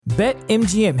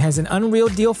BetMGM has an unreal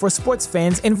deal for sports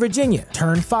fans in Virginia.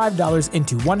 Turn $5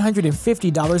 into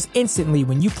 $150 instantly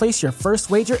when you place your first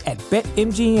wager at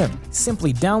BetMGM.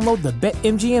 Simply download the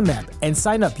BetMGM app and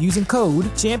sign up using code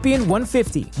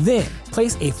Champion150. Then,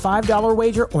 place a $5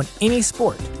 wager on any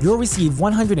sport. You'll receive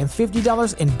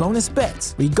 $150 in bonus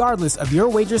bets, regardless of your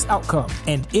wager's outcome.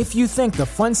 And if you think the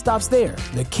fun stops there,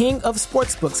 the King of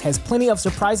Sportsbooks has plenty of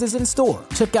surprises in store.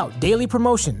 Check out daily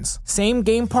promotions,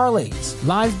 same-game parlays,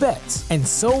 live bets, and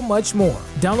so much more.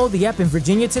 Download the app in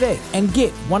Virginia today and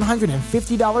get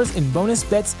 $150 in bonus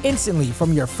bets instantly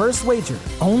from your first wager.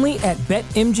 Only at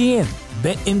BetMGM.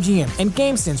 BetMGM and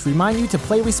GameSense remind you to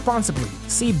play responsibly.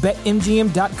 See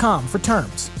BetMGM.com for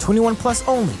terms. 21 plus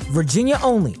only. Virginia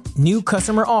only. New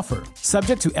customer offer.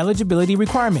 Subject to eligibility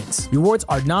requirements. Rewards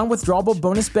are non-withdrawable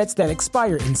bonus bets that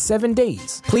expire in 7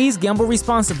 days. Please gamble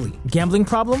responsibly. Gambling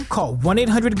problem? Call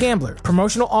 1-800-GAMBLER.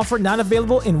 Promotional offer not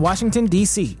available in Washington,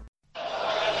 D.C.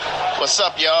 What's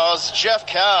up, y'all? It's Jeff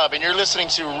Cobb, and you're listening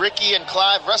to Ricky and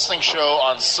Clive Wrestling Show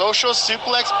on Social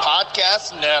Suplex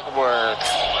Podcast Network.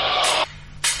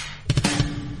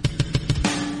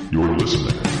 You're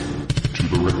listening to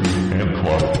the Ricky and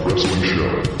Clive Wrestling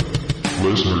Show.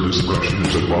 Listener discretion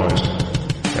is advised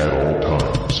at all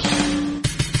times.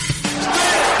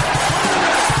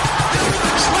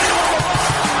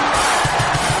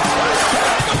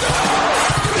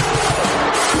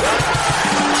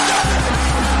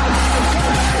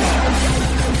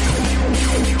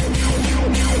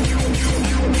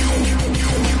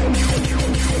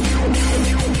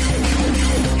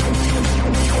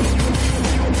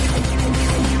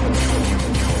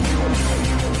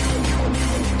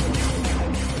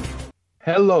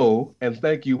 Hello, and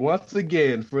thank you once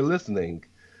again for listening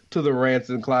to the Rants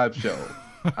and Clive Show.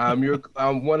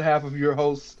 I'm one half of your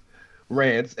host,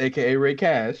 Rants, aka Ray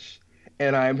Cash,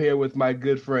 and I am here with my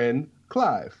good friend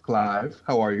Clive. Clive,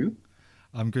 how are you?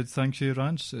 I'm good, thank you,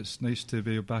 Rance. It's nice to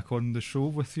be back on the show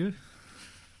with you.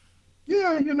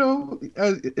 Yeah,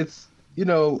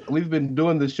 we've been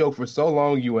doing this show for so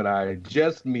long, you and I,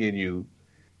 just me and you,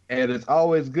 and it's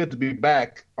always good to be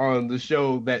back on the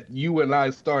show that you and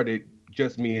I started.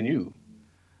 Just me and you.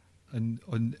 And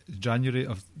on January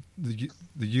of the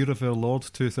year of our Lord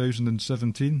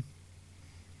 2017.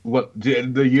 What,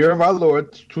 the year of our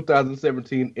Lord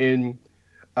 2017 in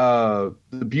the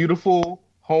beautiful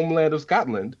homeland of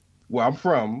Scotland, where I'm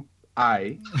from.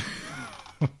 And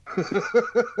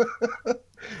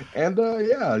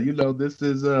this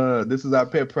is our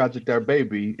pet project, our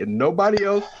baby, and nobody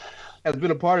else has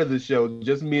been a part of this show.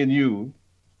 Just me and you.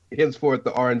 Henceforth,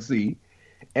 the RNC.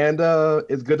 And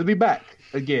it's good to be back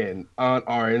again on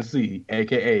RNC,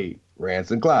 a.k.a.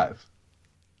 Rance and Clive.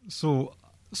 So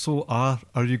are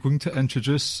you going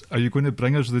to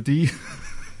bring us the D?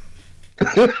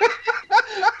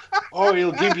 Oh,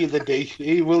 he'll give you the D.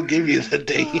 He will give you the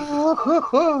D.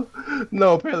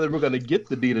 No, apparently we're going to get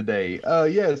the D today.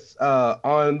 Yes,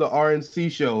 on the RNC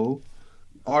show,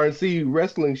 RNC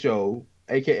Wrestling Show,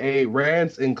 a.k.a.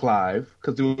 Rance and Clive,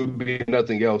 because there would be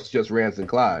nothing else, just Rance and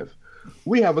Clive.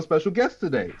 We have a special guest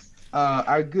today.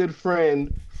 Our good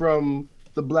friend from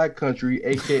the Black Country,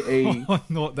 a.k.a. Oh,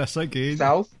 not this again.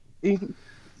 South. Since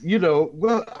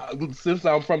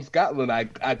I'm from Scotland, I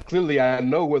clearly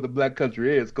know where the Black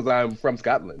Country is because I'm from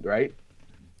Scotland, right?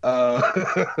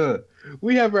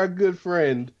 We have our good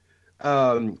friend,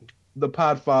 the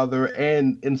Podfather,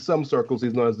 and in some circles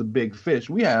he's known as the Big Fish.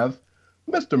 We have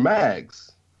Mr.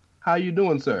 Mags. How you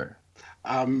doing, sir?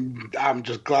 I'm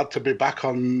just glad to be back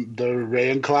on the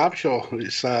Ray and Clive show.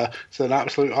 It's an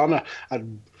absolute honour.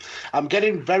 I'm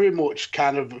getting very much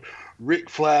kind of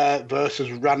Ric Flair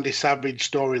versus Randy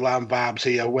Savage storyline vibes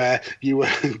here, where you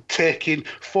were taking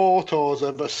photos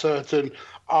of a certain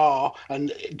R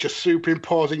and just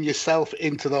superimposing yourself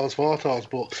into those photos.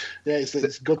 But yeah,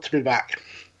 it's good to be back.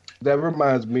 That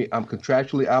reminds me, I'm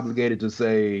contractually obligated to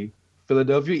say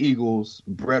Philadelphia Eagles,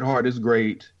 Bret Hart is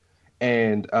great,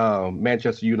 and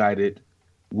Manchester United,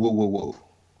 woo, woo, woo.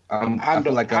 I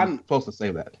feel like I'm supposed to say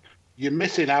that. You're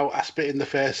missing out. I spit in the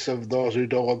face of those who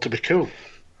don't want to be cool.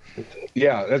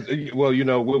 Yeah, well,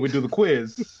 when we do the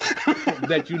quiz,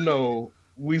 that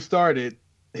we started,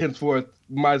 henceforth,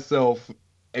 myself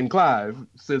and Clive,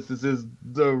 since this is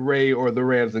the Ray or the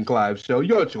Rams and Clive show,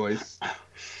 your choice.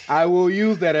 I will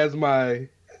use that as my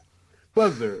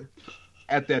buzzer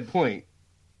at that point,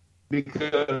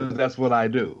 because that's what I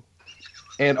do.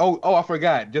 And I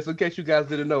forgot, just in case you guys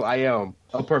didn't know, I am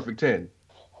a perfect 10.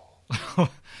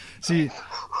 See,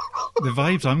 the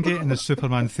vibes I'm getting is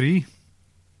Superman 3.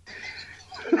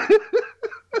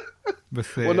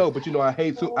 Well, no, but I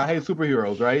hate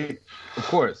superheroes, right? Of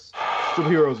course,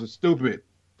 superheroes are stupid.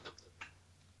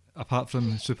 apart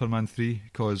from Superman 3,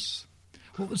 because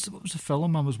what was the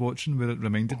film I was watching where it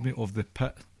reminded me of the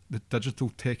pit, the digital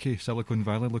techie Silicon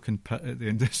Valley looking pit at the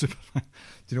end of Superman?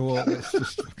 Do you know what? Let's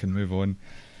just fucking move on.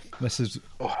 This is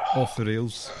off the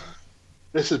rails.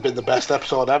 This has been the best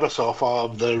episode ever so far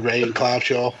of the Ray and Clive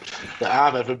show that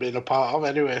I've ever been a part of,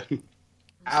 anyway.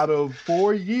 Out of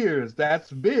 4 years,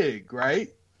 that's big, right?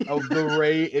 Of the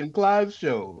Ray and Clive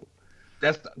show.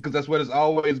 That's because that's what it's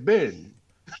always been.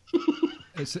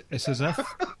 It's as if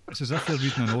you're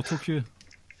reading an auto cue.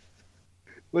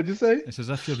 What'd you say? It's as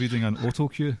if you're reading an auto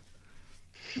cue.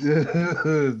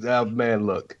 Oh, man,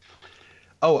 look.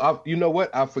 Oh, you know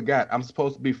what? I forgot. I'm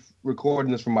supposed to be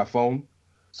recording this from my phone.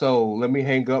 So let me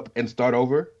hang up and start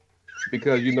over.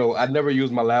 Because, I never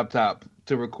use my laptop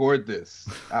to record this.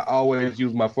 I always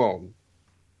use my phone.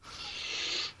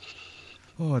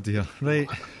 Oh, dear. Right.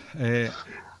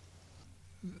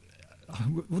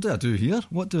 What do I do here?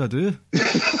 What do I do?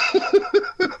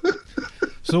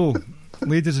 So,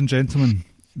 ladies and gentlemen,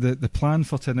 the plan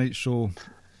for tonight's show...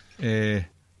 am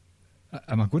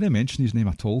I going to mention his name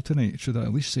at all tonight? Should I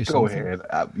at least say something? Go ahead.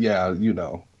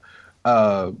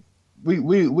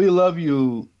 We love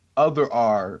you, other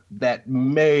R, that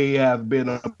may have been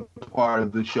a part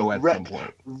of the show at some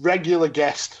point. Regular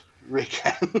guest, Rick.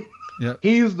 Yep.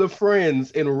 He's the friends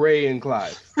in Ray and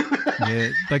Clive. Yeah,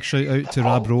 big shout out to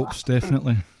Rab Ropes,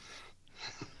 definitely.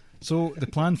 So, the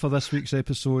plan for this week's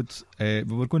episode,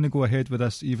 we're going to go ahead with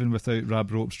this even without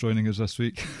Rab Ropes joining us this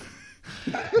week.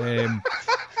 We're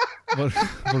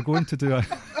going to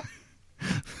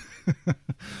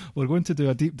do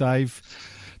a deep dive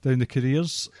down the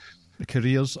careers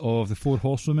of the 4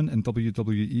 Horsewomen in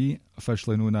WWE,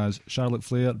 officially known as Charlotte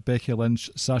Flair, Becky Lynch,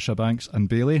 Sasha Banks and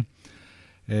Bayley.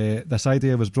 This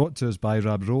idea was brought to us by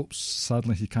Rab Ropes.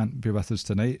 Sadly, he can't be with us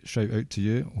tonight. Shout out to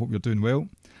you. Hope you're doing well.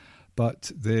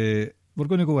 But we're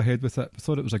going to go ahead with it. I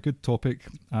thought it was a good topic,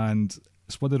 and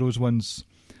it's one of those ones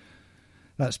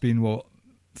that's been,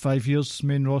 5 years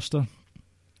main roster?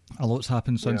 A lot's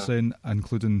happened since then,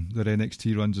 including their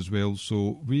NXT runs as well.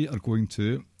 So we are going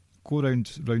to go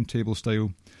round table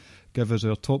style, give us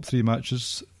our top 3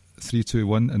 matches, 3, 2,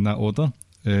 1 in that order,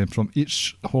 from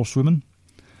each Horsewoman.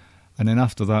 And then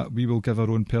after that, we will give our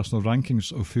own personal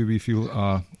rankings of who we feel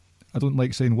are, I don't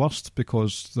like saying worst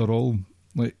because they're all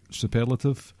like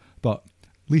superlative, but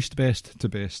least best to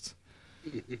best.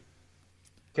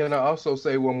 Can I also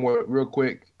say one more real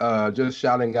quick? Just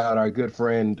shouting out our good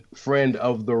friend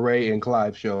of the Ray and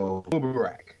Clive show,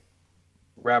 Boomerang,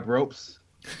 Rab Ropes.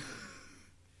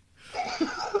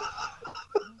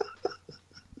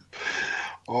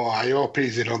 Oh, I hope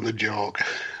he's in on the joke.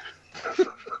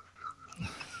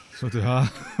 So do I.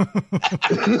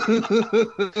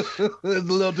 It's a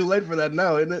little too late for that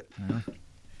now, isn't it? Yeah.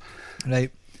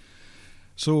 Right.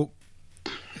 So,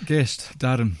 guest,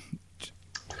 Darren, do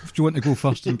you want to go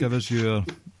first and give us your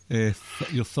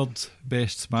third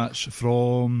best match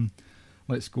from,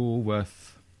 let's go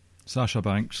with Sasha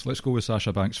Banks. Let's go with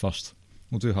Sasha Banks first.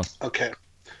 We'll do her. Okay.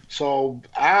 So,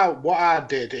 what I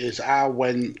did is I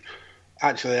watched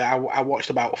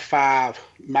about 5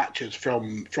 matches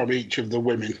from each of the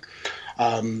women,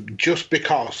 just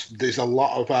because there's a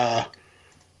lot of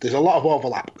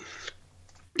overlap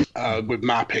with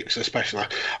my picks, especially.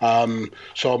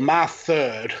 So my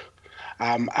third,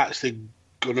 I'm actually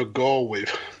gonna go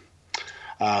with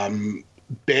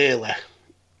Bayley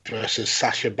versus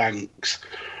Sasha Banks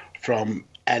from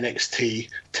NXT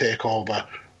Takeover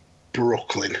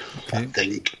Brooklyn. Okay. I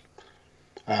think.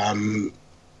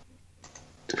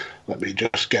 Let me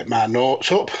just get my notes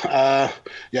up. I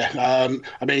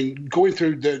mean, going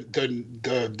through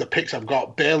the picks I've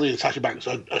got, Bayley and Sasha Banks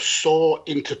are so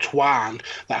intertwined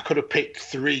that I could have picked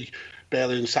 3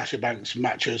 Bayley and Sasha Banks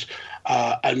matches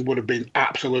and would have been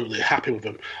absolutely happy with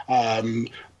them.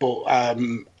 But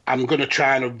I'm going to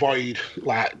try and avoid,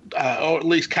 or at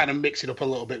least kind of mix it up a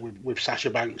little bit with Sasha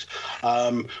Banks.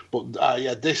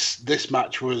 This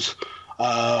match was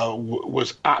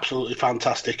absolutely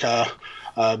fantastic.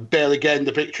 Bayley gained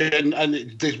the victory, and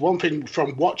there's one thing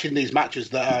from watching these matches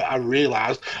that I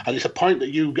realised, and it's a point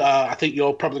that I think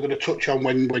you're probably going to touch on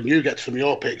when you get to some of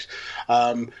your picks.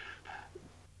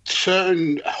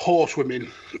 Certain horsewomen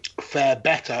fare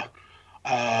better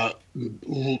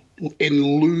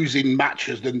in losing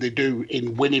matches than they do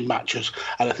in winning matches,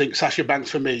 and I think Sasha Banks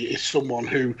for me is someone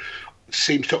who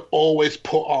seems to always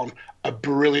put on a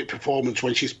brilliant performance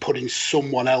when she's putting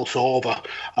someone else over.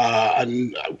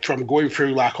 And from going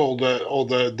through all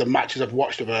the matches I've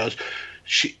watched of hers,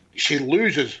 she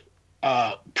loses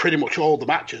pretty much all the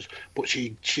matches, but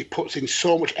she puts in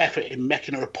so much effort in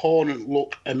making her opponent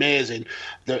look amazing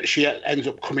that she ends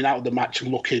up coming out of the match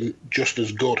looking just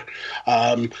as good.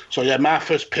 So yeah, my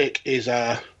first pick is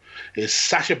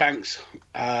Sasha Banks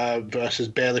versus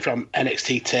Bayley from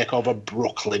NXT TakeOver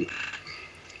Brooklyn.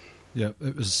 Yeah,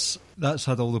 that's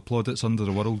had all the plaudits under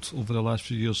the world over the last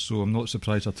few years, so I'm not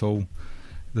surprised at all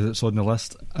that it's on the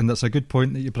list. And that's a good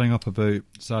point that you bring up about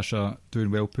Sasha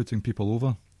doing well, putting people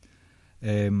over.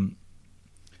 I'm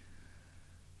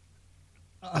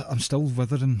still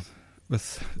withering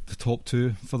with the top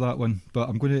two for that one, but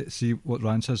I'm going to see what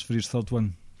Ryan says for his third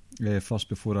one first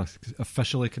before I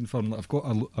officially confirm. I've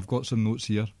got some notes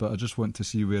here, but I just want to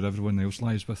see where everyone else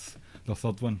lies with the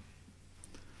third one.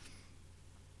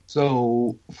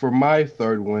 So for my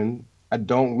third one, I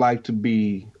don't like to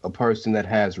be a person that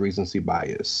has recency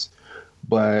bias,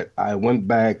 but I went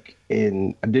back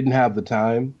and I didn't have the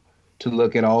time to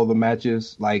look at all the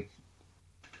matches like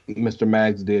Mr.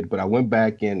 Maggs did, but I went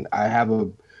back and I have a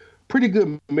pretty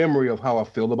good memory of how I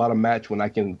feel about a match when I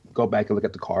can go back and look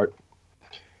at the card.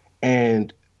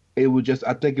 And I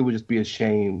think it would just be a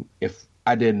shame if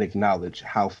I didn't acknowledge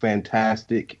how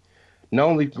fantastic, not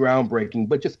only groundbreaking,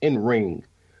 but just in ring,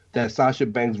 that Sasha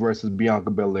Banks versus Bianca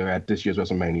Belair at this year's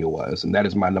WrestleMania was. And that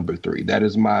is my number 3. That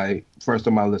is my first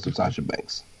on my list of Sasha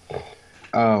Banks.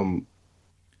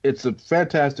 It's a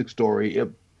fantastic story.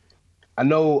 I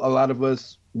know a lot of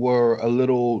us were a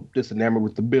little disenamored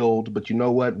with the build, but you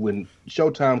know what? When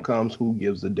Showtime comes, who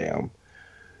gives a damn?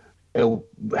 It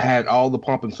had all the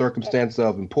pomp and circumstance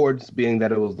of importance, being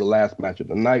that it was the last match of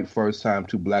the night, first time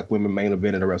 2 black women main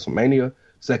event at a WrestleMania,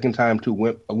 second time 2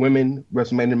 women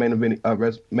WrestleMania main event at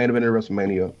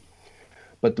WrestleMania.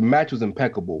 But the match was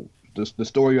impeccable. The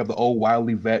story of the old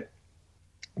wily vet,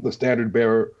 the standard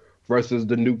bearer, versus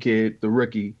the new kid, the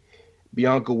rookie.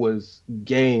 Bianca was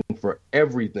game for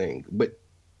everything. But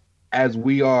as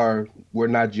we're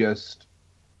not just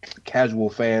casual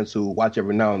fans who watch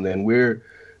every now and then. We're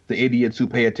the idiots who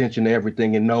pay attention to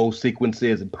everything and know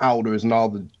sequences and powders and all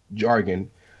the jargon.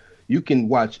 You can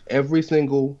watch every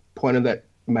single point of that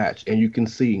match and you can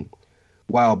see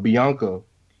while Bianca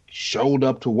showed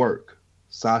up to work,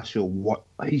 Sasha,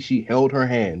 she held her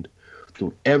hand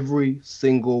through every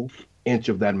single inch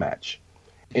of that match,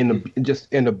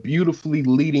 just in a beautifully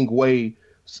leading way,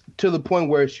 to the point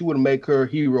where she would make her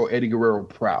hero Eddie Guerrero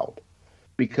proud,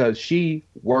 because she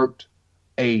worked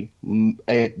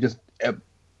just a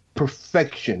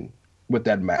perfection with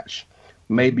that match.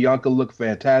 Made Bianca look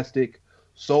fantastic.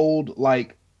 Sold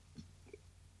like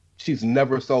she's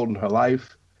never sold in her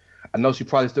life. I know she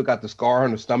probably still got the scar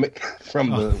on her stomach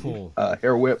from the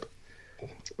hair whip.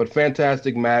 But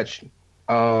fantastic match.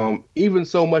 Even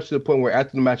so much to the point where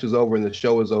after the match is over and the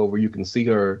show is over, you can see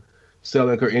her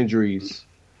selling her injuries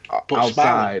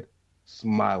outside,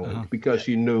 smiling because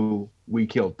she knew we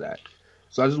killed that.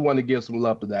 So I just wanted to give some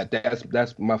love to that.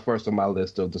 That's my first on my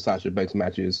list of the Sasha Banks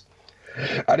matches.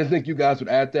 I didn't think you guys would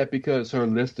add that because her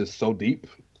list is so deep,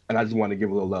 and I just want to give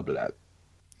a little love to that.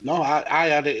 No, I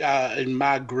had it in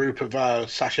my group of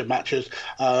Sasha matches,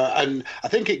 and I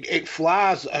think it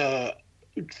flies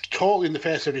totally in the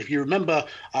face of, if you remember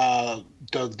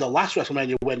the last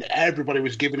WrestleMania when everybody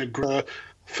was giving her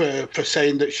for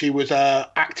saying that she was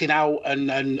acting out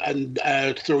and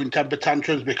throwing temper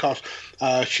tantrums because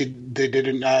she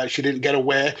didn't get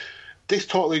away. This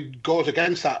totally goes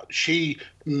against that. She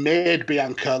made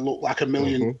Bianca look like $1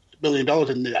 million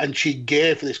and she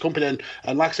gave for this company.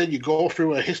 And like I said, you go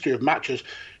through a history of matches,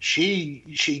 she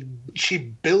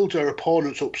builds her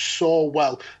opponents up so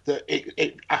well that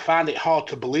I find it hard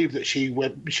to believe that she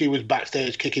was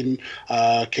backstage kicking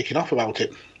off about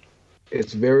it.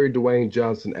 It's very Dwayne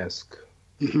Johnson-esque.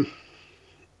 Mm-hmm.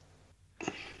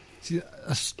 See,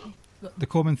 the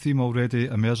common theme already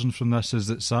emerging from this is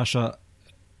that Sasha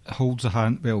holds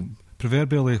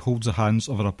proverbially holds the hands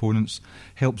of her opponents,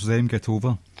 helps them get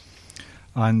over.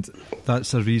 And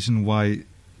that's a reason why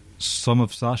some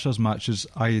of Sasha's matches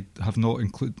I have not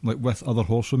included, like with other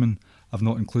horsewomen, I've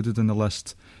not included in the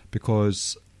list,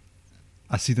 because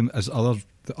I see them as the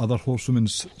other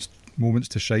horsewomen's moments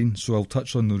to shine. So I'll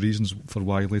touch on the reasons for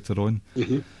why later on.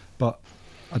 Mm-hmm. But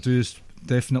I do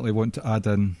definitely want to add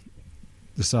in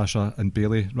the Sasha and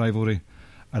Bayley rivalry,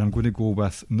 and I'm going to go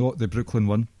with not the Brooklyn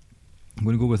one. I'm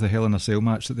going to go with the Hell in a Cell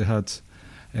match that they had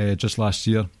just last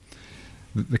year.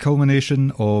 The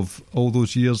culmination of all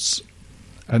those years,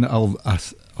 and I'll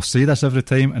say this every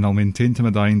time, and I'll maintain to my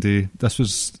dying day, this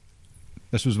was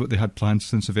what they had planned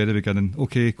since the very beginning.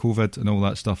 Okay, COVID and all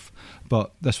that stuff,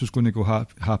 but this was going to go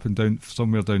happen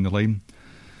somewhere down the line.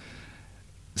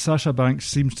 Sasha Banks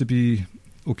seems to be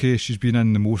okay, she's been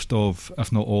in the most of,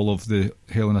 if not all of, the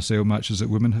Hell in a Cell matches that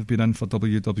women have been in for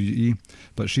WWE,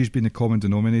 but she's been the common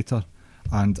denominator,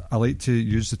 and I like to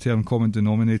use the term common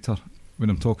denominator when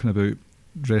I'm talking about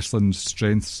wrestling's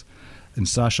strengths, and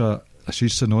Sasha,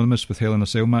 she's synonymous with Hell in a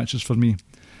Cell matches for me.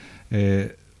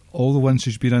 All the ones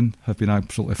she's been in have been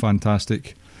absolutely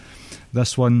fantastic.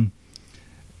 This one,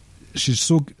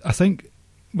 I think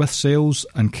with cells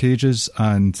and cages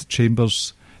and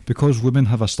chambers, because women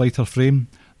have a slighter frame,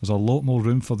 there's a lot more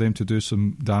room for them to do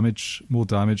more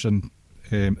damage in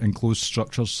enclosed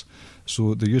structures.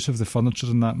 So the use of the furniture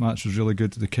in that match was really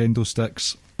good. The kendo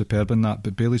sticks, superb in that,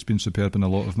 but Bayley's been superb in a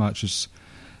lot of matches.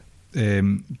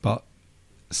 But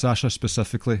Sasha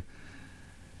specifically,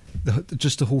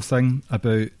 just the whole thing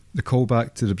about the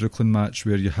callback to the Brooklyn match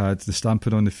where you had the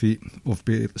stamping on the feet of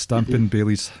stamping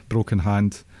Bayley's broken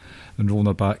hand and rolling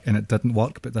her back, and it didn't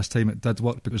work, but this time it did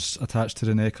work because it was attached to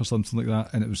the neck or something like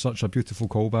that, and it was such a beautiful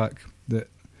callback that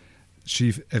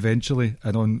she eventually,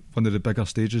 and on one of the bigger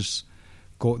stages,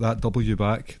 got that W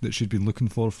back that she'd been looking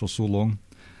for so long.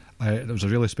 It was a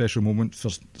really special moment for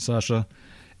Sasha.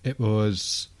 It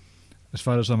was, as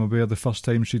far as I'm aware, the first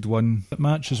time she'd won that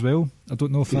match as well. I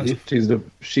don't know if that's...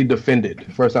 She defended.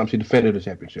 First time she defended the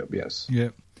championship, yes. Yeah.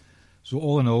 So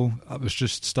all in all, it was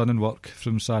just stunning work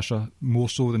from Sasha, more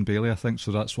so than Bayley, I think,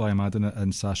 so that's why I'm adding it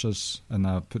in Sasha's, and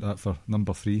I put that for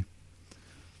number 3.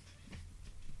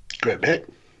 Great pick.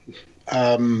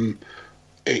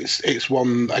 It's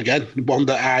one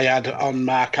that I had on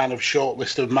my kind of short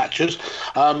list of matches.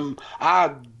 For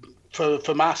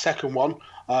my second one,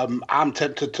 I'm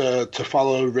tempted to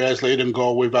follow Ray's lead and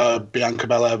go with Bianca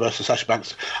Belair versus Sasha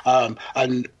Banks,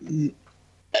 and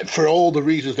for all the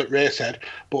reasons that Ray said,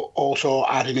 but also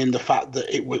adding in the fact that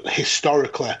it was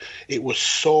historically, it was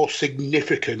so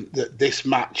significant that this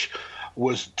match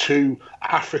was 2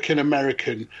 African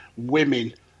American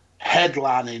women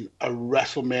headlining a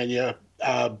WrestleMania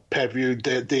pay-per-view.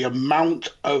 The amount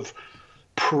of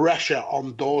pressure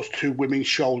on those 2 women's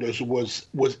shoulders was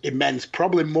immense,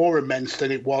 probably more immense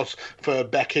than it was for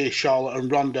Becky, Charlotte,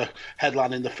 and Ronda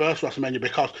headlining the first WrestleMania,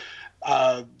 because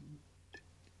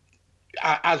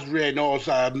as Ray knows,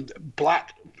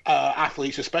 black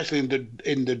athletes, especially in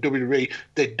the WWE,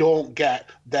 they don't get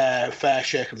their fair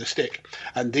shake of the stick.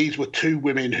 And these were 2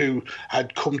 women who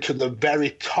had come to the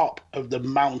very top of the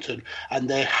mountain, and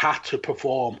they had to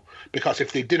perform, because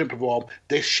if they didn't perform,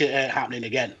 this shit ain't happening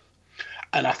again.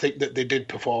 And I think that they did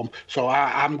perform. So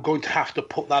I'm going to have to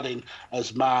put that in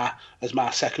as my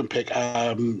second pick.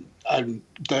 And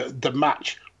the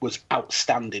match was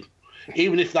outstanding.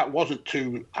 Even if that wasn't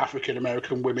 2 African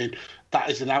American women, that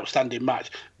is an outstanding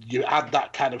match. You add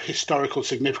that kind of historical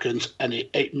significance, and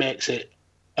it makes it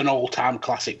an all-time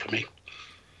classic for me.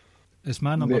 It's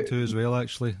my number 2 as well,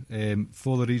 actually,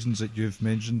 for the reasons that you've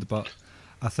mentioned. But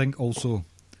I think also,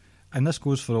 and this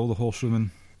goes for all the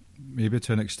Horsewomen, maybe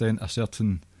to an extent a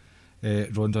certain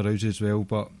Ronda Rousey as well,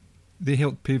 but they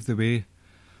helped pave the way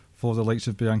for the likes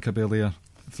of Bianca Belair,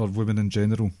 for women in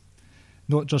general.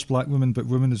 Not just black women, but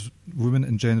women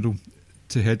in general,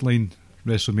 to headline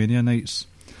WrestleMania nights.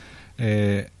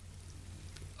 A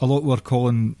lot were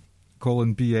calling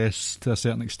BS to a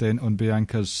certain extent on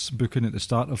Bianca's booking at the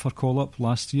start of her call-up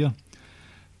last year,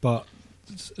 but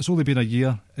it's only been a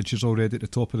year and she's already at the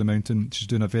top of the mountain. She's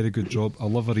doing a very good job. I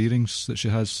love her earrings that she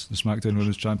has, the SmackDown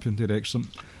Women's Champion. They're excellent.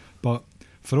 But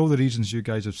for all the reasons you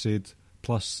guys have said,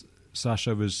 plus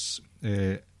Sasha was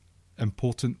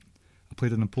important,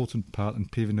 played an important part in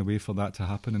paving the way for that to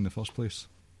happen in the first place.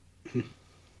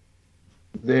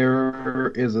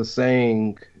 There is a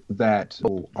saying that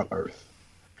on Earth,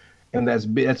 and that's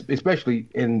especially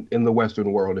in the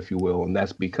Western world, if you will, and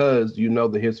that's because you know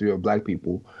the history of black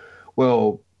people.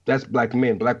 Well, that's black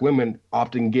men. Black women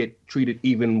often get treated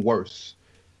even worse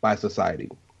by society.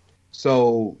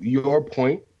 So your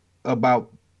point about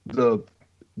the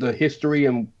history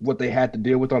and what they had to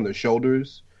deal with on their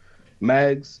shoulders,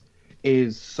 Mags,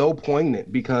 is so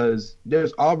poignant, because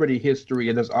there's already history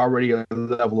and there's already a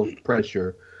level of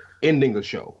pressure ending a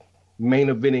show, main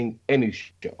eventing any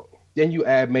show. Then you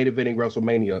add main eventing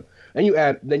WrestleMania,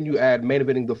 and then you add main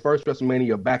eventing the first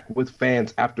WrestleMania back with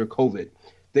fans after COVID.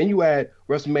 Then you add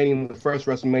WrestleMania, the first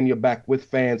WrestleMania back with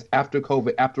fans after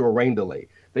COVID, after a rain delay.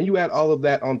 Then you add all of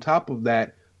that on top of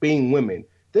that being women.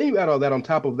 Then you add all that on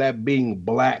top of that being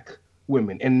black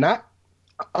women, and not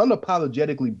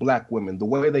unapologetically black women, the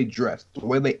way they dress, the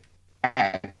way they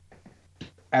act,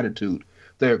 attitude,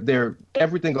 their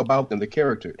everything about them, the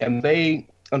character. And they,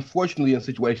 unfortunately, in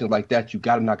situations like that, you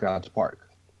got to knock it out of the park.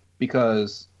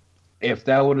 Because if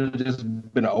that would have just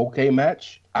been an okay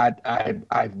match,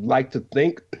 I'd like to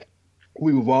think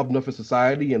we've evolved enough as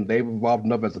society and they've evolved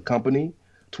enough as a company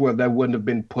to where that wouldn't have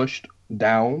been pushed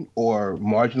down or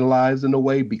marginalized in a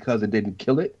way because it didn't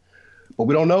kill it. But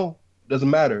we don't know. Doesn't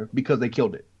matter because they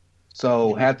killed it.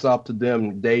 So hats off to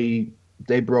them. They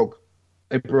broke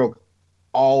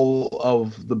all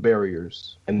of the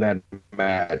barriers in that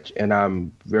match, and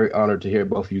I'm very honored to hear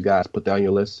both of you guys put that on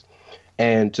your list.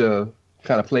 And to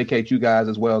kind of placate you guys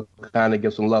as well, kind of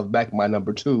give some love back. My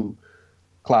number 2,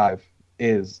 Clive,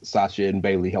 is Sasha and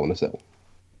Bayley Hell in a Cell.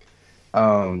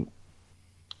 I'll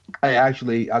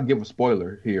give a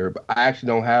spoiler here, but I actually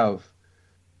don't have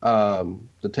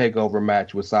the takeover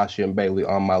match with Sasha and Bayley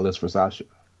on my list for Sasha.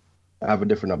 I have a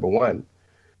different number 1.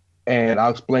 And I'll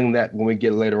explain that when we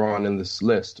get later on in this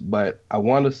list. But I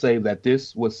want to say that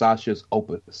this was Sasha's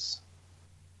opus,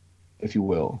 if you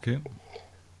will. Okay.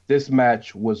 This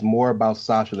match was more about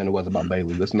Sasha than it was about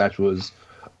Bayley. This match was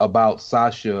about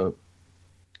Sasha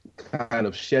kind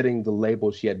of shedding the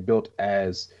label she had built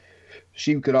as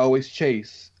she could always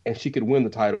chase and she could win the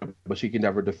title, but she could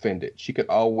never defend it. She could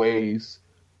always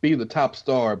be the top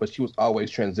star, but she was always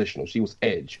transitional. She was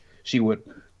edge. She would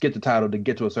get the title to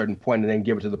get to a certain point and then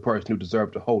give it to the person who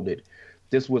deserved to hold it.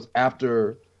 This was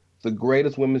after the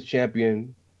greatest women's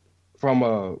champion from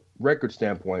a record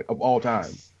standpoint of all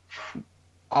time.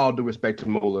 All due respect to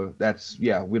Moolah,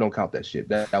 we don't count that shit.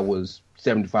 That was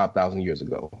 75,000 years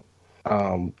ago.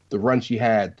 The run she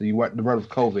had, the run of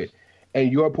COVID.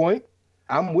 And your point,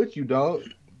 I'm with you, dog.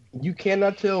 You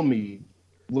cannot tell me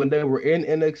when they were in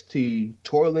NXT,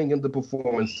 toiling in the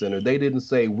Performance Center, they didn't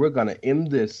say, we're going to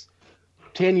end this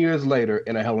 10 years later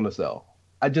in a Hell in a Cell.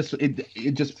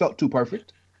 It just felt too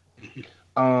perfect.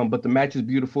 But the match is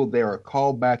beautiful. There are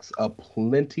callbacks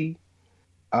aplenty.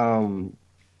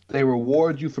 They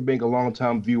reward you for being a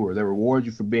long-time viewer. They reward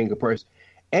you for being a person.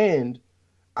 And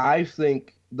I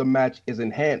think the match is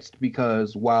enhanced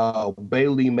because while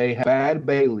Bayley may have bad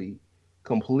Bayley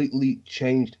completely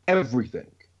changed everything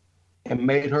and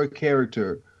made her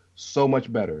character so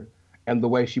much better. And the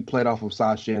way she played off of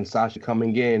Sasha and Sasha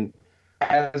coming in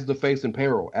as the face in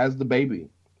peril, as the baby.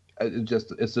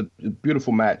 It's a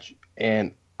beautiful match.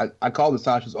 And I call it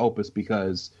Sasha's opus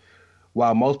because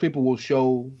while most people will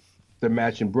show the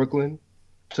match in Brooklyn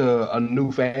to a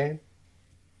new fan,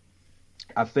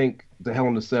 I think the Hell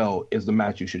in a Cell is the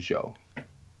match you should show. That's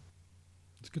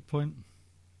a good point.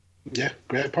 Yeah,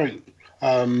 great point. For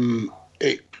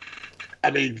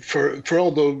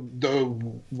all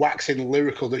the waxing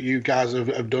lyrical that you guys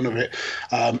have done of it,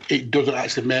 it doesn't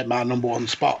actually make my number 1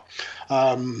 spot.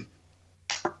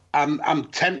 I'm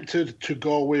tempted to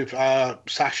go with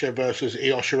Sasha versus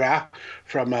Io Shirai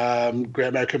from Great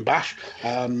American Bash.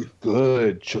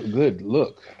 Good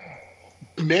look.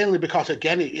 Mainly because,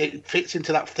 again, it fits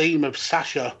into that theme of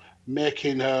Sasha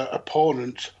making her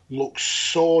opponent look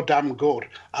so damn good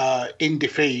in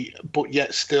defeat, but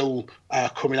yet still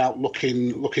coming out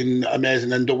looking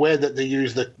amazing. And the way that they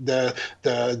use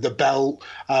the belt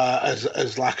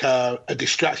as like a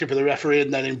distraction for the referee,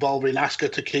 and then involving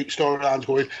Asuka to keep storylines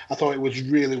going, I thought it was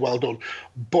really well done.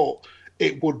 But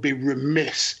it would be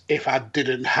remiss if I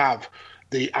didn't have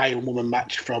the Iron Woman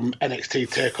match from NXT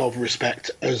TakeOver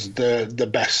Respect as the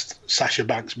best Sasha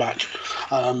Banks match.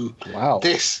 Wow.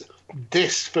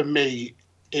 This for me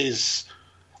is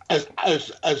as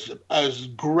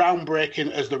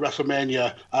groundbreaking as the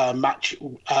WrestleMania match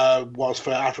was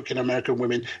for African American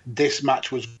women. This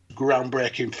match was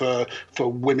groundbreaking for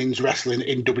women's wrestling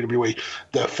in WWE.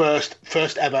 The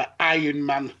first ever Iron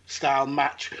Man style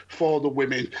match for the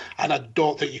women, and I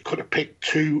don't think you could have picked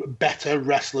 2 better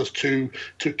wrestlers to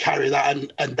carry that,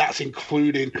 and that's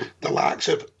including the likes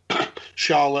of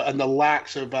Charlotte and the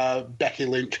likes of Becky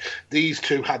Lynch. These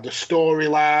 2 had the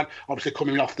storyline, obviously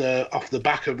coming off the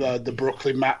back of the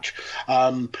Brooklyn match.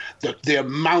 The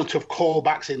amount of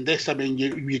callbacks in this, I mean,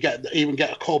 you get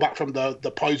a callback from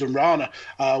the Poison Rana,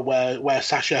 where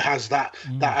Sasha has that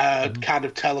kind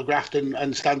of telegraphed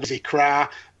and stands cry.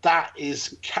 That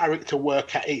is character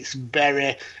work at its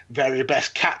very, very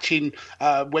best. Catching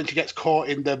when she gets caught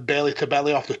in the belly to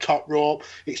belly off the top rope.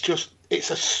 It's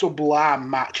a sublime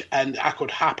match, and I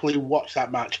could happily watch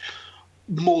that match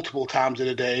multiple times in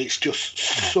a day. It's just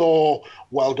so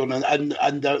well done, and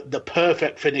the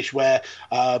perfect finish where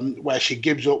she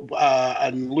gives up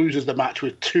and loses the match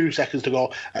with 2 seconds to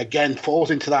go. Again,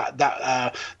 falls into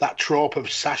that trope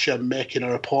of Sasha making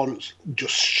her opponents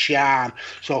just shine.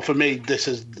 So for me, this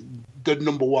is the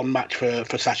number 1 match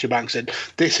for Sasha Banks, and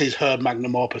this is her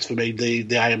magnum opus for me,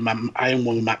 the Iron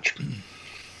Woman match.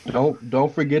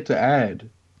 Don't forget to add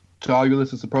to all your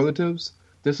list of superlatives,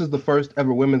 this is the first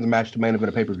ever women's match to main event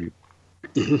a pay-per-view.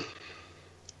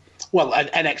 Well, an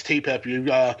NXT pay-per-view.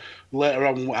 Later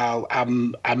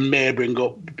on, I may bring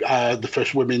up the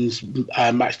first women's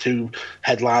match to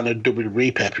headline a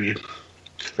WWE pay-per-view.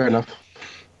 Fair enough.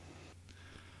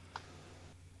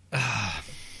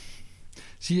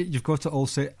 See, you've got it all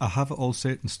set. I have it all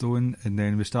set in stone, and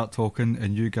then we start talking,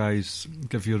 and you guys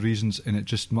give your reasons, and it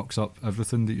just mucks up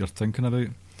everything that you're thinking about.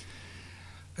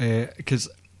 Because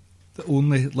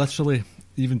literally,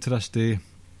 even to this day,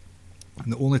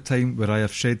 the only time where I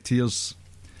have shed tears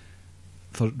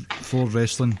for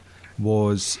wrestling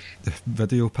was the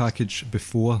video package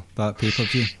before that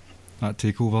pay-per-view, that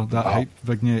takeover. That hype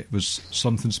vignette was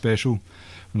something special.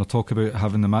 When I talk about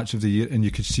having the match of the year, and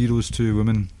you could see those two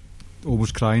women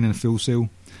almost crying in Full Sail.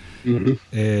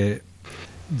 Mm-hmm.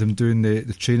 Them doing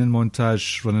the training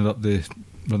montage,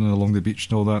 running along the beach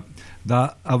and all that.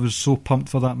 That I was so pumped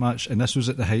for that match, and this was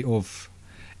at the height of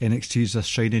NXT's this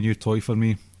shiny new toy for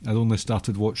me. I'd only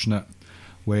started watching it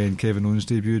when Kevin Owens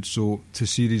debuted, so to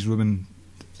see these women,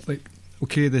 like,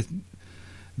 okay,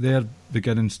 their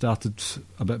beginning started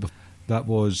a bit before. That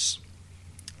was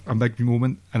a big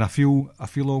moment, and I feel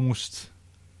almost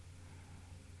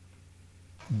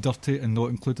dirty in not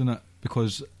including it,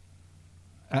 because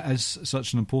it is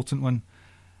such an important one.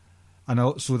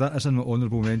 And so that is in my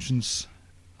honourable mentions.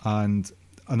 And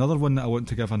another one that I want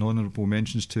to give an honourable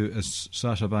mentions to is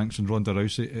Sasha Banks and Ronda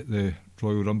Rousey at the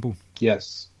Royal Rumble.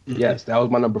 Yes, that was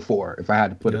my number 4. If I had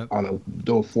to put it on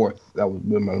a fourth, that would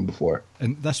be my number 4.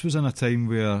 And this was in a time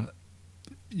where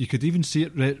you could even see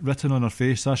it written on her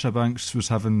face. Sasha Banks was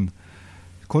having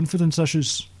confidence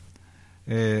issues.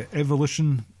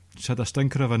 Evolution, she had a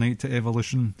stinker of a night to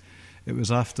Evolution. It was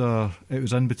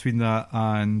in between that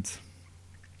and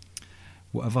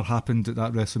whatever happened at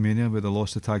that WrestleMania where they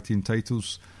lost the tag team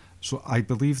titles. So I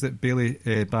believe that Bayley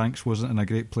Banks wasn't in a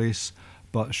great place,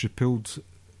 but she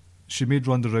made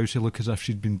Ronda Rousey look as if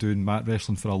she'd been doing mat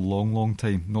wrestling for a long, long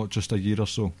time, not just a year or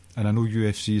so. And I know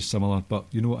UFC is similar, but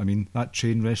you know what I mean, that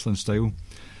chain wrestling style.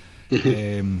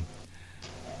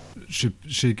 She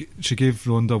gave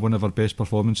Ronda one of her best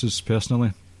performances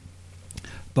personally.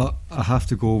 But I have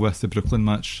to go with the Brooklyn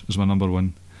match as my number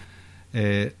 1.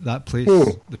 That place,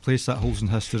 the place that holds in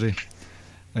history,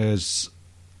 is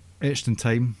etched in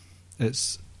time.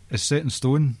 It's set in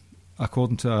stone,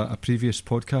 according to a previous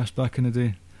podcast back in the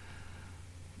day.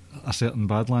 A certain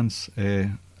Badlands.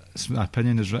 My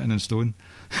opinion is written in stone.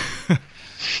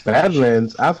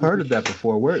 Badlands? I've heard of that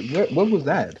before. What was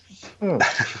that? Oh.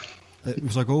 It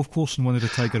was a golf course in one of the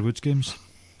Tiger Woods games.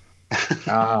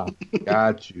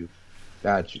 Got you.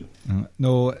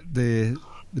 No, the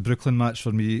Brooklyn match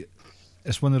for me,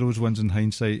 it's one of those ones in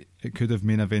hindsight. It could have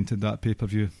main evented that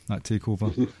pay-per-view, that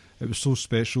takeover. It was so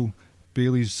special.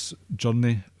 Bayley's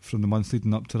journey from the month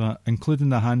leading up to that, including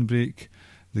the handbrake,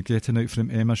 the getting out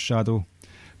from Emma's shadow,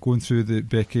 going through the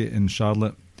Becky and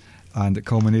Charlotte, and it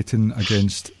culminating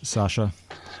against Sasha.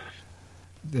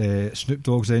 Snoop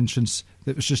Dogg's entrance.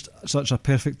 It was just such a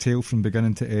perfect tale from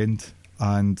beginning to end,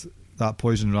 and that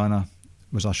Poison Rana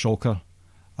was a shocker.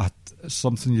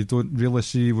 Something you don't really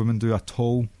see women do at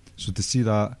all. So to see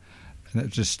that, and it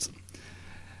just,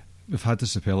 we've had the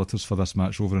superlatives for this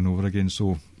match over and over again,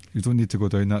 so you don't need to go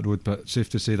down that road, but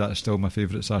safe to say that is still my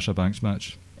favourite Sasha Banks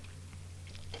match.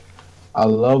 I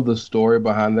love the story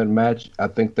behind that match. I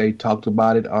think they talked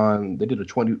about it they did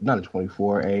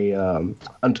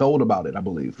Untold about it, I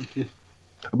believe.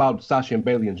 About Sasha and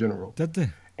Bayley in general. Did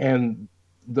they? And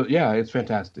it's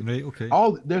fantastic. Right, okay.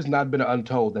 There's not been an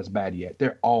Untold that's bad yet.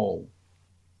 They're all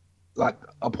like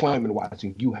appointment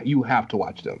watching. You have to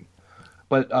watch them.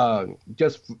 But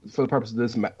just for the purpose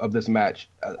of this match,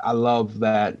 I love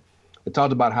that it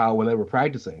talked about how when they were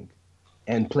practicing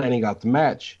and planning out the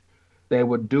match, they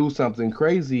would do something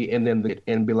crazy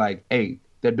and be like, "Hey,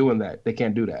 they're doing that. They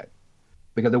can't do that,"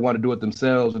 because they want to do it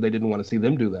themselves, or they didn't want to see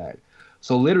them do that.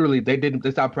 So literally,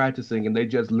 they stopped practicing, and they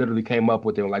just literally came up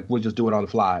with it, like, we'll just do it on the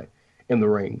fly in the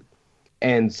ring.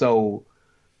 And so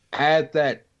add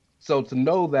that. So to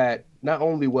know that not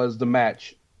only was the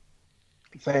match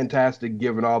fantastic,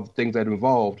 given all the things that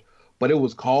involved, but it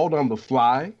was called on the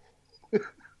fly.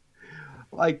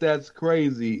 Like, that's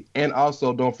crazy. And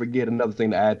also, don't forget, another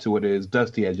thing to add to it is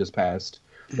Dusty had just passed.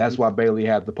 That's why Bayley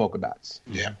had the polka dots.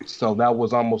 Yeah. So that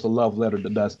was almost a love letter to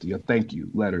Dusty, a thank you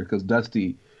letter, because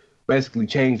Dusty basically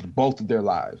changed both of their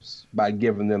lives by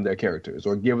giving them their characters,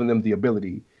 or giving them the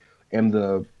ability and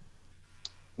the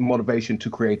motivation to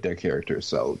create their characters.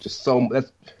 So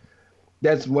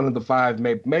that's one of the 5,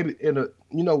 maybe in a,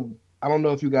 I don't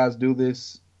know if you guys do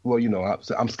this. Well,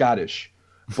 I'm Scottish,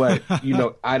 but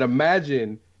I'd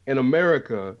imagine in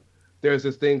America there's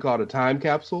this thing called a time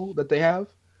capsule that they have,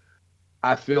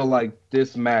 I feel like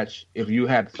this match, if you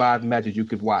had 5 matches you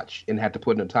could watch and had to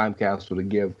put in a time capsule to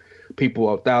give people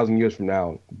 1,000 years from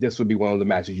now, this would be one of the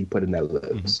matches you put in that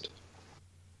list.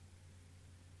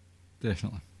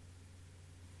 Definitely.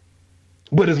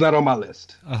 But it's not on my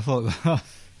list. I thought that.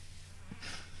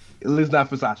 At least not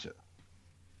for Sasha.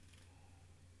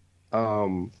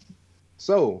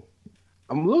 So,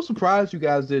 I'm a little surprised you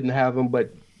guys didn't have him,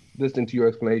 but listening to your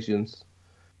explanations,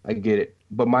 I get it.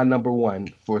 But my number one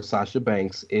for Sasha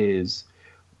Banks is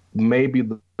maybe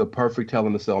the perfect Hell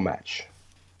in a Cell match.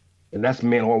 And that's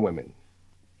men or women.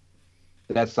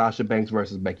 That's Sasha Banks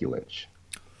versus Becky Lynch.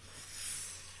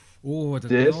 Oh, I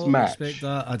did not expect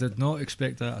that. I did not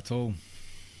expect that at all.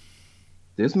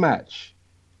 This match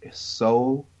is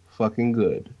so fucking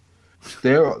good.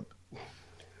 I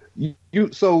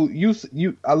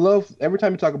love every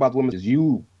time you talk about the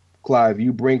women, Clive,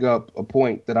 you bring up a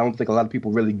point that I don't think a lot of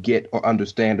people really get or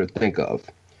understand or think of.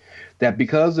 That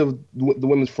because of the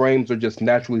women's frames are just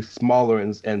naturally smaller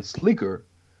and sleeker,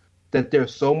 that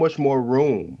there's so much more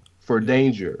room for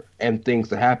danger and things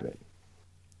to happen.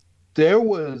 There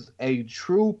was a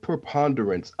true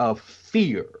preponderance of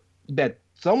fear that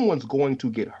someone's going to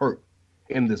get hurt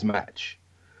in this match.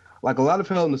 Like a lot of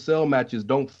Hell in a Cell matches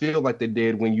don't feel like they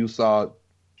did when you saw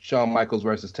Shawn Michaels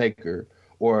versus Taker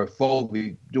or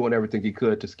Foley doing everything he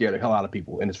could to scare the hell out of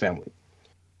people and his family.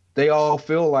 They all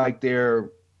feel like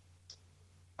they're,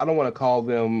 I don't want to call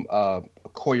them a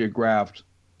choreographed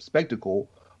spectacle,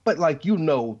 but like,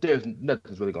 there's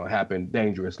nothing's really going to happen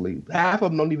dangerously. Half of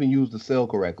them don't even use the cell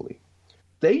correctly.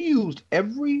 They used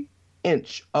every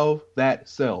inch of that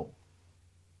cell.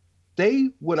 They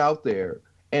went out there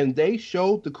and they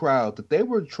showed the crowd that they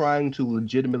were trying to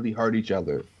legitimately hurt each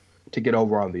other to get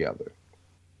over on the other.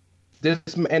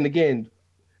 And again,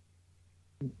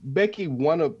 Becky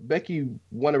won a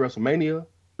WrestleMania.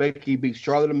 Becky beat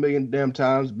Charlotte a million damn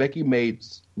times. Becky made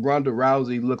Ronda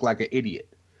Rousey look like an idiot.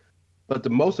 But the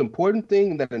most important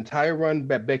thing that entire run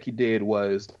that Becky did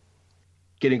was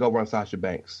getting over on Sasha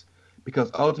Banks. Because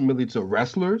ultimately to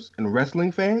wrestlers and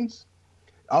wrestling fans,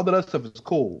 all that other stuff is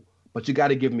cool, but you got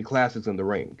to give me classics in the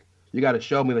ring. You got to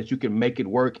show me that you can make it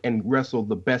work and wrestle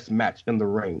the best match in the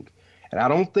ring. And I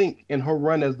don't think in her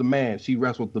run as the man, she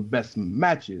wrestled the best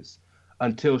matches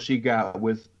until she got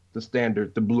with the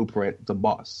standard, the blueprint, the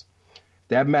boss.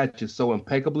 That match is so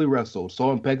impeccably wrestled,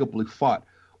 so impeccably fought,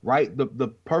 right? The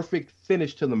perfect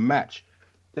finish to the match.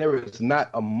 There is not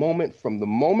a moment from the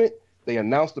moment they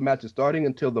announce the match is starting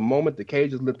until the moment the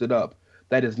cage is lifted up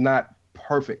that is not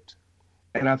perfect.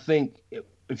 And I think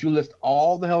if you list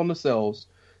all the Hell in a Cells,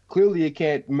 clearly it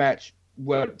can't match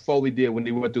what Foley did when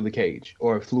he went through the cage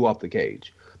or flew off the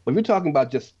cage. But if you're talking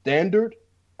about just standard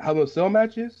Hell in a Cell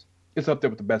matches, it's up there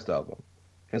with the best of them.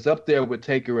 It's up there with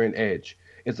Taker and Edge.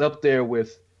 It's up there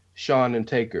with Shawn and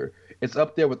Taker. It's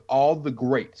up there with all the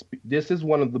greats. This is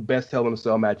one of the best Hell in a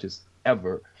Cell matches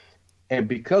ever. And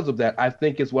because of that, I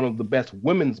think it's one of the best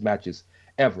women's matches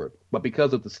ever. But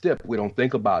because of the stip, we don't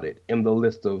think about it in the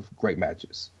list of great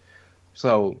matches.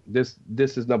 So this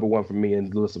is number one for me in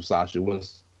the list of Sasha.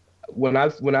 When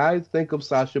I think of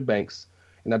Sasha Banks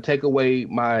and I take away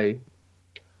my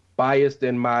bias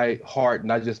in my heart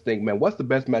and I just think, man, what's the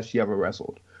best match she ever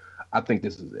wrestled? I think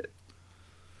this is it.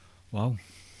 Wow.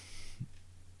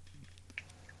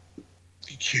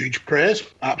 Huge praise,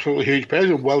 absolutely huge praise,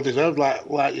 and well deserved.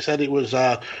 Like you said, it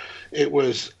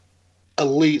was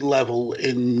elite level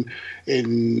in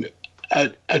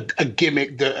a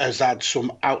gimmick that has had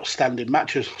some outstanding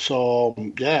matches. So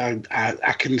yeah,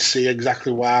 I can see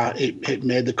exactly why it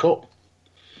made the cut.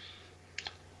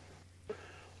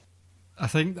 I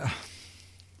think that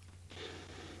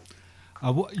I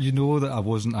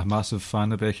wasn't a massive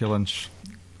fan of Becky Lynch.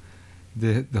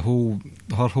 Her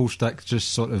whole shtick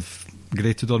just sort of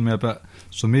grated on me a bit.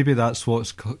 So maybe that's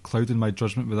what's clouding my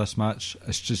judgment with this match.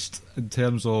 It's just in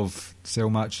terms of cell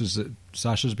matches that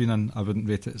Sasha's been in, I wouldn't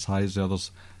rate it as high as the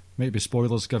others. Might be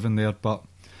spoilers given there, but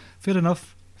fair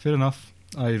enough.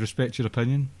 I respect your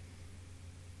opinion.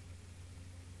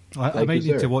 I might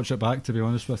need to watch it back, to be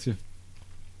honest with you.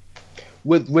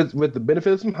 With the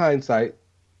benefit of some hindsight,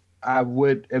 I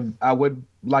would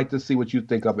like to see what you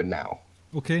think of it now.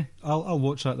 Okay, I'll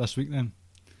watch that this week then.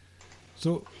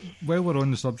 So, while we're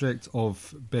on the subject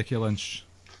of Becky Lynch,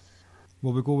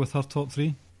 will we go with her top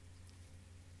 3?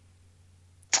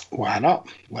 Why not?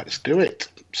 Let's do it.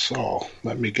 So,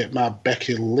 let me get my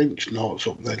Becky Lynch notes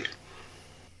up then.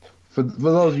 For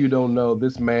those of you who don't know,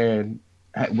 this man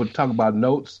would talk about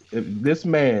notes. This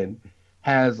man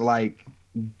has like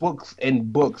books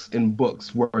and books and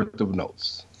books worth of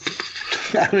notes.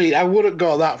 I mean, I wouldn't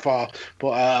go that far,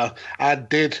 but I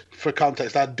did, for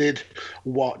context, I did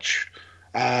watch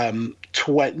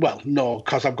 20. Well, no,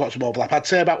 because I've got some overlap. I'd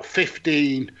say about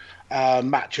 15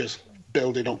 matches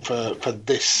building up for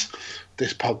this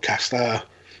podcast.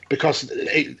 Because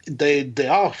they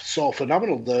are so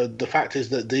phenomenal. The fact is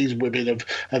that these women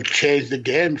have changed the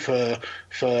game for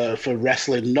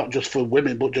wrestling, not just for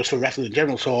women, but just for wrestling in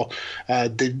general. So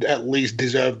they at least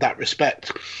deserve that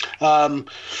respect. Right,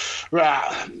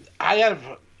 I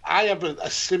have a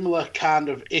similar kind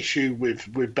of issue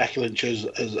with Becky Lynch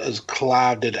as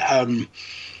Clive did. I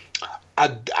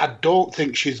don't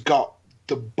think she's got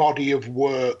the body of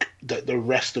work that the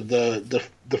rest of the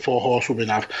four horsewomen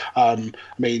have. I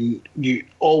mean,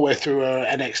 all the way through her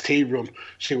NXT run,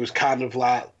 she was kind of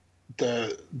like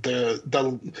the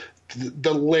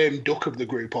lame duck of the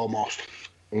group almost.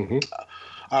 Mm-hmm.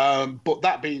 But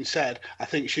that being said, I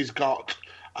think she's got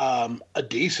a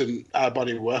decent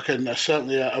body of work, and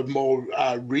certainly a more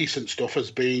recent stuff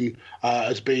has been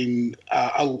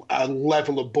a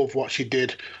level above what she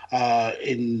did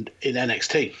in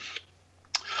NXT.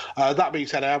 That being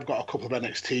said, I have got a couple of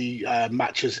NXT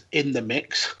matches in the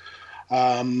mix.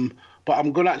 But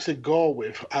I'm going to actually go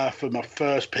with, for my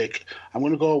first pick, I'm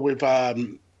going to go with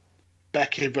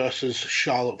Becky versus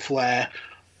Charlotte Flair,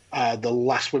 the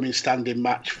last women standing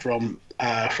match from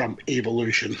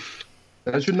Evolution.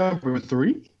 That's your number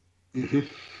 3? Mm-hmm.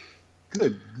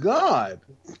 Good God.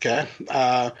 Okay.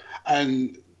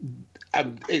 And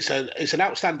it's an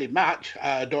outstanding match.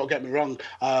 Don't get me wrong.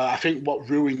 I think what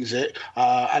ruins it,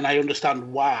 and I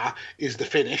understand why, is the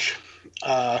finish.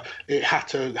 It had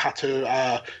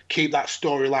to keep that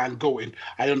storyline going.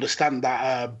 I understand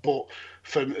that, but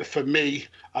for me,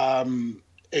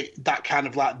 that kind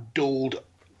of like dulled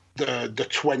the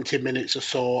 20 minutes or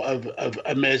so of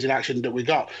amazing action that we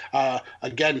got.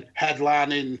 Again,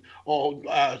 headlining or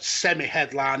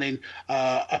semi-headlining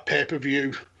a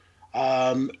pay-per-view.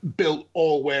 Built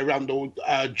all the way around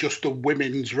just the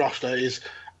women's roster is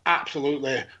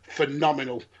absolutely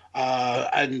phenomenal,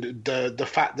 and the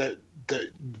fact that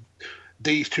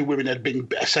these two women had been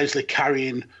essentially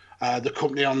carrying the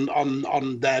company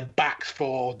on their backs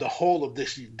for the whole of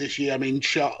this year. I mean,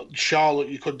 Charlotte,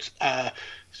 you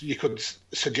could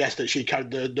suggest that she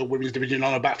carried the women's division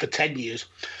on her back for 10 years,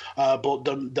 but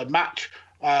the match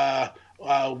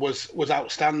was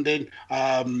outstanding.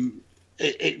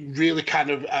 It really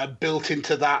kind of built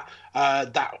into that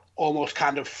almost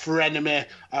kind of frenemy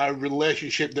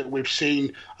relationship that we've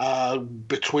seen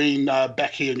between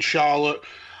Becky and Charlotte.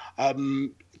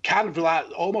 Kind of like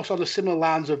almost on the similar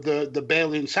lines of the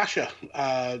Bayley and Sasha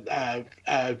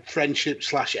friendship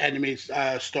 / enemies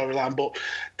storyline, but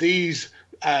these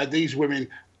women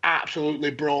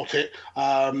absolutely brought it.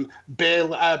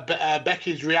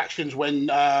 Becky's reactions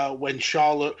when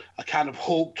Charlotte kind of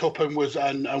hulked up and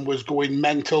was going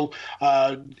mental,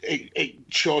 it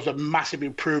shows a massive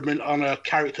improvement on her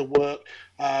character work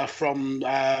from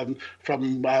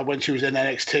when she was in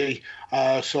NXT.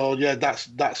 So yeah,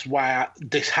 that's why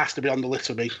this has to be on the list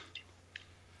for me.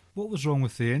 What was wrong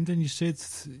with the ending? You said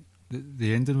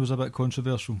the ending was a bit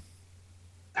controversial.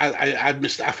 I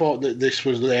thought that this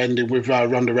was the ending with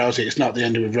Ronda Rousey. It's not the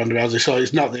ending with Ronda Rousey, so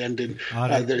it's not the ending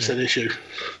that's an issue.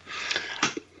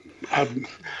 I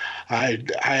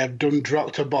have done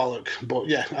dropped a bollock, but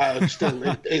yeah,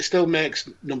 it still makes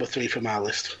number 3 for my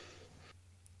list.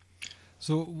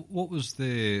 So, what was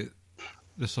the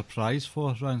surprise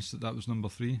for Rance that was number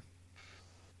 3?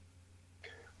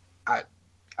 I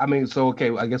mean, so okay,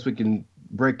 I guess we can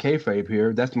break kayfabe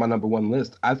here. That's my number 1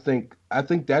 list. I think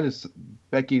that is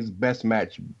Becky's best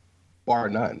match, bar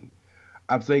none.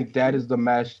 I think that is the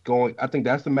match going. I think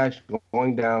that's the match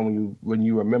going down when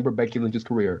you remember Becky Lynch's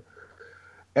career.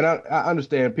 And I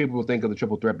understand people will think of the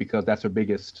triple threat because that's her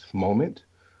biggest moment,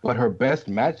 but her best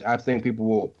match, I think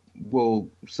people will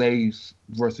say,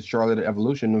 versus Charlotte at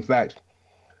Evolution. In fact,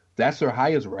 that's her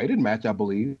highest rated match, I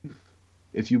believe,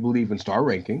 if you believe in star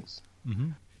rankings. Mm-hmm.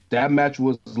 That match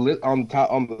was lit on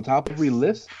the top of every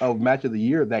list of match of the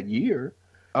year that year.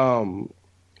 And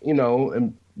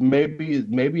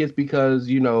maybe it's because,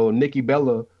 Nikki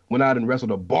Bella went out and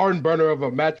wrestled a barn burner of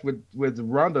a match with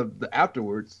Ronda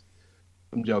afterwards.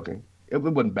 I'm joking. It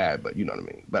wasn't bad, but you know what I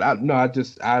mean. But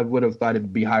I would have thought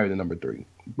it'd be higher than number 3.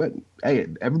 But hey,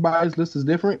 everybody's list is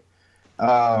different.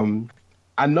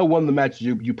 I know one of the matches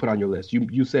you put on your list.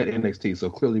 You said NXT, so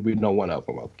clearly we know one of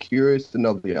them. I'm curious to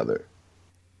know the other.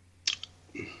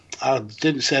 I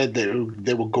didn't say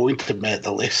they were going to make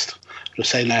the list. I'm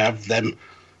just saying I have them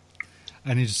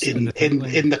in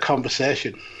the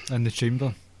conversation. In the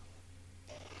chamber.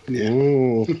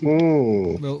 Yeah.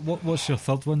 Well, what's your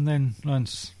third one then,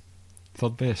 Rance?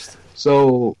 Third best.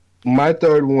 So my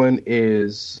third one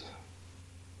is,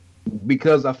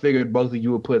 because I figured both of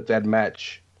you would put that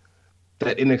match,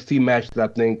 that NXT match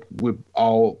that I think we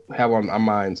all have on our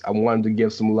minds. I wanted to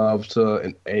give some love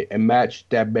to a match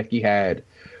that Becky had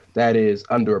that is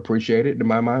underappreciated in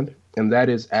my mind, and that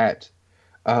is at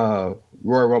Royal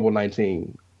Rumble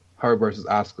 19, her versus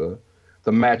Asuka,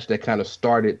 the match that kind of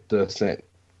started the ascent.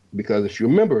 Because if you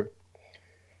remember,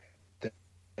 that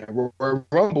Royal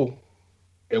Rumble,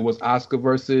 it was Asuka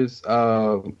versus,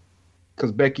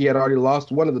 because Becky had already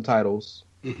lost one of the titles,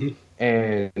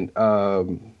 and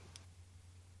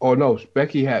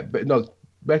Becky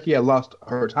had lost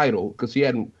her title because she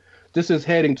hadn't. This is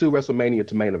heading to WrestleMania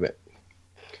to main event,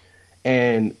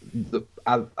 and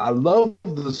I love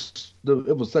this.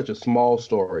 It was such a small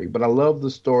story, but I love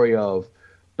the story of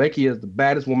Becky is the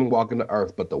baddest woman walking the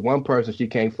earth, but the one person she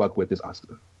can't fuck with is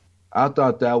Asuka. I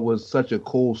thought that was such a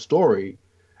cool story,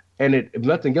 and if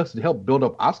nothing else, it helped build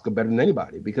up Asuka better than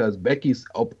anybody, because Becky's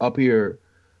up here,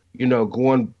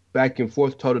 going back and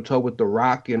forth toe-to-toe with The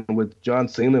Rock and with John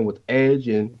Cena and with Edge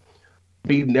and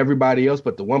beating everybody else,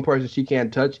 but the one person she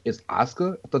can't touch is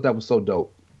Asuka. I thought that was so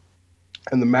dope.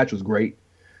 And the match was great.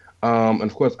 And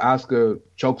of course, Asuka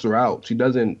chokes her out. She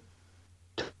doesn't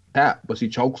tap, but she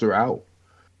chokes her out.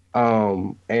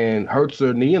 And hurts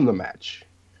her knee in the match.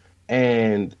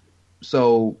 And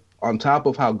so on top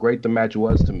of how great the match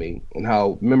was to me and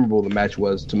how memorable the match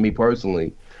was to me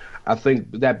personally, I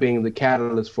think that being the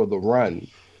catalyst for the run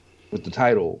with the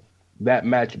title, that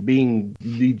match being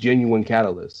the genuine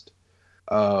catalyst,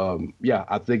 I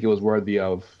think it was worthy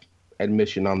of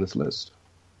admission on this list.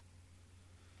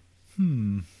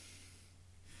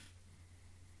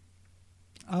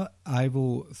 I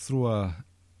will throw a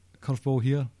curveball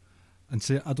here and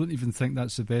say I don't even think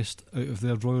that's the best out of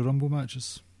their Royal Rumble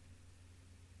matches.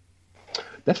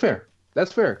 That's fair,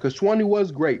 because 20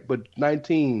 was great, but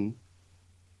 19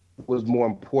 was more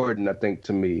important, I think,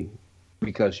 to me,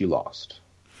 because she lost.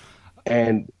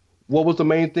 And what was the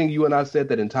main thing you and I said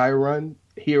that entire run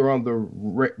here on the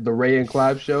Ray and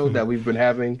Clive show that we've been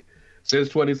having since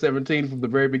 2017 from the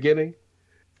very beginning?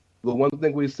 The one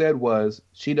thing we said was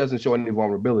she doesn't show any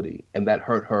vulnerability, and that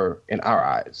hurt her in our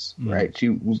eyes, right? She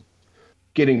was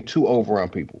getting too over on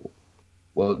people.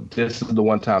 Well, this is the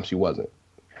one time she wasn't.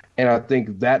 And I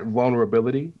think that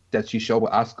vulnerability that she showed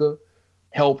with Asuka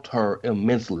helped her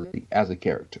immensely as a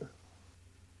character.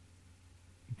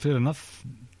 Fair enough.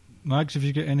 Mags, have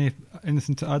you got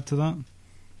anything to add to that?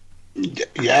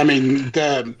 Yeah, I mean,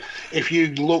 if you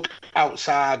look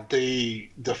outside the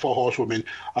Four Horsewomen,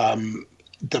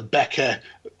 the Becca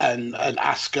and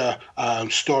Asuka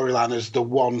storyline is the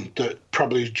one that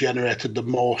probably generated the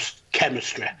most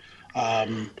chemistry.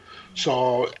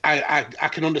 So I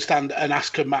can understand an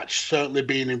Asuka match certainly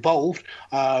being involved.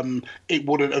 It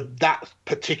wouldn't have, that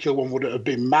particular one wouldn't have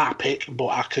been my pick, but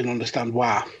I can understand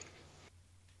why.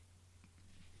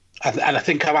 And I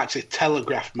think I've actually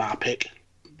telegraphed my pick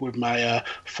with my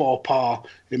faux pas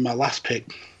in my last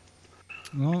pick.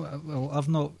 No, well, I've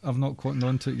not gotten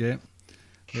onto it yet.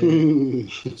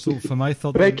 So for my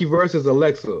third Becky versus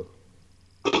Alexa.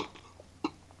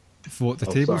 For the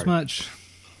tables match.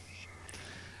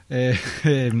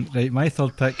 Right, my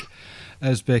third pick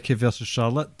is Becky versus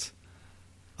Charlotte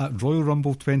at Royal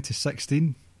Rumble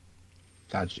 2016.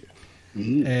 Gotcha.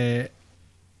 To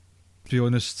be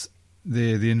honest,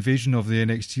 the invasion of the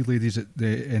NXT ladies at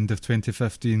the end of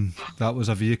 2015, that was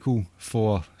a vehicle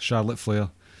for Charlotte Flair.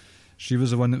 She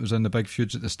was the one that was in the big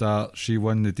feuds at the start. She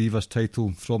won the Divas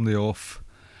title from the off.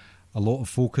 A lot of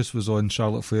focus was on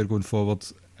Charlotte Flair going forward,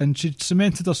 and she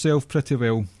cemented herself pretty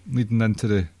well leading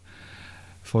into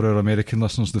for our American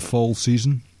listeners, the fall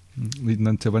season, leading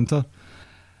into winter.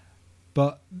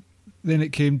 But then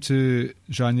it came to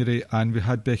January, and we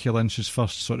had Becky Lynch's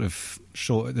first sort of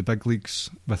shot at the big leagues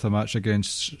with a match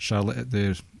against Charlotte at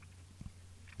the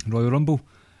Royal Rumble.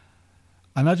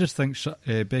 And I just think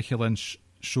Becky Lynch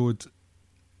showed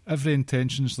every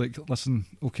intentions, like, listen,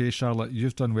 okay, Charlotte,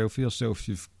 you've done well for yourself.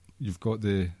 You've got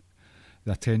the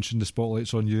attention, the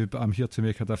spotlight's on you, but I'm here to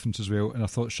make a difference as well. And I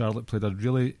thought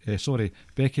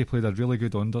Becky played a really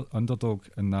good underdog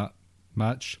in that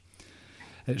match.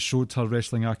 It showed her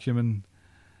wrestling acumen,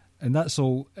 and that's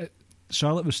all.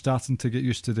 Charlotte was starting to get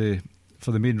used to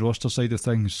for the main roster side of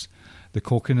things, the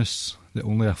cockiness that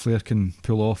only a Flair can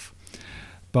pull off.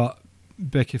 But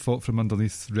Becky fought from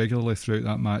underneath regularly throughout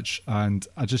that match, and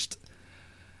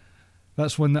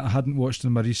that's one that I hadn't watched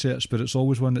in my research, but it's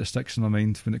always one that sticks in my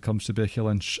mind when it comes to Becky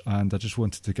Lynch, and I just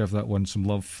wanted to give that one some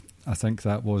love. I think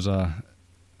that was a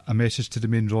a message to the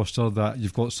main roster that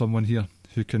you've got someone here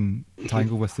who can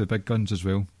tangle with the big guns as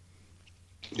well.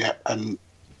 Yeah, and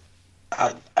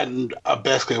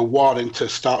basically a warning to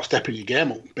start stepping your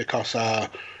game up, because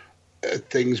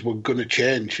things were going to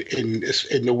change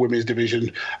in the women's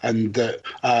division, and that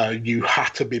you had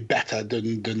to be better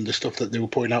than the stuff that they were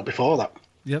putting out before that.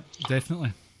 Yep,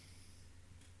 definitely.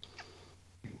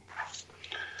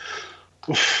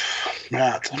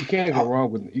 Right. You can't go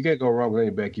wrong with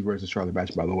any Becky versus Charlotte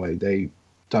match. By the way, they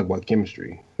talk about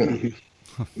chemistry.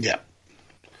 Yeah.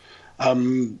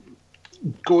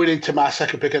 Going into my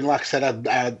second pick, and like I said,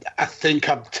 I think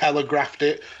I've telegraphed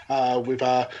it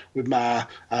with my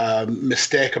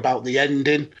mistake about the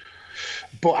ending.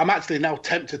 But I'm actually now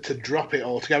tempted to drop it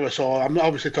altogether. So I'm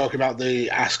obviously talking about the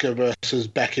Asuka versus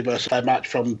Becky versus Flair match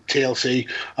from TLC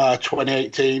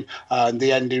 2018, and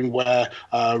the ending where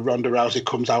Ronda Rousey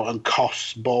comes out and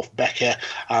costs both Becky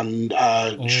and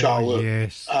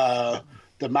Charlotte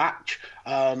the match.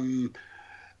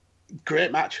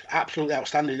 Great match, absolutely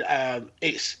outstanding.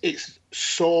 It's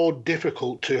so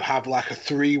difficult to have like a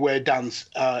three-way dance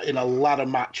in a ladder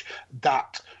match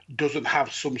that doesn't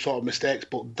have some sort of mistakes,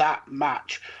 but that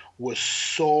match was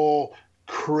so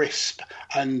crisp,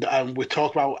 and we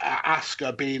talk about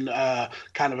Asuka being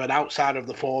kind of an outsider of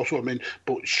the Horsewomen,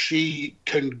 but she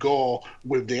can go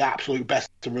with the absolute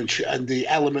best of them, and the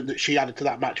element that she added to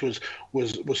that match was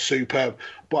superb.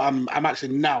 But I'm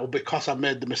actually now, because I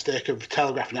made the mistake of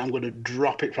telegraphing it, I'm going to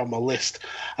drop it from my list,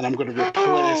 and I'm going to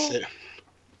replace it.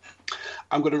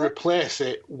 I'm going to replace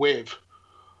it with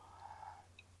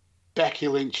Becky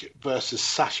Lynch versus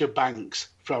Sasha Banks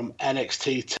from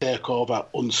NXT TakeOver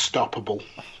Unstoppable.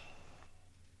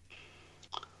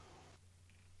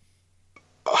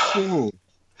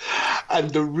 And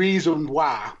the reason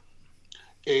why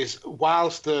is,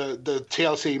 whilst the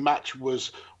TLC match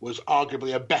was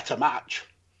arguably a better match,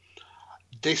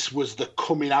 this was the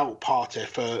coming out party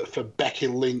for Becky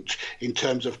Lynch in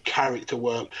terms of character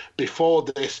work. Before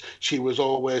this, she was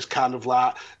always kind of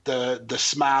like the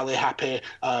smiley, happy,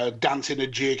 dancing a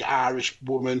jig Irish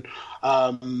woman.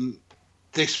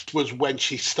 This was when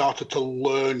she started to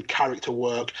learn character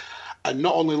work. And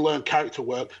not only learn character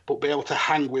work, but be able to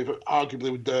hang with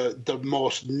arguably the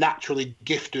most naturally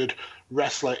gifted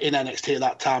wrestler in NXT at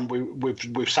that time,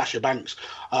 with Sasha Banks.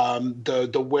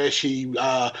 The way she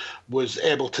was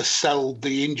able to sell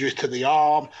the injuries to the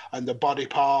arm and the body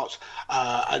parts,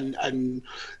 and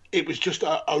it was just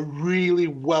a really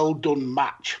well done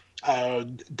match.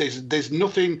 There's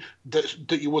nothing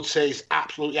that you would say is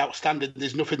absolutely outstanding.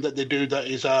 There's nothing that they do that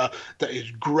is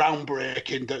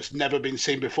groundbreaking, that's never been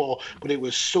seen before. But it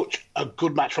was such a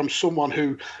good match from someone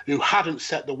who hadn't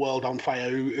set the world on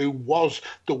fire, who was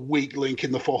the weak link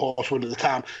in the Four Horsewomen at the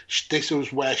time. This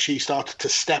was where she started to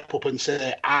step up and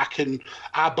say,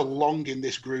 I belong in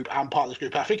this group. I'm part of this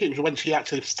group. I think it was when she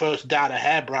actually first dyed her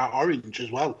hair bright orange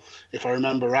as well, if I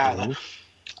remember rightly. Mm-hmm.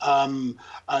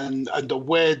 And the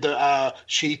way that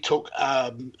she took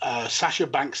Sasha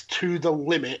Banks to the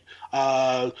limit,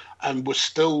 and was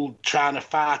still trying to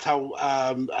fight out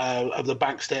of the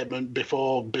bank statement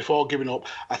before giving up.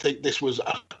 I think this was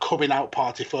a coming out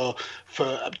party for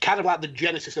kind of like the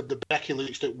genesis of the Becky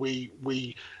Lynch that we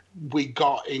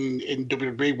got in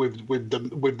WWE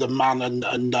with the man and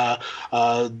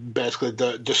basically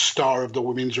the star of the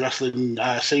women's wrestling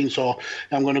scene. So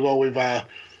I'm going to go with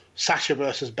Sasha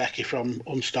versus Becky from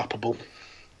Unstoppable.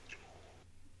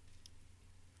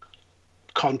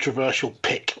 Controversial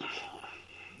pick.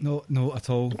 No, not at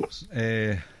all.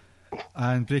 And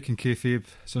breaking kayfabe,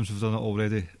 since we've done it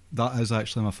already, that is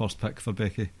actually my first pick for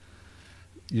Becky.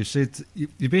 You said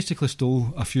you basically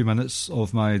stole a few minutes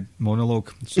of my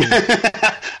monologue. So.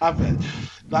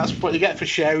 That's what you get for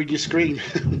sharing your screen.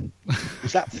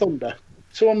 Is that thunder?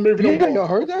 Someone moving a wardrobe? Y'all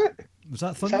heard that? Was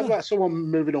that thunder? Sounds like someone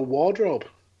moving a wardrobe.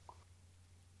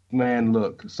 Man,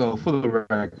 look, so for the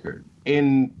record,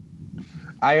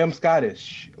 I am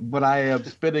Scottish, but I am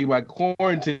spending my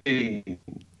quarantine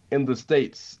in the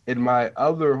States in my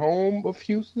other home of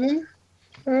Houston.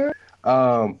 Yeah,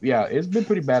 it's been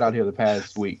pretty bad out here the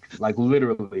past week. Like,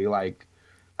 literally, like,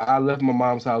 I left my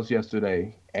mom's house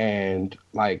yesterday and,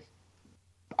 like,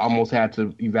 almost had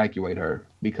to evacuate her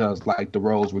because, like, the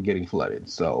roads were getting flooded.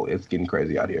 So it's getting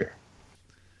crazy out here.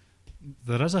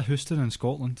 There is a Houston in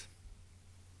Scotland.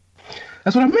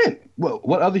 That's what I meant. Well,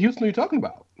 what other Houston are you talking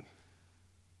about?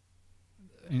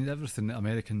 I mean, everything that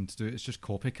Americans do, it's just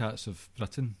copycats of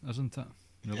Britain, isn't it?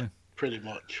 Really? Yeah, pretty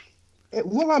much.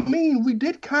 Well, I mean, we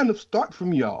did kind of start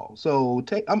from y'all. So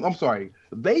I'm sorry.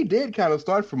 They did kind of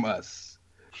start from us.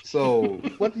 So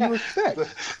what do you expect?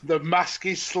 The mask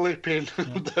is slipping.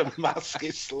 The mask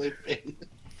is slipping.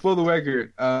 for the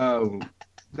record,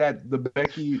 that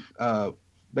the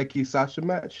Becky Sasha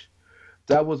match,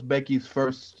 that was Becky's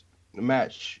first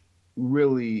match,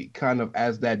 really kind of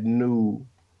as that new,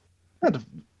 that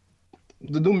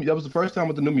was the first time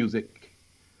with the new music.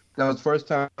 That was the first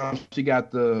time she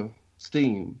got the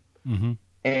steam. Mm-hmm.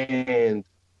 And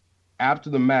after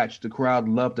the match, the crowd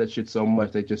loved that shit so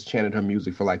much they just chanted her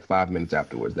music for like 5 minutes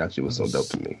afterwards. That shit was so dope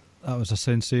to me. That was a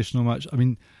sensational match. I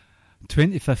mean,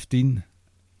 2015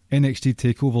 NXT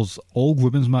takeovers, all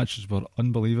women's matches were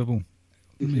unbelievable.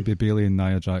 Maybe Bayley and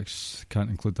Nia Jax, can't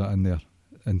include that in there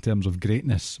in terms of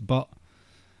greatness, but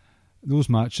those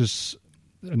matches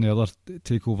and the other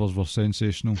takeovers were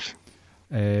sensational.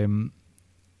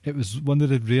 It was one of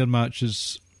the rare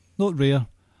matches, not rare,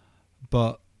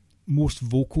 but most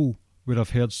vocal, where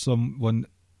I've heard someone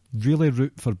really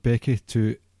root for Becky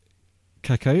to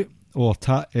kick out or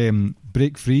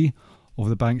break free of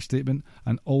the bank statement,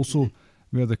 and also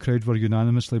where the crowd were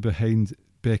unanimously behind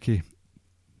Becky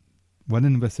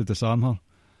winning with the disarm her.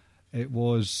 It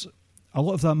was, a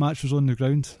lot of that match was on the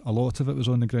ground, a lot of it was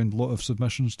on the ground, a lot of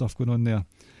submission stuff going on there,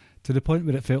 to the point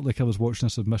where it felt like I was watching a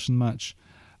submission match,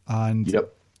 and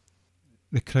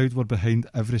the crowd were behind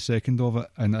every second of it,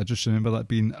 and I just remember that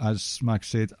being, as Max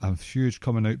said, a huge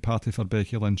coming out party for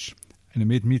Becky Lynch, and it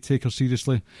made me take her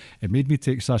seriously. It made me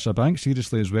take Sasha Banks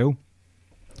seriously as well,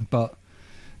 but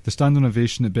the standing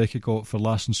ovation that Becky got for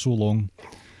lasting so long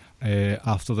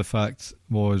after the fact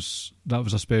was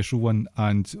a special one.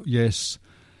 And yes,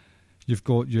 you've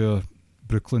got your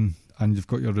Brooklyn and you've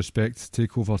got your Respect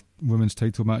takeover women's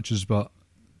title matches, but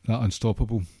that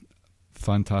Unstoppable,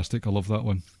 fantastic. I love that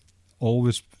one.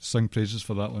 Always sing praises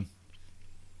for that one.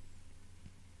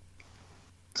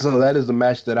 So that is the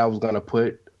match that I was going to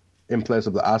put in place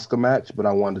of the Asuka match, but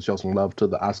I wanted to show some love to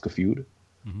the Asuka feud.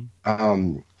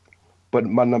 Mm-hmm. But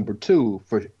my number 2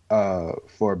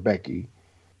 for Becky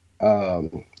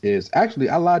is actually,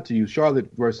 I lied to you. Charlotte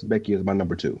versus Becky is my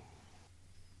number 2.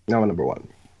 Not my number 1.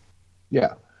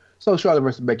 Yeah. So Charlotte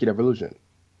versus Becky at Evolution.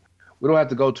 We don't have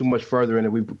to go too much further in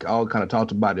it. We've all kind of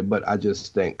talked about it, but I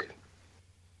just think,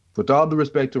 with all the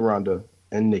respect to Ronda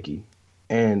and Nikki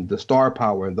and the star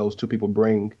power those two people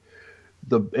bring,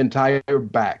 the entire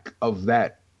back of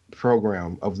that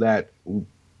program, of that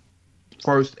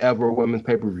first ever women's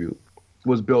pay-per-view,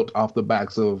 was built off the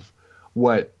backs of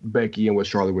what Becky and what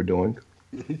Charlotte were doing.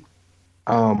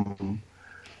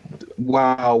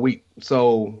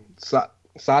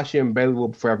 Sasha and Bayley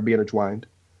will forever be intertwined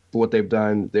for what they've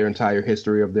done, their entire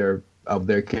history of their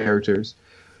characters,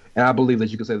 and I believe that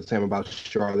you can say the same about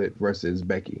Charlotte versus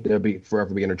Becky. They'll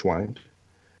forever be intertwined.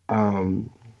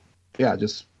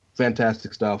 Just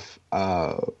fantastic stuff.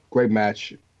 Great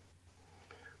match.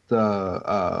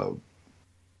 When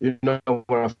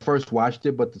I first watched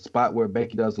it, but the spot where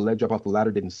Becky does the leg drop off the ladder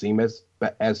didn't seem as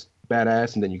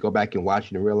badass, and then you go back and watch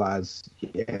it and realize,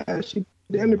 yeah, she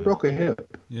damn near broke her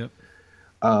hip. Yep.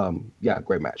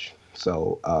 Great match.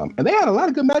 So, and they had a lot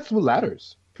of good matches with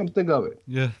ladders. Come to think of it.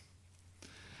 Yeah.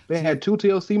 They had 2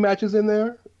 TLC matches in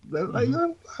there.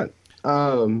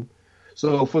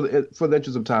 So for the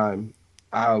interest of time,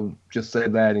 I'll just say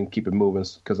that and keep it moving,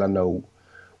 because I know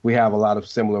we have a lot of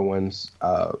similar ones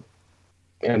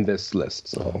in this list.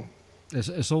 So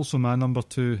it's also my number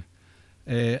 2.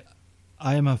 I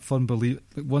am a firm believer.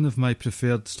 One of my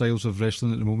preferred styles of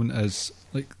wrestling at the moment is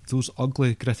like those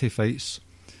ugly, gritty fights.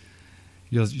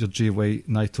 Your Jay White,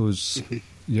 Naito's,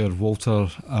 your Walter,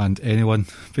 and anyone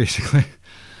basically.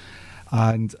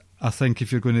 And I think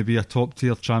if you're going to be a top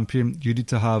tier champion, you need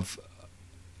to have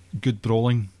good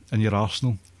brawling in your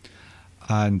arsenal.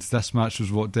 And this match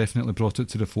was what definitely brought it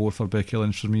to the fore for Becky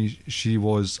Lynch for me. She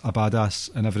was a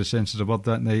badass in every sense of the word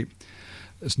that night.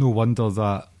 It's no wonder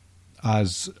that,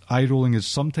 as eye-rolling as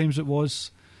sometimes it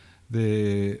was,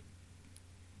 the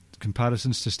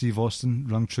comparisons to Steve Austin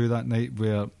rung true that night,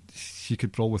 where he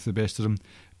could brawl with the best of them.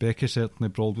 Becky certainly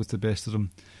brawled with the best of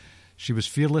them. She was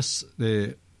fearless.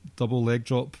 The double leg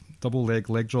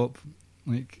leg drop,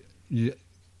 like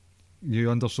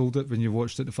you undersold it when you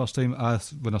watched it the first time.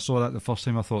 When I saw that the first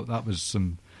time, I thought that was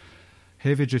some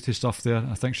heavy duty stuff there.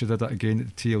 I think she did that again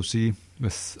at the TLC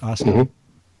with Asuka.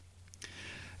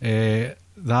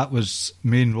 That was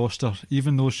main roster,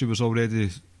 even though she was already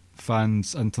the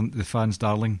fans'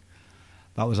 darling.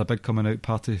 That was a big coming out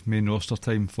party, main roster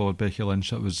time for Becky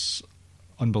Lynch. It was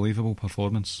unbelievable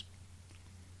performance.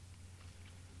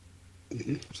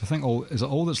 So I think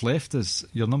all that's left is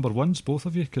your number 1s, both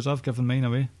of you, because I've given mine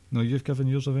away. No, you've given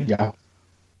yours away. Yeah.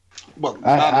 Well,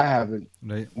 I haven't.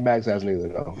 Right. Max hasn't either.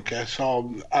 No. Okay,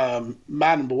 so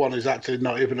my number 1 is actually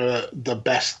not even the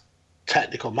best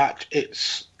technical match.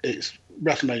 It's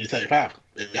WrestleMania 35.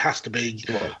 It has to be.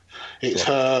 Right. It's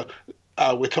her.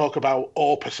 We talk about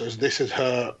opuses. This is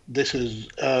her. This is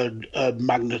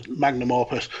magnum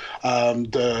opus.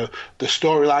 The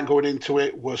storyline going into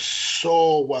it was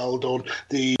so well done.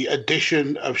 The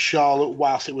addition of Charlotte,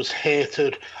 whilst it was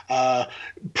hated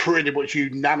pretty much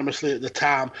unanimously at the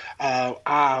time,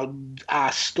 I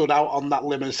stood out on that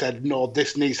limb and said, no,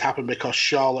 this needs to happen because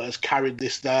Charlotte has carried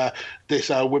this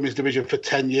women's division for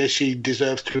 10 years. She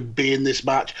deserves to be in this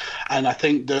match. And I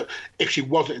think that if she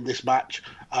wasn't in this match,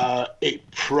 it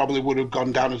probably would have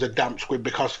gone down as a damp squib,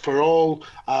 because for all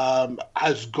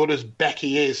as good as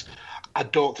Becky is, I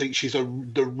don't think she's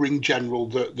the ring general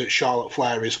that Charlotte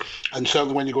Flair is. And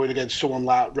certainly when you're going against someone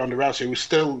like Ronda Rousey, who's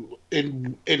still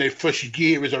in her first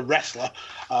year as a wrestler,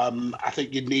 I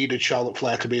think you needed Charlotte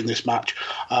Flair to be in this match.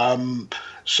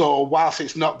 So whilst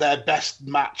it's not their best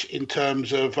match in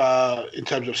terms of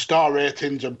star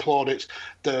ratings and plaudits,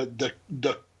 the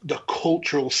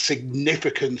cultural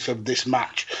significance of this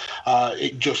match,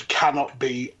 it just cannot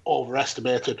be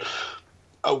overestimated.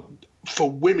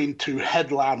 For women to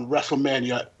headline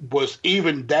WrestleMania was,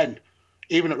 even then,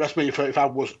 even at WrestleMania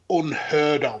 35, was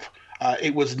unheard of.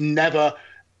 It was never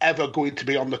ever going to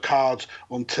be on the cards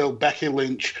until Becky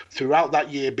Lynch throughout that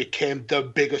year became the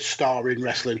biggest star in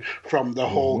wrestling, from the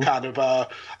whole kind of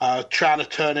trying to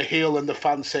turn a heel and the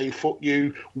fans saying fuck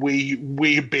you,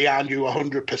 we behind you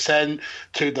 100%,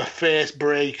 to the face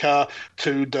breaker,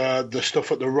 to the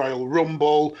stuff at the Royal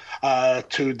Rumble,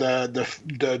 to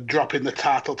the dropping the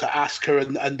title to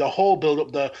Asuka, and the whole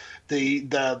build up,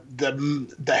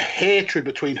 the hatred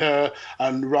between her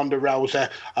and Ronda Rousey,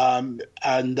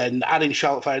 and then adding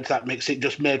Charlotte Flair into that mix, it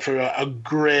just made for a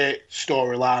great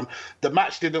storyline. The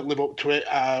match didn't live up to it.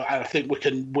 I think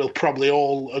we'll probably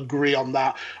all agree on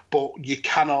that. But you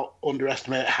cannot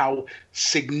underestimate how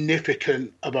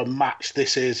significant of a match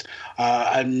this is.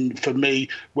 And for me,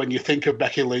 when you think of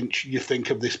Becky Lynch, you think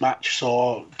of this match.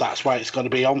 So that's why it's got to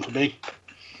be on for me.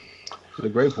 That's a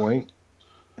great point.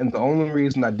 And the only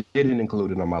reason I didn't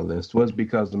include it on my list was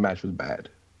because the match was bad.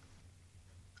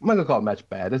 I'm not going to call the match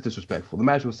bad. That's disrespectful. The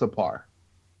match was subpar.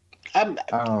 When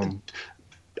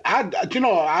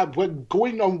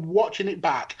going on watching it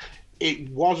back, it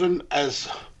wasn't as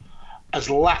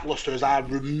lackluster as I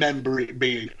remember it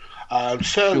being.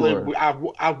 Certainly,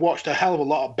 sure. I've watched a hell of a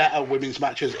lot of better women's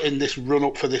matches in this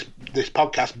run-up for this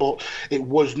podcast, but it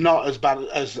was not as bad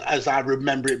as I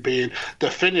remember it being.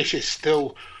 The finish is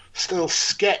still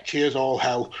sketchy as all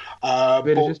hell.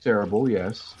 It is terrible,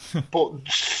 yes. But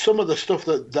some of the stuff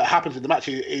that happens in the match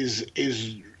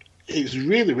is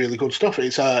really, really good stuff.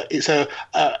 It's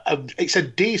a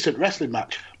decent wrestling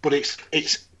match, but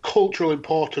its cultural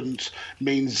importance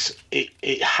means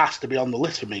it has to be on the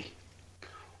list for me.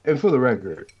 And for the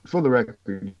record,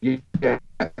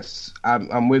 yes,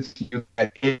 I'm with you.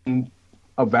 In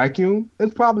a vacuum,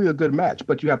 it's probably a good match,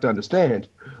 but you have to understand,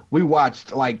 we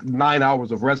watched like 9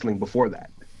 hours of wrestling before that.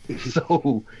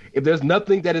 So if there's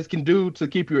nothing that it can do to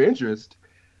keep your interest,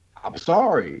 I'm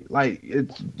sorry. Like,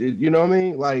 you know what I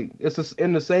mean? Like, it's just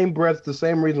in the same breath, the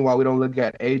same reason why we don't look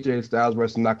at AJ Styles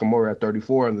versus Nakamura at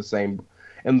 34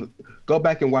 and go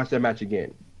back and watch that match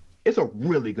again. It's a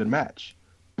really good match.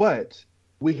 But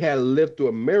we had lived through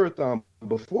a marathon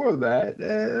before that.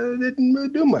 Didn't really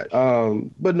do much.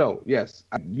 But no, yes,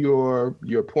 your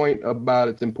point about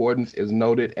its importance is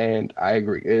noted, and I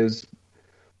agree. It is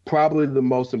probably the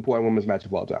most important women's match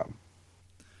of all time.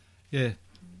 Yeah.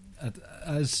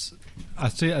 As I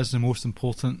say, it is the most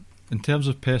important. In terms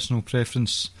of personal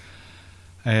preference,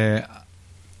 I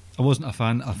wasn't a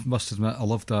fan. I must admit, I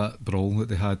loved that brawl that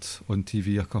they had on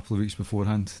TV a couple of weeks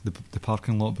beforehand, the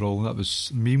parking lot brawl. That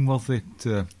was meme-worthy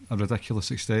to a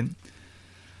ridiculous extent.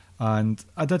 And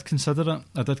I did consider it.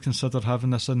 I did consider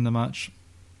having this in the match.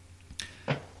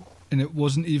 And it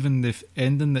wasn't even the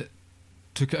ending that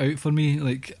took it out for me.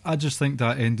 Like, I just think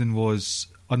that ending was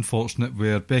unfortunate,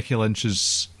 where Becky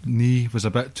Lynch's knee was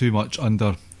a bit too much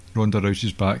under Ronda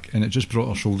Rousey's back, and it just brought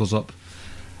her shoulders up.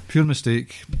 Pure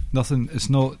mistake. Nothing.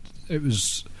 It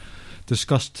was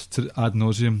discussed to ad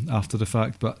nauseum after the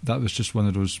fact, but that was just one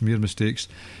of those mere mistakes.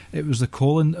 It was the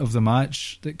calling of the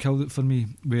match that killed it for me,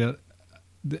 where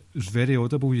it was very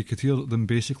audible. You could hear them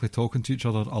basically talking to each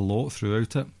other a lot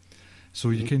throughout it,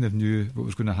 so you kind of knew what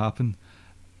was going to happen.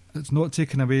 It's not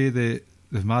taking away the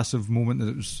massive moment that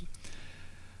it was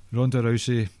Ronda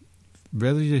Rousey.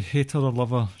 Whether you hate her or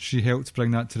love her, she helped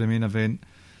bring that to the main event.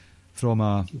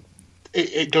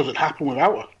 It doesn't happen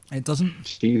without her. It doesn't.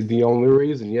 She's the only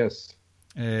reason, yes.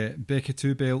 Becky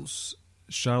 2 belts,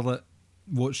 Charlotte,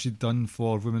 what she'd done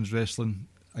for women's wrestling.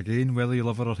 Again, whether you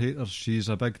love her or hate her, she's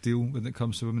a big deal when it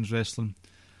comes to women's wrestling.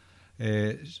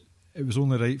 it was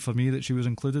only right for me that she was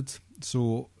included.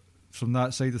 So from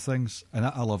that side of things, and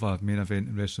I love a main event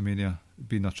in WrestleMania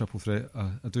being a triple threat.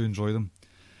 I do enjoy them.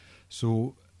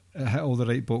 So it hit all the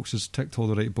right boxes, ticked all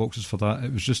the right boxes for that.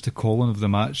 It was just the calling of the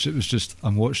match. It was just,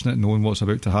 I'm watching it knowing what's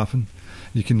about to happen.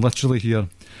 You can literally hear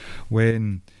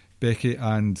when Becky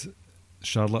and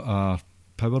Charlotte are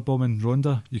powerbombing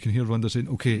Ronda, you can hear Ronda saying,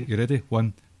 okay, you ready?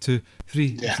 1, 2, 3.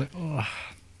 Yeah. It's like, oh.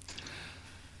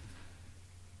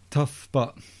 Tough,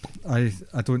 but I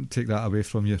don't take that away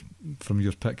from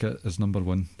your pick as number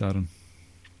 1, Darren.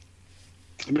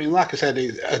 I mean, like I said,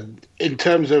 in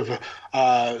terms of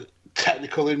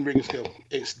technical in-ring skill,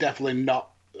 it's definitely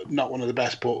not one of the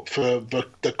best, but for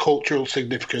the cultural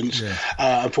significance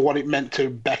and for what it meant to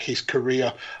Becky's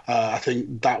career, I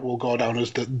think that will go down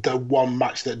as the one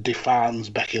match that defines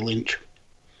Becky Lynch.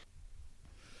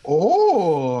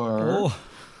 Or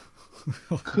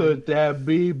could that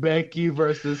be Becky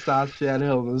versus Sasha at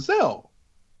Hell in a Cell?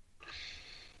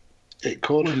 It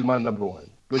could. Which is my number one.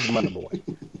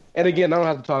 And again, I don't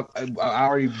have to talk. I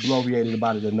already bloviated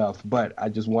about it enough, but I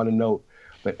just want to note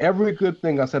that every good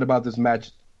thing I said about this match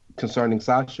concerning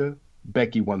Sasha,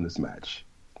 Becky won this match.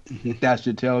 Mm-hmm. That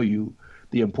should tell you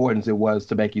the importance it was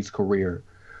to Becky's career,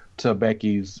 to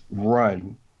Becky's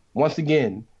run. Once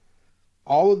again,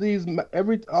 all these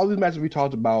matches we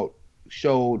talked about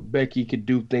showed Becky could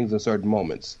do things in certain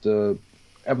moments. The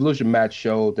Evolution match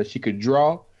showed that she could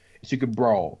draw, she could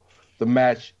brawl. The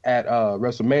match at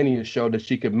WrestleMania showed that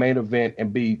she could main event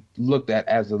and be looked at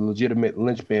as a legitimate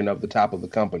linchpin of the top of the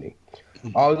company.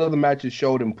 Mm-hmm. All the other matches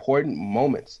showed important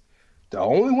moments. The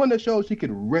only one that showed she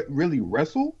could really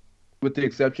wrestle, with the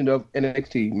exception of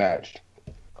NXT match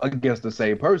against the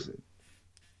same person,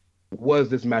 was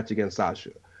this match against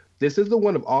Sasha. This is the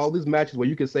one of all these matches where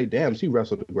you can say, damn, she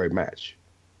wrestled a great match.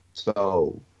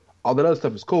 So all that other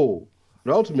stuff is cool.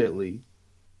 But ultimately,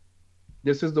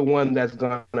 this is the one that's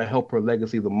going to help her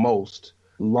legacy the most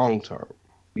long term.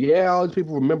 Yeah, all these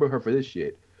people remember her for this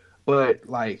shit. But,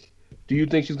 like, do you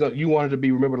think you want her to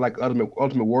be remembered like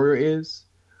Ultimate Warrior is?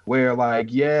 Where, like,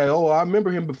 yeah, I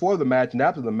remember him before the match and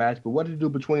after the match, but what did he do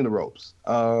between the ropes?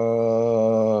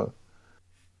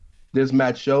 This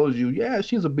match shows you, yeah,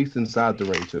 she's a beast inside the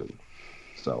ring, too.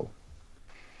 So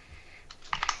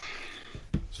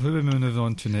who are we moving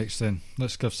on to next, then?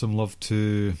 Let's give some love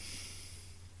to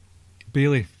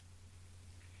Bayley.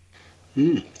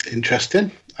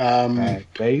 Interesting.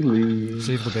 Bayley.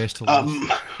 Save the best to last.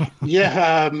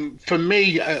 For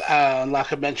me,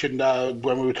 like I mentioned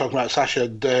when we were talking about Sasha,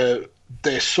 they're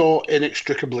so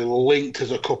inextricably linked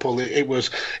as a couple. It was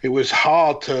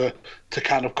hard to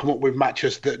kind of come up with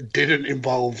matches that didn't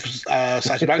involve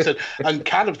Sasha Banks and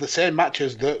kind of the same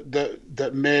matches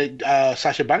that made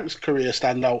Sasha Banks' career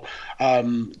stand out.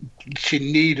 She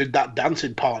needed that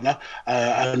dancing partner,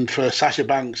 and for Sasha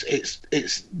Banks,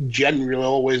 it's generally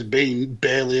always been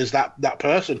Bayley as that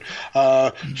person.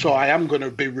 So I am going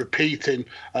to be repeating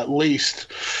at least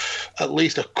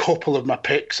a couple of my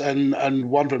picks, and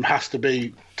one of them has to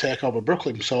be Take Over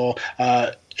Brooklyn. So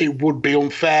it would be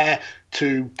unfair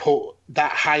to put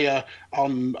that higher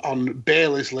on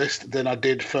Bayley's list than I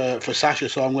did for Sasha,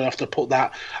 so I'm going to have to put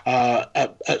that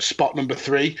at spot number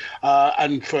 3,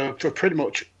 and for pretty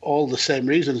much all the same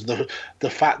reasons. The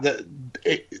fact that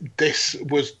this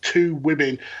was two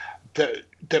women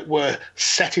that were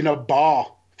setting a bar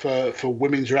for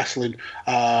women's wrestling,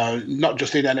 not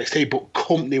just in NXT but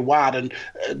company wide and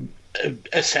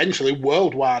essentially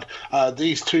worldwide.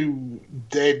 These two,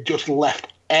 they just left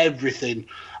everything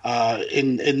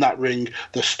in that ring.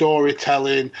 The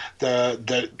storytelling,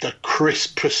 the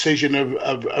crisp precision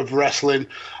of wrestling.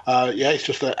 It's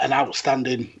just an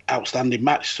outstanding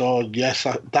match. So yes,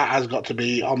 that has got to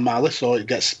be on my list. So it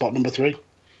gets spot number 3.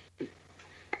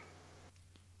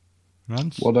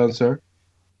 Rance? Well done, sir.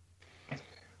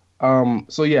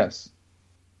 So yes,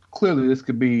 clearly this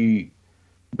could be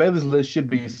Bayley's list should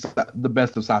be the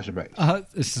best of Sasha Banks.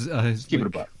 Keep it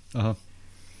about.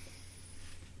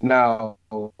 Now,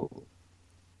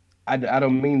 I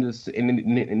don't mean this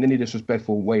in any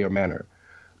disrespectful way or manner,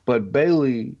 but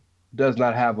Bayley does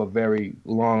not have a very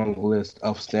long list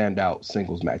of standout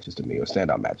singles matches to me, or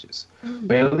standout matches. Mm-hmm.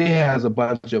 Bayley has a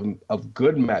bunch of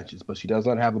good matches, but she does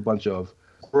not have a bunch of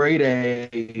grade A.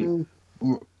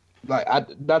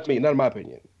 Not in my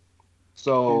opinion.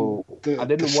 So I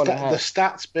didn't want to have... The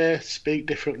stats may speak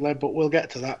differently, but we'll get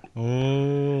to that.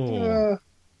 Oh.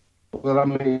 Well, I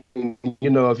mean,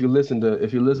 if you listen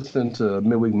to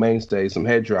Midweek Mainstay, some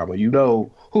head drama, you know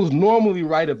who's normally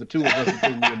right of the two of us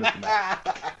between me and Mr.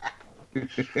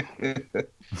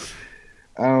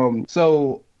 Matt.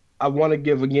 So I want to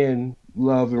give again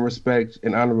love and respect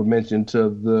and honorable mention to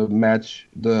the match,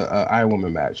 the Iron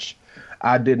Woman match.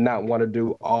 I did not want to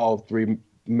do all 3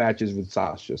 matches with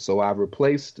Sasha, so I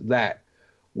replaced that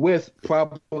with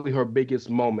probably her biggest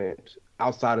moment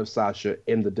outside of Sasha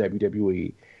in the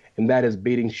WWE, and that is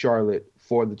beating Charlotte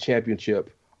for the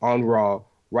championship on Raw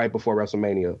right before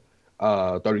WrestleMania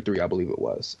 33, I believe it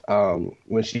was,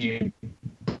 when she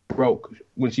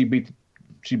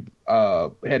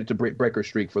headed to break her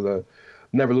streak for the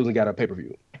never losing at a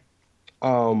pay-per-view.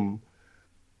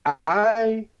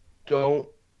 I don't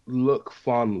look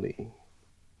fondly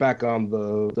back on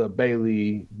the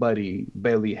Bayley Buddy,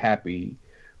 Bayley Happy,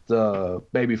 the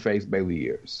babyface Bayley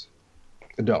years.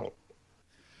 I don't.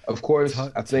 Of course,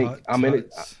 I think I'm in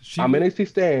NXT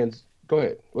stands. Go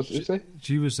ahead. What did you say?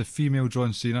 She was the female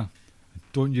John Cena.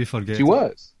 Don't you forget. She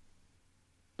was.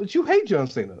 But you hate John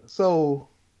Cena, so.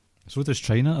 So does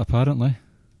China, apparently.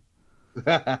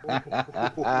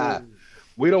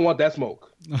 We don't want that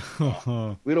smoke.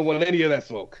 We don't want any of that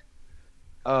smoke.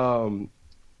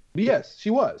 Yes, she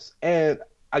was. And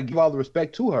I give all the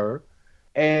respect to her.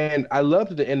 And I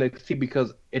loved the NXT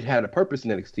because it had a purpose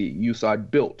in NXT. You saw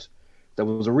it built. There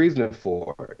was a reason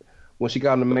for it. When she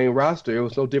got on the main roster, it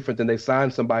was no different than they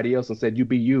signed somebody else and said, you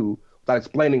be you, without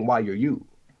explaining why you're you.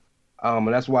 And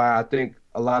that's why I think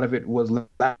a lot of it was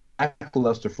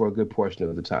lackluster for a good portion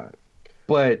of the time.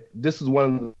 But this is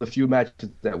one of the few matches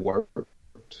that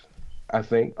worked, I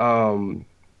think.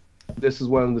 This is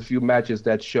one of the few matches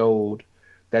that showed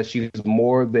that she's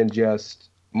more than just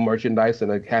merchandise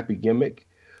and a happy gimmick.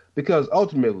 Because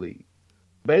ultimately,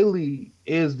 Bayley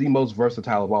is the most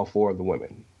versatile of all 4 of the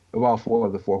women, of all 4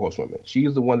 of the 4 horsewomen.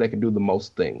 She's the one that can do the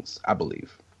most things, I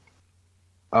believe.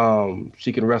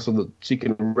 She can wrestle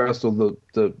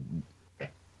the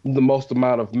most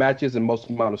amount of matches and most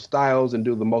amount of styles and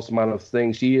do the most amount of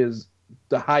things. She is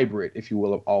the hybrid, if you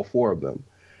will, of all 4 of them.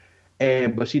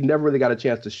 But she never really got a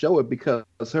chance to show it because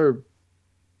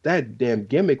that damn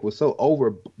gimmick was so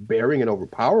overbearing and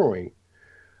overpowering.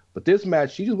 But this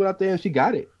match, she just went out there and she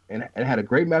got it. And had a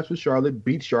great match with Charlotte,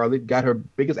 beat Charlotte, got her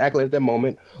biggest accolade at that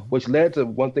moment, which led to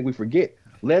one thing we forget,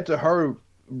 led to her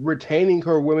retaining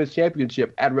her women's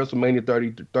championship at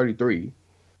WrestleMania 33.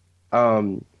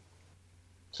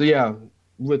 So yeah,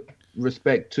 with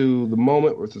respect to the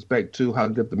moment, with respect to how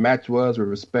good the match was, with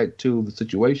respect to the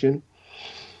situation,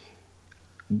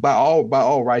 by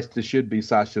all rights, this should be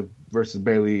Sasha versus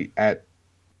Bayley at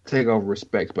TakeOver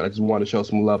Respect, but I just want to show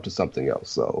some love to something else.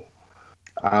 So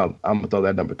I'm going to throw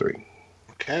that number 3.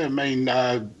 Okay, I mean,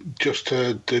 just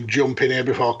to jump in here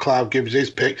before Clive gives his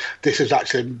pick, this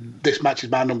match is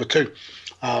my number 2.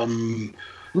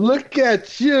 Look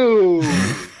at you!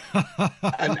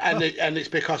 and it's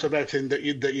because of everything that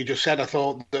you just said. I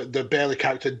thought that the Bayley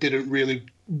character didn't really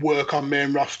work on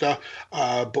main roster,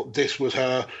 but this was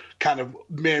her kind of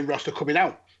main roster coming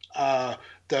out.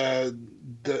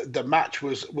 The match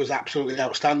was absolutely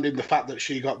outstanding. The fact that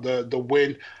she got the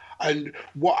win, and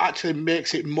what actually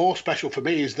makes it more special for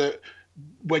me is that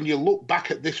when you look back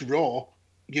at this Raw,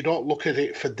 you don't look at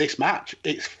it for this match.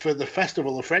 It's for the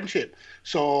Festival of Friendship.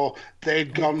 So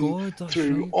they'd gone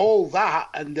through all that,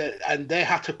 and they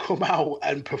had to come out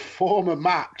and perform a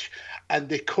match, and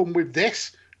they come with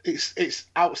this. It's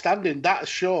outstanding. That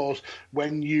shows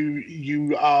when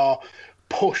you are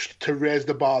pushed to raise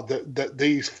the bar that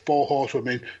these 4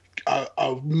 horsewomen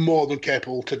are more than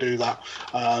capable to do that.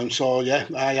 So yeah,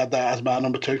 I had that as my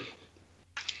number 2.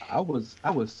 I was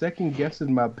second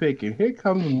guessing my pick, and here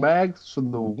comes Mags for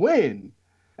the win.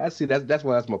 That's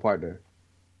why that's my partner.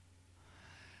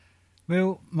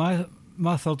 Well, my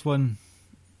third one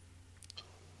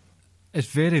is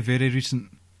very, very recent,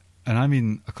 and I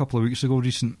mean a couple of weeks ago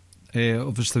recent.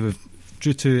 Obviously,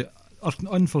 due to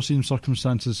unforeseen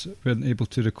circumstances, we weren't able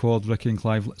to record Ricky and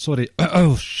Clive. Sorry,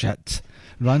 oh shit,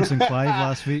 Rance and Clive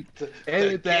last week.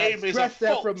 Edit that. Scratch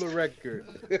that from the record.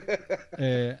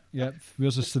 Yep,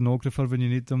 where's the stenographer when you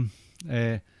need them?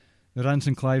 The Rance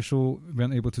and Clive show, we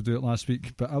weren't able to do it last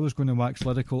week, but I was going to wax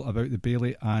lyrical about the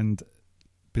Bayley and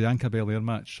Bianca Belair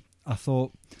match. I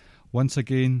thought, once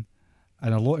again,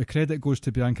 and a lot of credit goes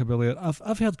to Bianca Belair.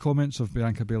 I've heard comments of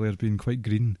Bianca Belair being quite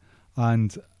green,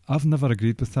 and I've never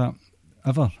agreed with that,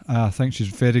 ever. I think she's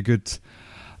very good.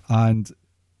 And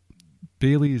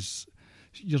Bayley's,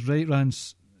 you're right,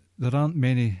 Rance, there aren't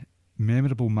many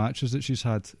memorable matches that she's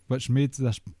had, which made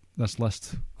this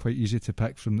list quite easy to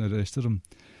pick from the rest of them.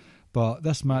 But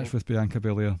this match with Bianca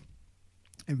Belair,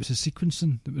 it was a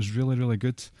sequencing that was really, really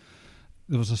good.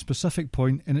 There was a specific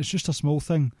point, and it's just a small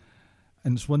thing,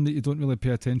 and it's one that you don't really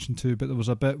pay attention to, but there was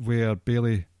a bit where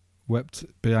Bayley whipped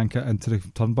Bianca into the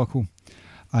turnbuckle,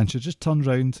 and she just turned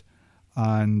round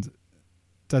and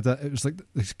did it. It was like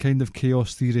this kind of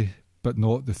chaos theory, but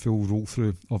not the full roll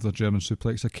through of the German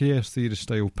suplex. A chaos theory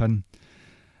style pin,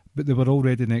 but they were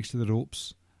already next to the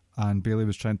ropes, and Bayley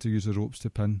was trying to use the ropes to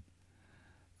pin,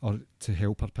 or to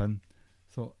help her pin.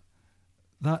 Thought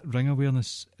that ring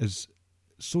awareness is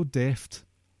so deft,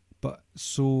 but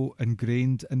so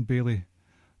ingrained in Bayley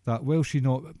that while she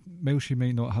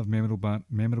might not have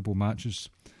memorable matches,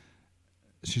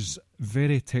 she's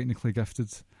very technically gifted.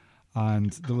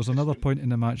 And there was another point in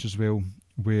the match as well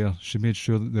where she made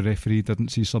sure that the referee didn't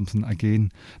see something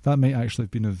again. That might actually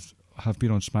have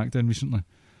been on SmackDown recently.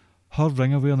 Her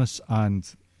ring awareness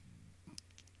and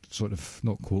sort of,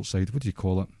 not courtside, what do you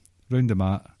call it? Round the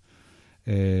mat,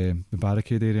 the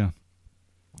barricade area.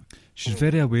 She's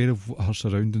very aware of her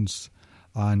surroundings,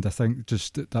 and I think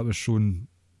just that was shown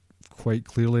quite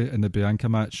clearly in the Bianca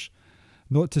match.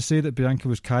 Not to say that Bianca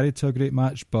was carried to a great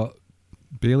match, but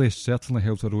Bayley certainly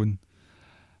held her own.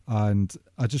 And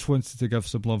I just wanted to give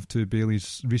some love to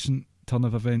Bayley's recent turn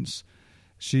of events.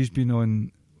 She's been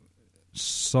on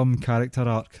some character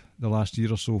arc the last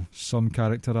year or so,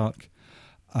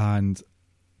 and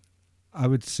I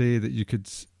would say that you could,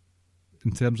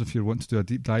 in terms of if you want to do a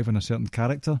deep dive on a certain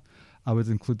character, I would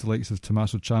include the likes of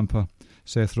Tommaso Ciampa,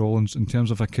 Seth Rollins. In terms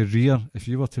of a career, if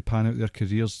you were to pan out their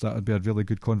careers, that would be a really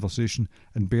good conversation,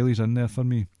 and Bayley's in there for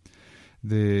me.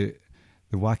 The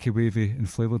wacky wavy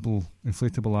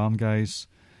inflatable arm guys,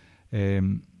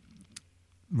 when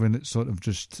it sort of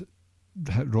just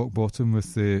hit rock bottom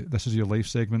with the "This Is Your Life"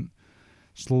 segment,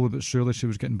 slowly but surely she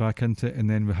was getting back into it, and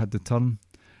then we had the turn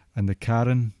and the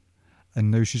Karen, and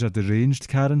now she's a deranged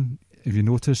Karen. If you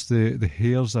notice, the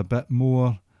hair's a bit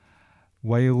more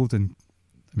wild, and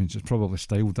I mean, she's probably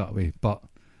styled that way, but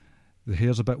the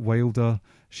hair's a bit wilder.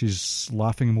 She's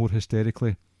laughing more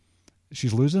hysterically.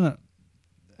 She's losing it,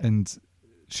 and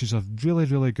she's a really,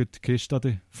 really good case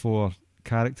study for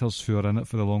characters who are in it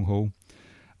for the long haul,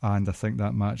 and I think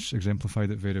that match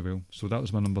exemplified it very well. So that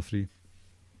was my number 3.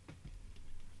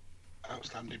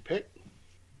 Outstanding pick.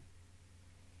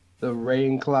 The Ray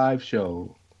and Clive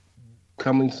Show,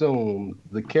 coming soon.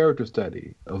 The character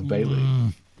study of Bayley.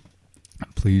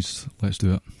 Please, let's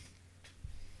do it.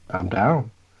 I'm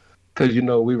down, because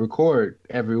we record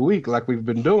every week like we've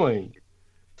been doing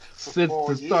since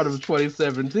the start of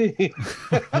 2017.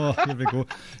 Oh, here we go.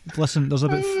 Listen, there's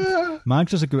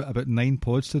Mags has got about 9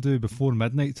 pods to do before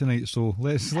midnight tonight, so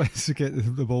let's get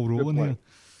the ball rolling here.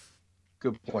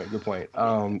 Good point.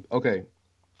 Okay.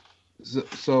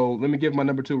 So let me give my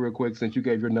number 2 real quick, since you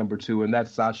gave your number 2, and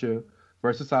that's Sasha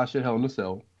versus Sasha, Hell in a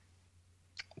Cell.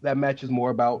 That match is more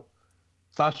about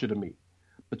Sasha to me.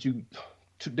 But two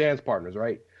dance partners,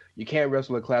 right? You can't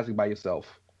wrestle a classic by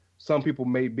yourself. Some people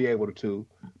may be able to,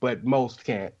 but most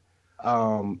can't.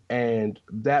 And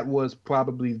that was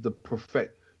probably the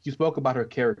perfect. You spoke about her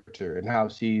character and how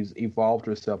she's evolved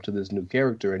herself to this new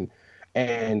character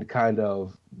and kind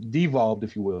of devolved,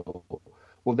 if you will.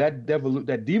 Well, that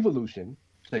devolution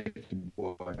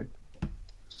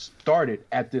started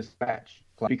at this match,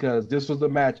 because this was the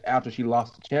match after she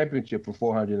lost the championship for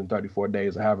 434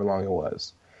 days, or however long it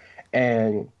was.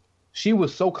 And she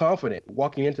was so confident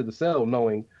walking into the cell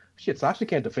knowing, shit, Sasha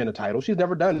can't defend a title. She's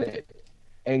never done it.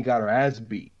 And got her ass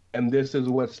beat. And this is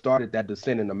what started that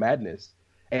descent into madness.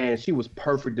 And she was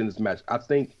perfect in this match. I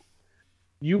think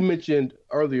you mentioned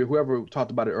earlier, whoever talked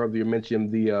about it earlier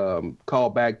mentioned the call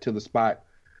back to the spot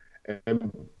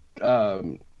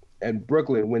and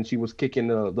Brooklyn when she was kicking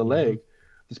the leg.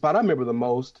 The spot I remember the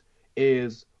most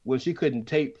is when she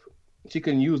couldn't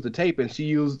use the tape, and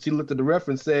she looked at the ref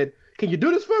and said, "Can you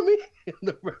do this for me?" And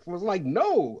the ref was like,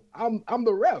 "No, I'm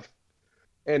the ref."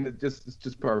 And it's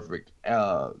just perfect.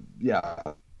 Yeah.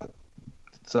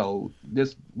 So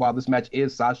while this match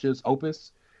is Sasha's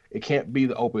opus, it can't be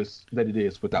the opus that it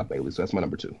is without Bayley. So that's my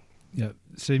number 2. Yeah,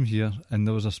 same here. And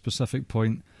there was a specific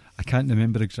point, I can't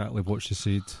remember exactly what she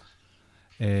said,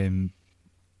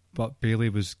 but Bayley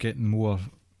was getting more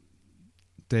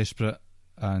desperate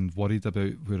and worried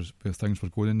about where things were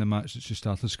going in the match, that she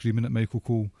started screaming at Michael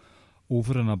Cole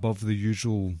over and above the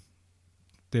usual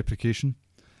deprecation.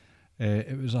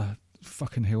 It was a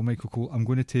fucking hell, Michael Cole. I'm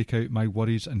going to take out my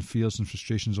worries and fears and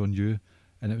frustrations on you.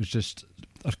 And it was just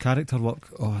her character work.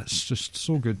 Oh, it's just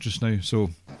so good just now.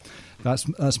 So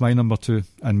that's my number 2,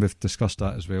 and we've discussed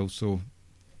that as well. So,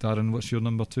 Darren, what's your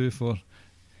number 2 for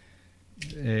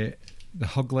the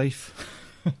hug life?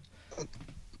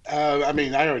 I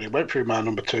already went through my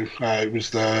number 2. It was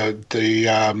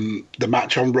the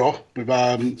match on Raw with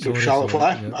Charlotte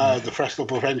Flair, the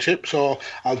Festival of Friendship. So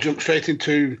I'll jump straight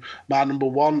into my number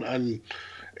 1, and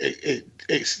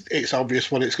it's obvious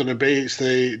what it's going to be. It's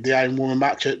the Iron Woman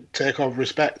match at Takeover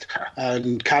Respect,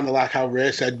 and kind of like how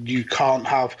Ray said, you can't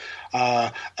have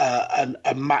a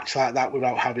match like that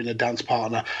without having a dance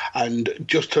partner. And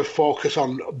just to focus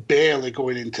on Bayley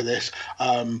going into this,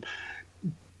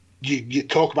 you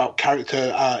talk about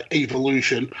character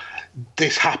evolution.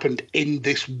 This happened in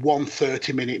this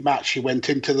 130-minute match. She went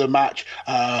into the match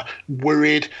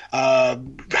worried,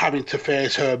 having to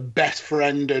face her best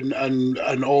friend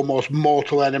and almost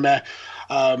mortal enemy.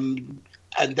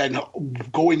 And then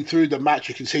going through the match,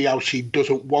 you can see how she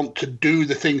doesn't want to do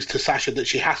the things to Sasha that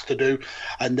she has to do.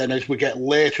 And then as we get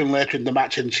later and later in the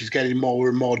match and she's getting more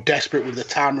and more desperate with the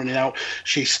time running out,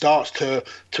 she starts to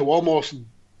almost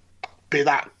be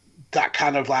that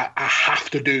kind of like, I have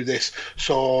to do this.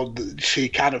 So she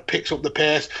kind of picks up the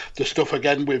pace. The stuff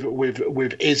again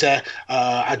with Izzy,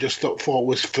 I just thought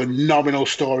was phenomenal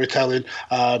storytelling.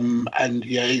 And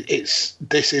yeah,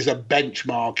 this is a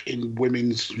benchmark in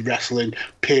women's wrestling,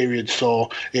 period. So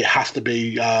it has to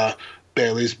be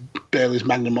Bayley's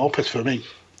magnum opus for me.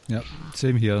 Yep,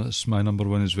 same here. It's my number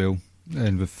one as well,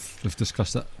 and we've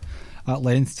discussed it at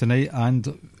length tonight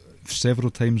and several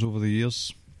times over the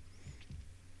years.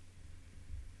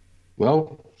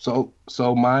 Well, so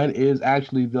mine is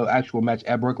actually the actual match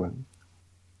at Brooklyn.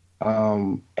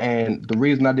 And the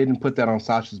reason I didn't put that on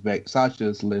Sasha's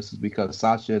list is because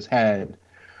Sasha has had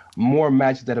more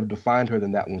matches that have defined her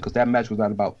than that one, because that match was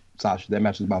not about Sasha. That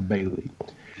match was about Bayley.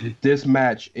 This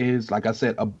match is, like I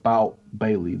said, about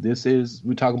Bayley.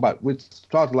 We talked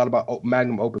a lot about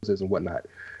magnum opuses and whatnot.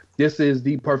 This is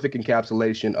the perfect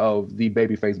encapsulation of the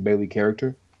babyface Bayley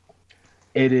character.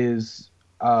 It is,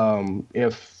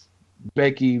 if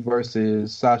Becky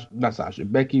versus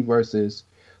Becky versus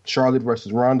Charlotte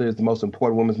versus Ronda is the most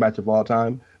important women's match of all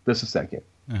time, this is second.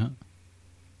 Uh-huh.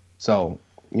 So,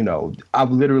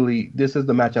 this is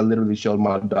the match I literally showed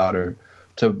my daughter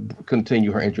to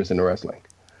continue her interest in wrestling.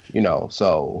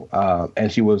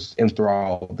 And she was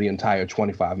enthralled the entire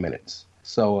 25 minutes.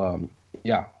 So,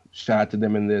 shout out to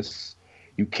them in this.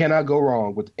 You cannot go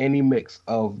wrong with any mix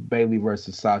of Bayley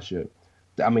versus Sasha.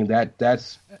 I mean,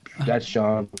 that's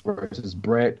Shawn versus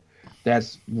Brett.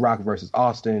 That's Rock versus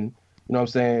Austin. You know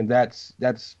what I'm saying? That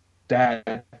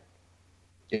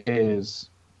is,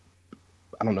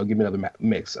 I don't know, give me another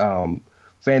mix.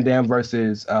 Van Dam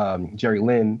versus Jerry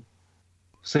Lynn.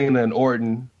 Cena and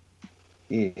Orton.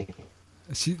 Yeah.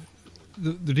 See,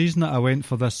 the reason that I went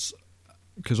for this,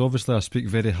 because obviously I speak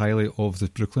very highly of the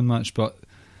Brooklyn match, but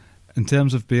in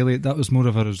terms of Bayley, that was more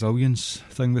of a resilience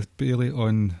thing with Bayley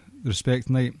on Respect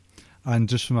night. And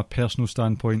just from a personal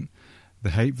standpoint,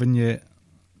 the hype vignette,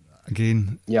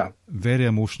 again, very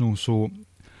emotional. So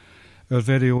our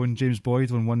very own James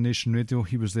Boyd on One Nation Radio,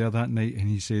 he was there that night, and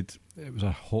he said it was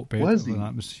a hotbed. Was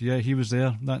he? Yeah, he was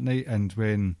there that night. And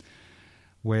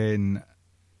when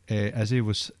Izzy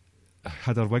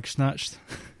had her wig snatched,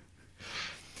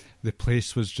 the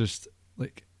place was just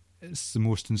like, it's the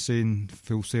most insane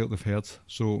full sale they've heard.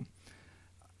 So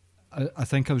I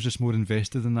think I was just more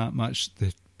invested in that match.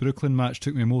 The Brooklyn match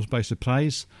took me most by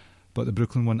surprise, but the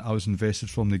Brooklyn one I was invested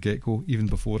from the get-go, even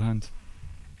beforehand.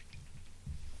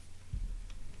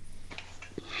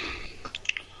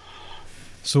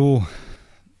 So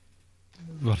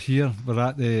we're here, we're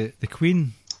at the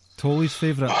Queen, Tolly's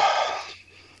favourite.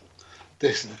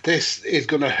 This is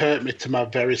going to hurt me to my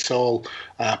very soul,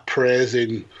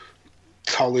 praising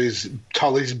Tolly's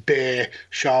Bay,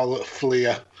 Charlotte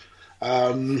Flair.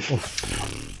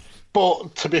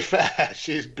 But to be fair,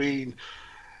 she's been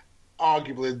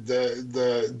arguably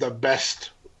the best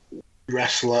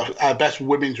wrestler, best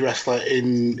women's wrestler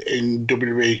in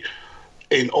WWE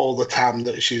in all the time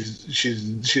that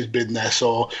she's been there.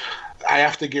 So I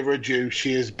have to give her due.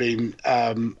 She has been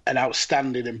an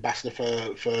outstanding ambassador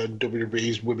for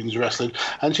WWE's women's wrestling,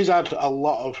 and she's had a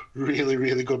lot of really,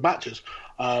 really good matches.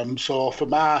 So for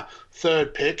my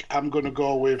third pick, I'm going to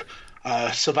go with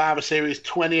Survivor Series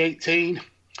 2018,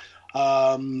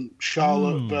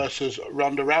 Charlotte versus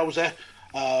Ronda Rousey.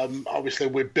 Obviously,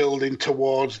 we're building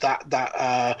towards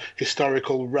that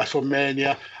historical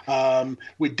WrestleMania.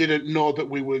 We didn't know that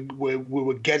we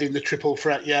were getting the triple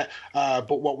threat yet,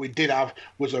 but what we did have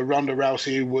was a Ronda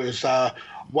Rousey who was,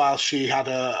 while she had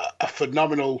a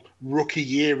phenomenal rookie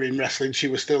year in wrestling, she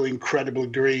was still incredibly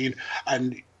green,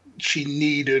 and she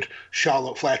needed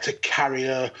Charlotte Flair to carry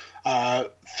her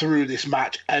through this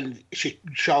match, and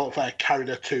Charlotte Flair carried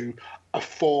her to a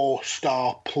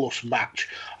 4-star plus match.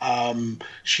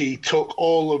 She took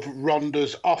all of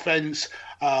Ronda's offense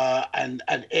and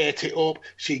ate it up.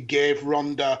 She gave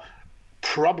Ronda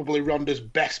probably Ronda's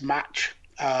best match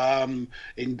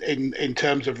in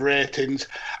terms of ratings,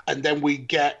 and then we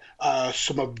get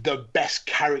some of the best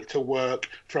character work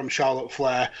from Charlotte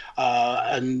Flair,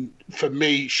 and for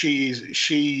me, she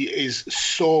is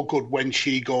so good when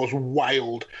she goes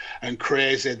wild and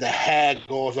crazy. The hair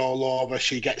goes all over.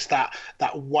 She gets that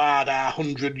wide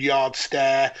 100-yard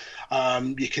stare.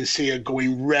 You can see her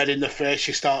going red in the face.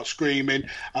 She starts screaming.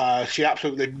 She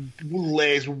absolutely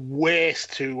lays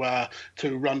waste to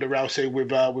Ronda Rousey with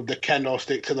the kendo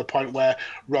stick, to the point where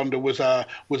Ronda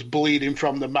was bleeding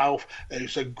from the mouth.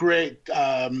 It's a great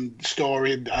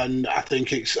story, and I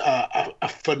think it's a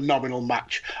phenomenal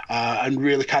match, and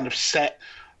really kind of set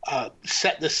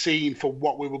the scene for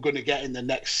what we were going to get in the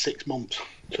next 6 months.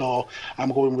 So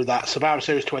I'm going with that. Survivor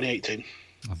Series 2018.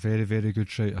 A very, very good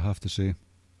shout, I have to say.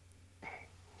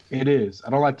 It is. I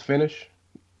don't like the finish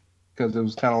because it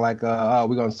was kind of like,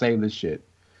 we're going to save this shit.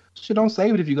 Shit, don't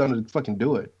save it if you're going to fucking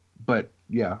do it. But,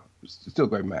 yeah, it's still a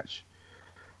great match.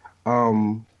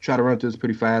 Try to run through this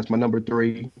pretty fast. My number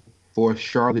 3 for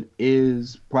Charlotte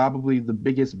is probably the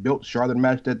biggest built Charlotte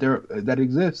match that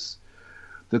exists.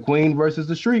 The Queen versus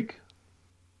the Shriek.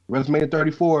 WrestleMania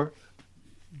 34.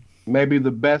 Maybe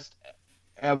the best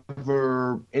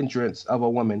ever entrance of a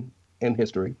woman in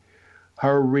history.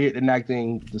 Her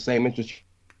reenacting the same entrance she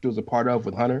was a part of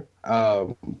with Hunter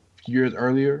years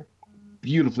earlier.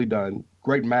 Beautifully done.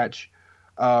 Great match.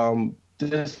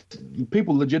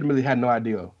 People legitimately had no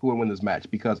idea who would win this match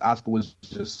because Asuka was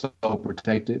just so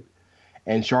protected.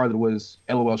 And Charlotte was,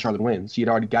 LOL, Charlotte wins. She had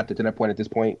already got to that point at this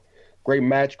point. Great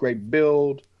match, great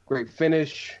build, great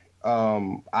finish.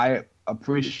 I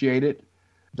appreciated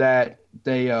that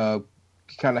they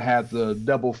kind of had the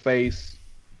double face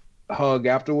hug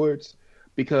afterwards,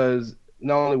 because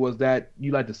not only was that,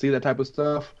 you like to see that type of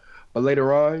stuff, but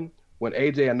later on, when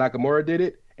AJ and Nakamura did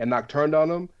it and Nak turned on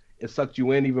them, it sucked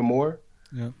you in even more.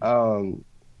 Yeah.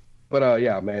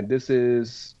 Yeah, man, this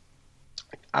is...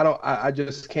 I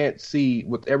just can't see,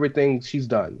 with everything she's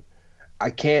done, I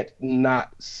can't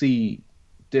not see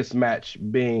this match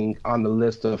being on the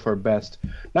list of her best.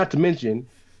 Not to mention,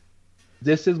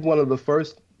 this is one of the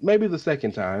first, maybe the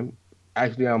second time,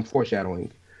 actually I'm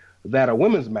foreshadowing, that a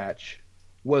women's match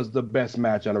was the best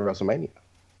match on a WrestleMania.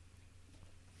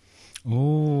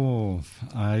 Oh,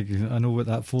 I know what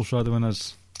that foreshadowing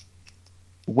is.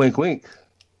 Wink, wink.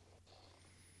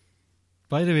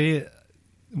 By the way,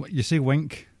 you say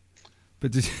wink,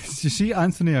 but did you see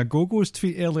Anthony Agogo's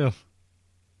tweet earlier?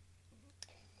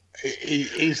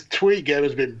 His tweet game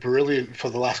has been brilliant for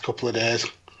the last couple of days.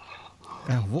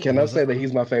 Can I say that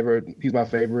he's my favorite? He's my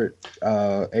favorite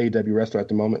AEW wrestler at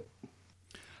the moment.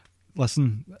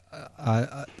 Listen,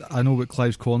 I know what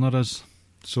Clive's Corner is,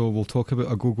 so we'll talk about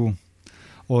Agogo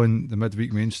on the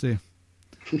midweek mainstay.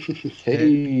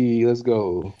 Hey, let's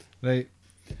go. Right,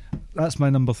 that's my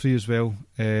number 3 as well.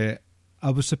 I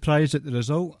was surprised at the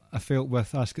result. I felt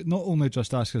with Asuka, not only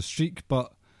just Asuka's streak,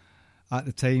 but at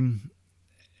the time,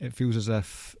 it feels as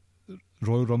if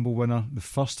Royal Rumble winner, the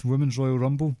first Women's Royal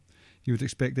Rumble, you would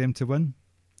expect them to win.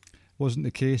 Wasn't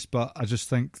the case, but I just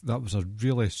think that was a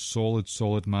really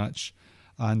solid match,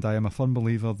 and I am a firm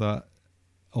believer that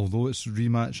although it's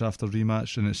rematch after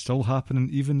rematch, and it's still happening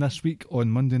even this week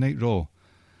on Monday Night Raw,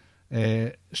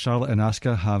 Charlotte and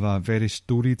Asuka have a very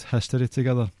storied history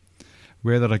together,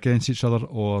 whether against each other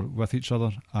or with each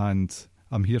other, and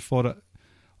I'm here for it.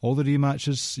 All the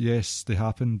rematches, yes, they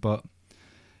happen, but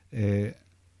they've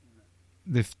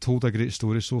told a great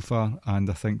story so far, and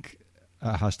I think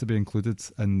it has to be included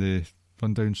in the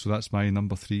rundown. So that's my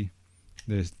number 3,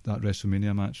 that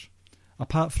WrestleMania match.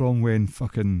 Apart from when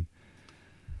fucking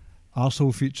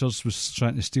Arsehole Features was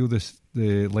trying to steal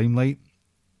the limelight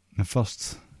in the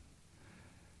first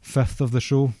fifth of the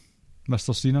show,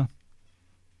 Mr. Cena.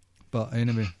 But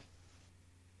anyway,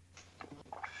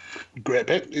 great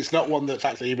bit. It's not one that's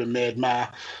actually even made my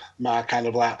kind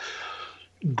of like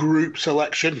group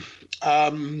selection.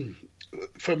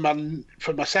 For my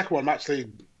second one, I'm actually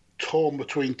torn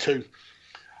between 2,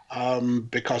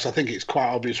 because I think it's quite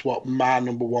obvious what my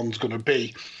number 1's going to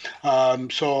be.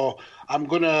 So I'm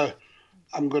gonna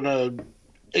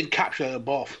encapsulate them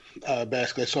both,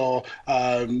 basically. So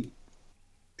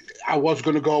I was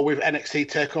going to go with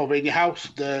NXT TakeOver in Your House,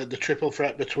 the triple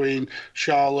threat between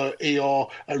Charlotte, Io,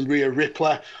 and Rhea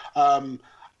Ripley,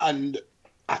 and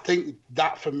I think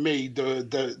that for me,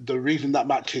 the reason that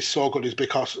match is so good is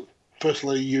because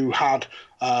firstly, you had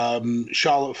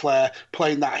Charlotte Flair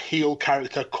playing that heel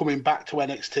character, coming back to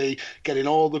NXT, getting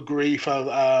all the grief of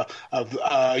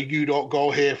you don't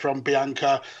go here from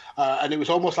Bianca. And it was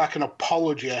almost like an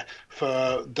apology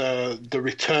for the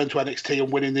return to NXT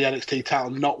and winning the NXT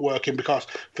title not working, because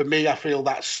for me, I feel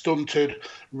that stunted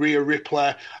Rhea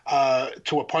Ripley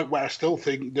to a point where I still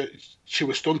think that she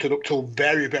was stunted up till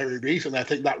very, very recently. I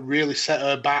think that really set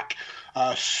her back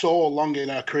so long in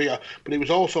her career. But it was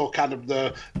also kind of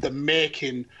the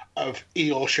making of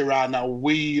Io Shirai. Now,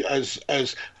 we as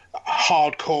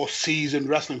hardcore seasoned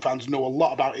wrestling fans know a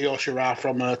lot about Io Shirai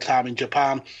from her time in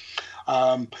Japan.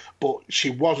 But she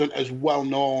wasn't as well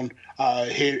known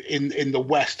here in the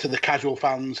West to the casual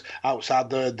fans outside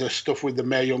the stuff with the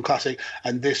Mae Young Classic.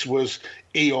 And this was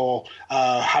Io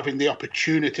having the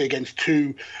opportunity against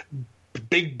two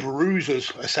big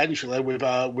bruisers, essentially, with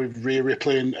Rhea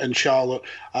Ripley and Charlotte,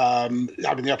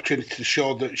 having the opportunity to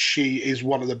show that she is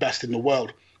one of the best in the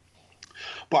world.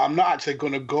 But I'm not actually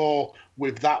going to go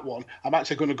with that one. I'm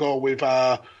actually going to go with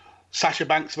Sasha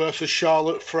Banks versus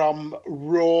Charlotte from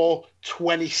Raw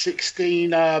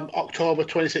 2016, October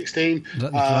 2016. Is that the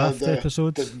draft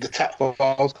episode?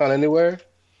 Falls Count Anywhere?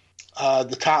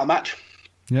 The title match.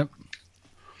 Yep.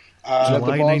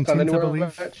 July 19th, I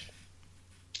believe. Match?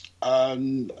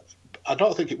 I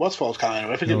don't think it was Falls Count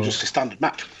Anywhere. I think it was just a standard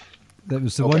match. It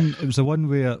was the one. It was the one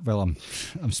where. Well,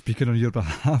 I'm speaking on your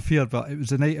behalf here, but it was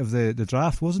the night of the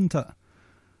draft, wasn't it?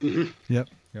 Mm-hmm. Yep.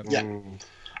 Yeah.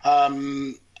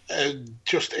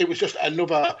 It was just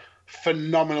another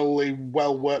phenomenally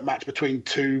well worked match between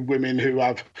two women who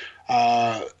have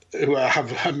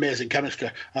amazing chemistry.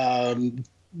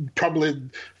 Probably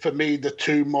for me, the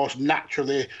two most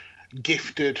naturally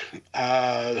gifted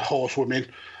horsewomen.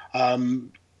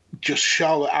 Just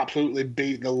Charlotte absolutely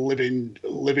beat the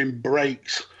living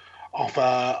breaks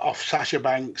off Sasha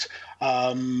Banks.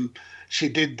 She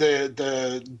did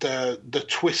the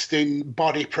twisting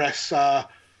body press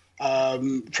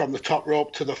from the top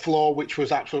rope to the floor, which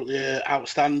was absolutely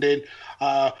outstanding.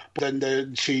 But then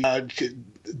the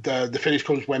finish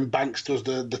comes when Banks does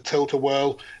the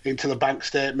tilt-a-whirl into the bank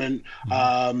statement.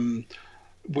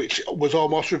 Which was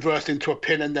almost reversed into a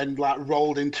pin and then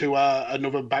rolled into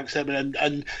another bank statement,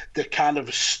 and the kind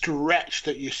of stretch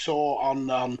that you saw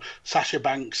on Sasha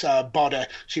Banks' body,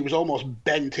 she was almost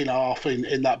bent in half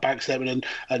in that bank statement,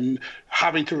 and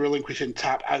having to relinquish and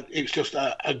tap. It's just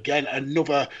again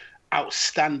another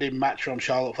outstanding match from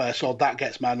Charlotte Flair. So that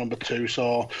gets my number 2.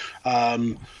 So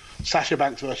Sasha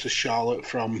Banks versus Charlotte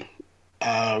from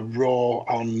Raw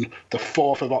on the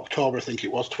 4th of October, I think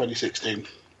it was, 2016.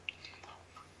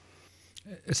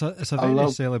 It's a very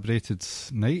celebrated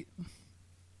night,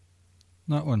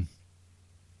 that one.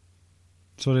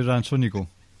 Sorry, Rance, on you go.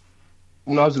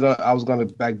 No, I was gonna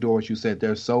backdoor what you said.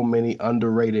 There's so many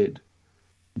underrated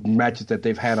matches that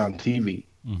they've had on TV,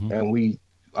 and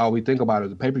all we think about are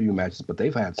the pay-per-view matches, but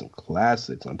they've had some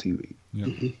classics on TV.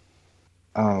 Yep.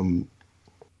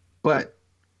 But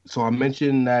so I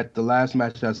mentioned that the last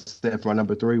match I said for my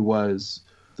number 3 was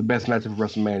the best match of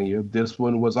WrestleMania. This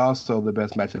one was also the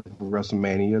best match of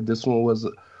WrestleMania. This one was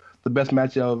the best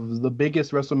match of the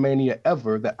biggest WrestleMania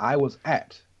ever that I was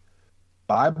at.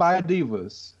 Bye Bye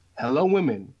Divas, Hello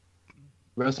Women,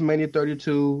 WrestleMania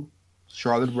 32,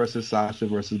 Charlotte versus Sasha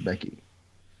versus Becky.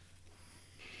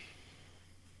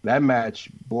 That match,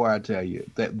 boy, I tell you,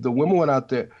 that the women went out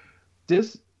there.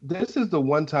 This is the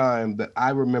one time that I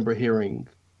remember hearing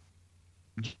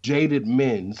jaded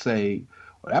men say,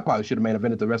 well, that probably should have main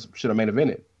evented. The rest should have main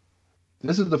evented.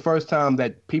 This is the first time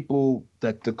that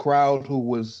the crowd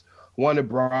who wanted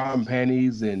bra and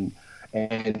panties and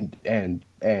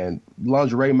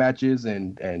lingerie matches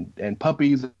and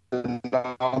puppies and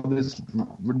all this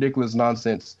ridiculous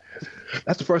nonsense.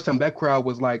 That's the first time that crowd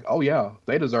was like, oh yeah,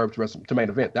 they deserve to main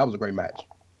event. That was a great match,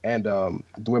 and the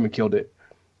women killed it.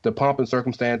 The pomp and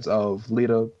circumstance of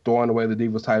Lita throwing away the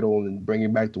Divas title and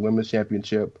bringing back the women's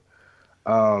championship.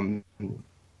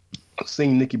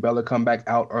 Seeing Nikki Bella come back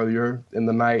out earlier in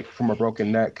the night from a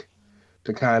broken neck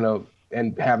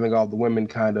and having all the women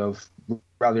kind of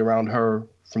rally around her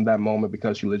from that moment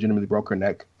because she legitimately broke her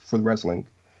neck for the wrestling.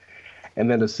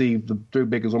 And then to see the 3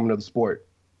 biggest women of the sport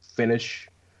finish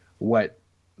what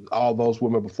all those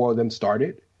women before them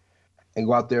started and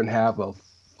go out there and have a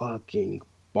fucking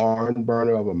barn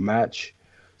burner of a match.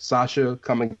 Sasha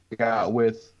coming out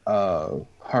with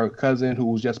her cousin who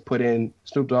was just put in,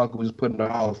 Snoop Dogg, who was put in the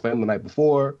Hall of Fame the night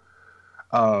before.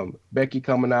 Becky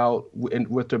coming out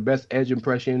with her best Edge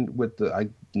impression with the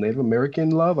Native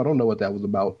American love. I don't know what that was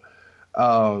about.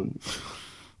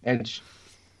 And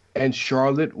and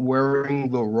Charlotte wearing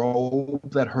the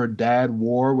robe that her dad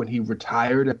wore when he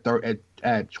retired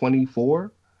at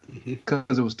 24,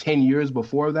 because it was 10 years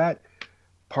before that.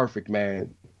 Perfect,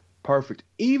 man. Perfect.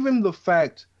 Even the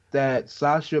fact that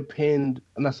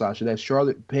that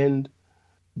Charlotte pinned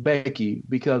Becky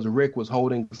because Rick was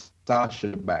holding Sasha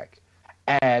back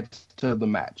adds to the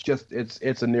match.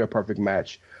 It's a near perfect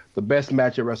match. The best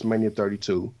match at WrestleMania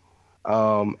 32.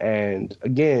 And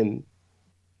again,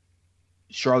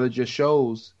 Charlotte just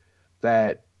shows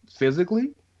that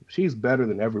physically she's better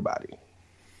than everybody.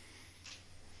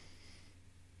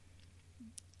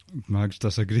 Mags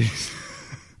disagrees.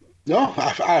 No,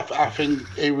 I think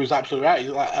he was absolutely right.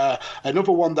 Like,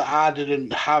 another one that I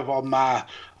didn't have on my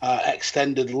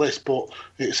extended list, but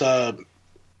it's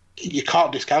you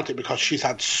can't discount it because she's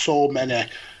had so many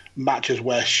matches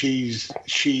where she's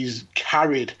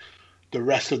carried the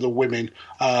rest of the women,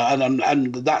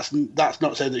 and that's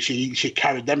not saying that she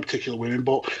carried them particular women,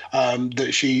 but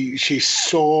that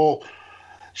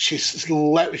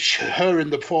her in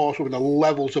the Force women are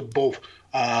levels above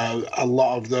a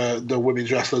lot of the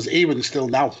women's wrestlers, even still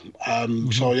now.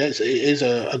 So yeah, it is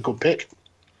a good pick.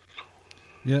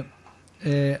 Yep.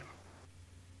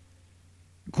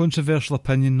 Controversial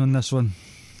opinion on this one.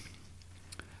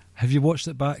 Have you watched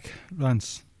it back,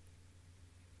 Rance?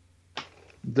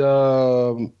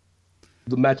 The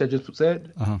match I just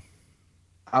said? Uh-huh.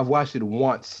 I've watched it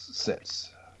one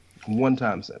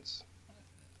time since.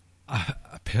 I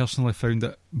personally found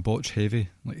it botch heavy,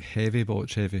 like heavy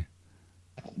botch heavy.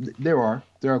 There are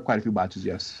quite a few botches,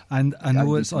 yes. And I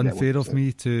know it's unfair of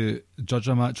me to judge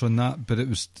a match on that, but it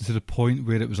was to the point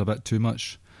where it was a bit too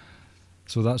much.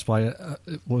 So that's why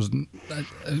it wasn't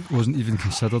even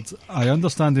considered. I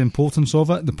understand the importance of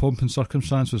it. The pomp and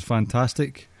circumstance was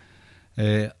fantastic.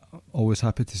 Always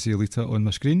happy to see Lita on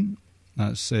my screen.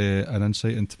 That's an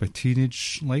insight into my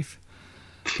teenage life.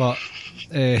 But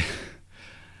yeah,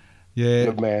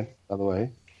 good man, by the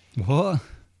way.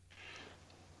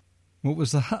 What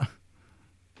was that?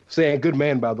 Saying good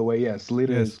man, by the way. Yes,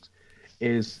 Lita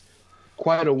is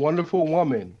quite a wonderful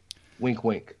woman. Wink,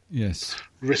 wink. Yes.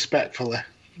 Respectfully.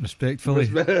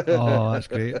 Oh, that's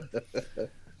great.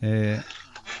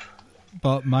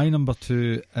 But my number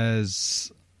two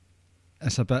is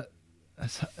it's a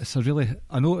really,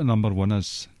 I know what the number one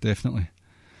is, definitely.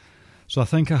 So I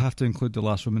think I have to include the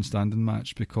last woman standing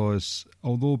match, because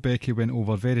although Becky went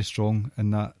over very strong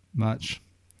in that match,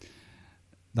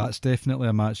 that's definitely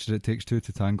a match that it takes two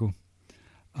to tango.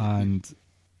 And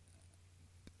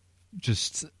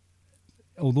just,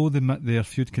 although their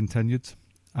feud continued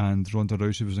and Ronda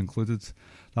Rousey was included,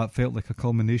 that felt like a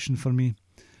culmination for me,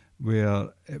 where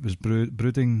it was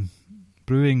brewing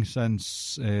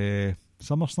since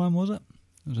SummerSlam, was it?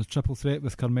 It was a triple threat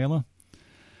with Carmella. It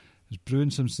was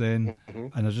brewing since then,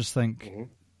 and I just think,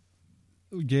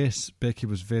 yes, Becky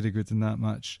was very good in that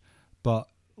match, but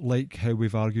like how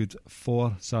we've argued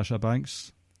for Sasha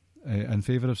Banks, in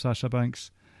favour of Sasha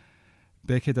Banks,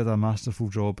 Becky did a masterful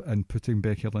job in putting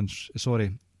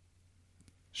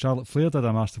Charlotte Flair did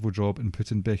a masterful job in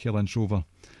putting Becky Lynch over,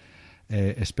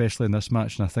 especially in this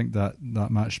match, and I think that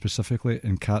match specifically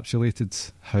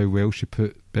encapsulated how well she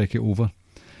put Becky over.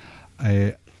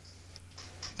 I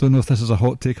don't know if this is a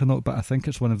hot take or not, but I think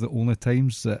it's one of the only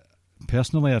times that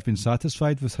personally I've been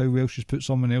satisfied with how well she's put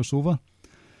someone else over.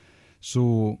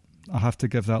 So I have to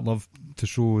give that love to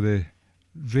show the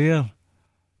rare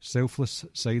selfless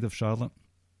side of Charlotte.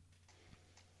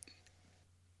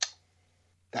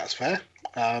 That's fair.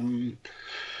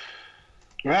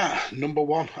 Right, number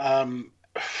one.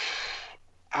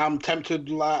 I'm tempted,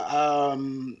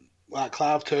 like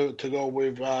Clive, to go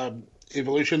with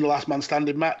Evolution, the last man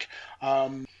standing match.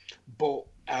 But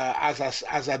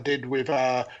as I did with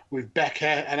Becca,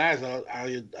 and as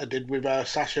I did with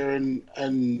Sasha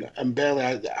and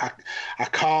Bayley, I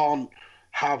can't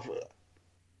have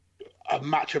a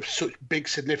match of such big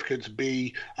significance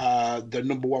be the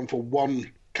number one for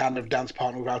one kind of dance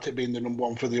partner without it being the number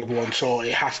one for the other one. So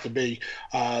it has to be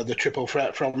the triple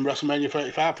threat from WrestleMania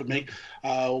 35 for me.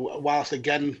 Whilst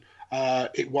again,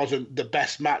 it wasn't the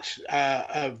best match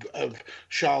of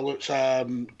Charlotte's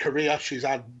career. She's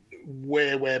had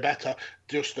way better.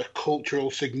 Just the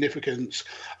cultural significance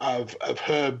of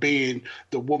her being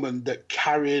the woman that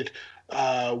carried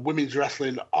women's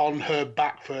wrestling on her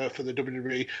back for the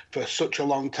WWE for such a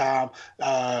long time,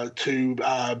 to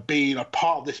being a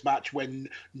part of this match when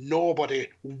nobody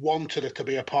wanted her to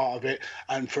be a part of it,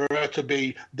 and for her to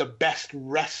be the best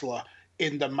wrestler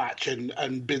in the match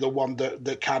and be the one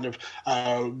that kind of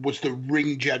was the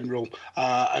ring general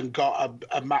and got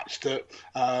a match that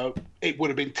it would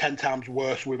have been 10 times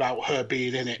worse without her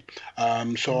being in it.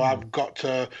 So I've got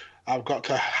to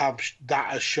have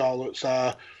that as Charlotte's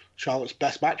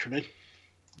best match for me.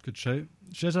 Good shout.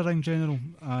 She is a ring general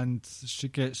and she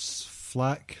gets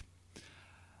flack.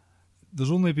 There's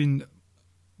only been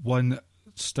one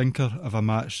stinker of a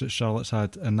match that Charlotte's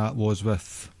had, and that was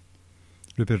with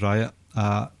Ruby Riott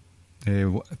at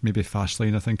maybe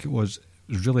Fastlane, I think it was.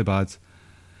 It was really bad.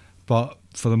 But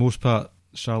for the most part,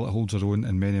 Charlotte holds her own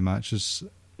in many matches.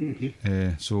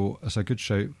 So it's a good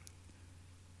shout.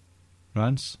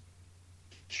 Rance?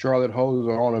 Charlotte holds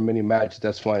her own in many matches.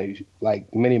 That's funny.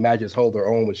 Like, many matches hold their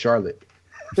own with Charlotte.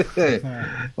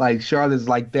 Like, Charlotte's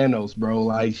like Thanos, bro.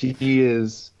 Like,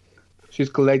 she's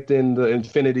collecting the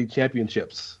Infinity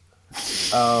Championships.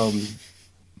 Shout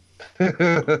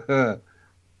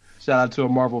out to a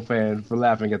Marvel fan for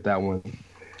laughing at that one.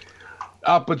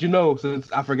 But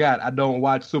since I forgot, I don't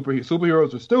watch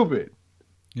superheroes are stupid.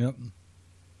 Yep.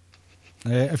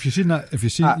 If you've seen that,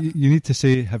 you need to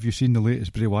say, have you seen the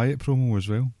latest Bray Wyatt promo as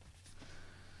well?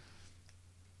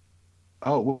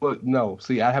 Oh, well, no.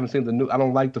 See, I haven't seen the new. I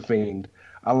don't like The Fiend.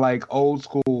 I like old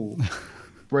school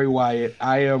Bray Wyatt.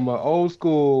 I am an old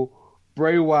school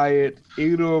Bray Wyatt,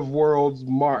 Eater of Worlds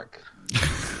Mark.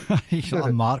 He's not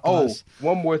a Mark.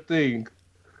 One more thing.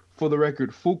 For the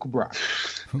record, Fook Brock.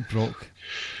 Brock.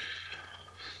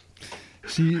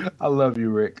 See, I love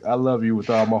you, Rick. I love you with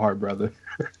all my heart, brother.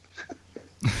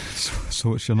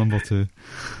 So it's your number 2.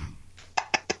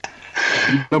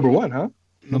 Number 1, huh?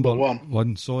 Number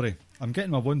one. Sorry. I'm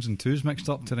getting my 1s and 2s mixed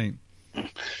up tonight.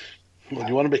 Well,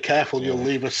 you want to be careful. You'll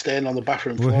leave a stain on the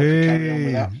bathroom floor. Hey, carry on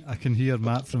with that. I can hear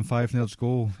Matt from Five Nerds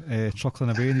Go chuckling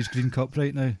away in his green cup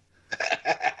right now.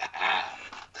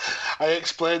 I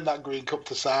explained that green cup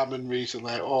to Simon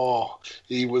recently. Oh,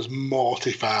 he was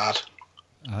mortified.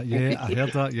 Yeah, I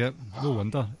heard that, yep. No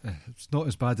wonder. It's not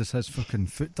as bad as his fucking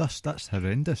foot dust. That's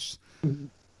horrendous.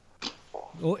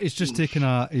 Oh, he's just taken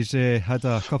he's had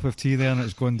a cup of tea there and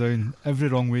it's gone down every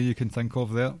wrong way you can think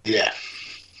of there. Yeah.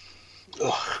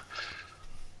 Ugh.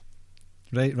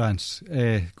 Right, Rance,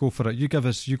 go for it. You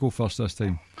go first this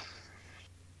time.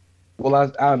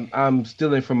 Well, I'm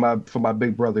stealing from my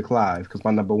big brother Clive, because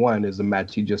my number 1 is the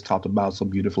match he just talked about so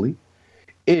beautifully,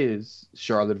 is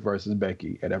Charlotte versus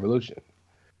Becky at Evolution.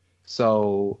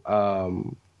 So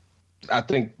I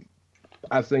think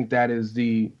that is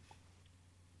the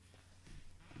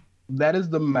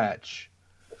match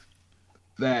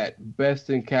that best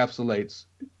encapsulates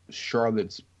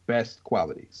Charlotte's best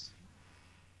qualities.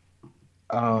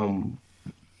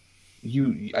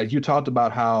 You talked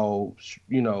about how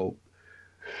we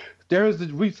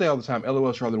say all the time,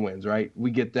 LOL, Charlotte wins, right?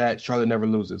 We get that. Charlotte never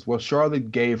loses. Well,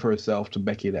 Charlotte gave herself to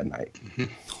Becky that night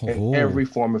in every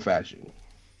form and fashion.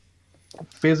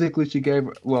 Physically, she gave.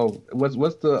 Well,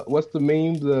 what's the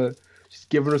meme? She's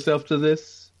giving herself to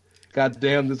this. God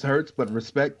damn, this hurts, but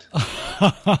respect.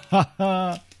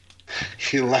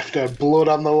 She left her blood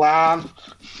on the line,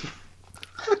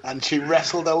 and she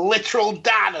wrestled a literal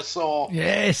dinosaur.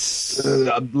 Yes,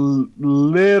 a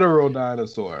literal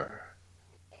dinosaur.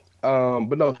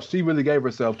 But no, she really gave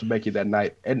herself to Becky that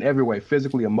night in every way,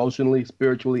 physically, emotionally,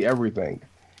 spiritually, everything.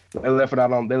 They left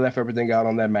everything out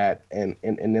on that mat and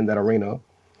in that arena.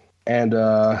 And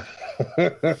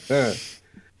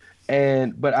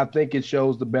but I think it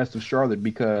shows the best of Charlotte,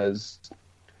 because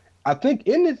I think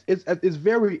it's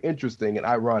very interesting and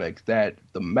ironic that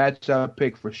the match I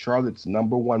picked for Charlotte's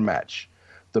number 1 match,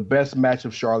 the best match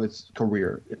of Charlotte's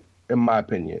career, in my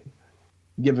opinion,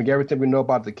 given everything we know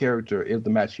about the character, is the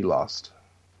match she lost.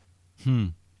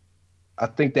 I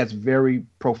think that's very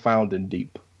profound and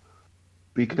deep,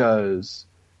 because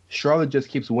Charlotte just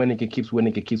keeps winning and keeps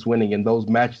winning and keeps winning, and those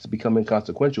matches become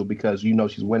inconsequential because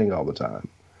she's winning all the time.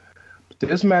 But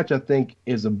this match, I think,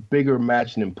 is a bigger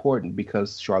match and important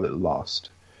because Charlotte lost.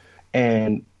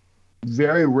 And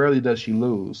very rarely does she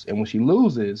lose. And when she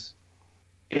loses,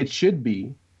 it should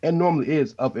be, and normally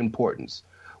is, of importance.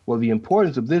 Well, the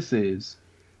importance of this is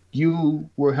you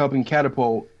were helping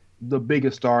catapult the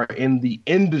biggest star in the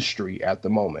industry at the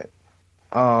moment.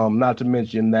 Not to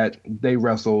mention that they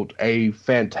wrestled a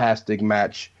fantastic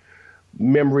match.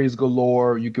 Memories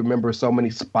galore. You can remember so many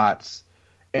spots.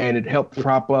 And it helped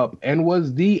prop up and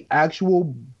was the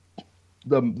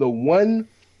one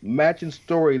match and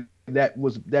story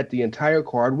that the entire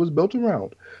card was built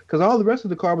around. Because all the rest of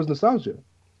the card was nostalgia.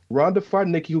 Ronda fought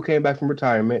Nikki, who came back from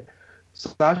retirement.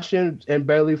 Sasha and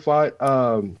Bayley fought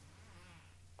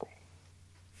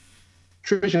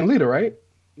Trish and Lita, right?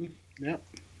 Yeah.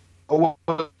 Or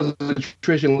was the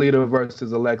attrition leader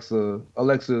versus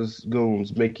Alexa's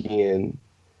goons, Mickey and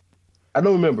I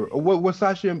don't remember. What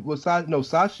Sasha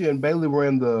and Bailey were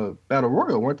in the Battle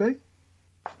Royal, weren't they?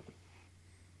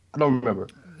 I don't remember.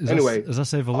 Is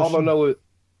this Evolution? All I know is,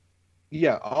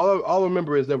 all I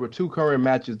remember is there were 2 current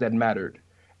matches that mattered,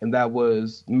 and that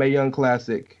was Mae Young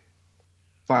Classic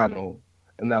Final,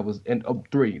 and that was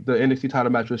 3, the NXT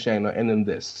title match with Shayna, and then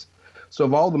this. So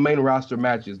of all the main roster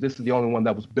matches, this is the only one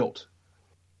that was built,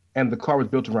 and the card was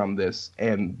built around this,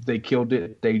 and they killed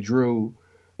it. They drew.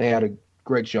 They had a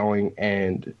great showing,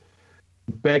 and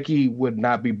Becky would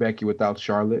not be Becky without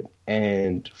Charlotte.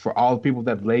 And for all the people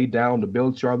that laid down to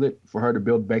build Charlotte, for her to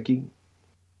build Becky,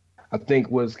 I think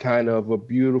was kind of a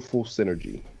beautiful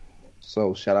synergy.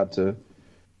 So shout out to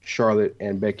Charlotte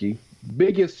and Becky.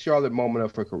 Biggest Charlotte moment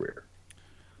of her career.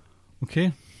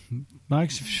 Okay.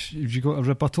 Max, have you got a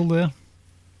rebuttal there?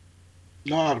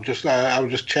 No, I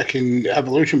was just checking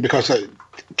Evolution because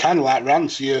kind of like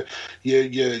Rance, you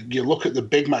look at the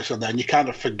big match on there and you kind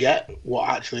of forget what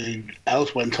actually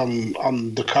else went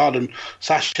on the card. And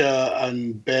Sasha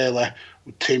and Bayley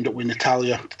teamed up with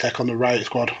Natalya to take on the Riot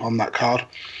Squad on that card.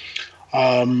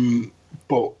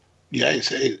 But yeah,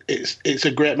 it's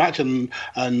a great match, and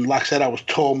like I said, I was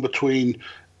torn between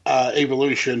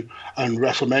Evolution and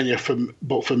WrestleMania.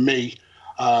 But for me,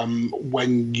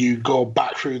 when you go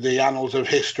back through the annals of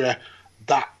history,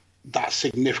 that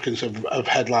significance of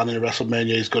headlining a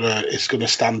WrestleMania is gonna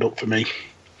stand up for me.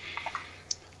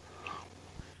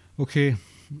 Okay,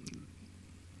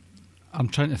 I'm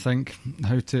trying to think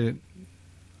how to.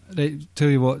 Right, tell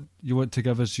you what, you want to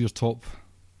give us your top.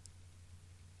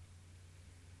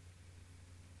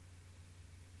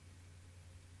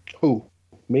 Who?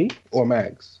 Me or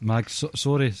Mags? Mags,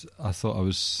 sorry, I thought I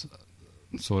was.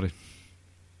 Sorry.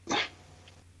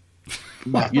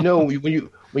 You know, when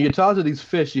you talk to these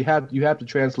fish, you have to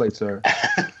translate, sir.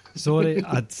 Sorry,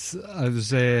 I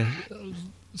was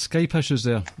Skype issues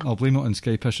there. I'll blame it on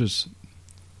Skype issues.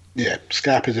 Yeah,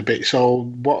 Skype is a bit.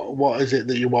 So what is it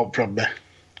that you want from me?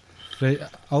 Right,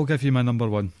 I'll give you my number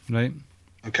 1. Right.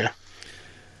 Okay.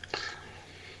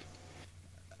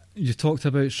 You talked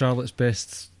about Charlotte's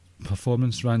best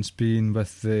performance, Rance, being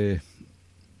with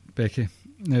Becky.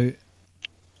 Now,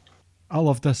 I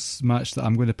love this match that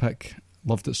I'm going to pick.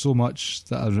 Loved it so much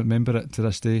that I remember it to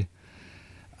this day.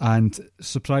 And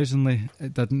surprisingly,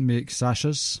 it didn't make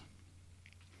Sasha's.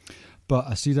 But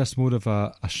I see this more of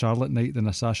a Charlotte night than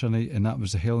a Sasha night, and that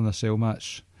was the Hell in a Cell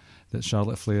match that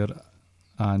Charlotte Flair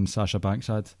and Sasha Banks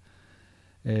had.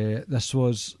 This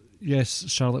was, yes,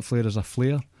 Charlotte Flair is a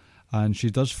Flair, and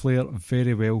she does Flair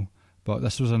very well, but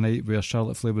this was a night where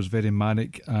Charlotte Flair was very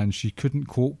manic, and she couldn't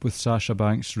cope with Sasha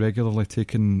Banks regularly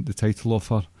taking the title off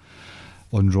her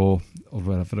on Raw or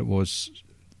wherever it was.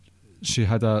 She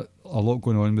had a lot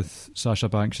going on with Sasha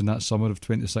Banks in that summer of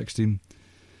 2016.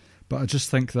 But I just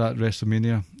think that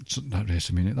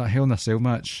that Hell in a Cell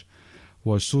match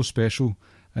was so special,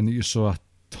 and that you saw a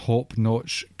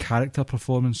top-notch character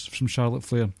performance from Charlotte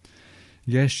Flair.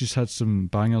 Yes, she's had some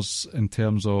bangers in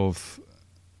terms of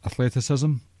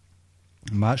athleticism,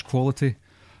 match quality,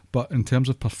 but in terms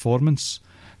of performance,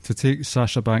 to take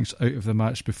Sasha Banks out of the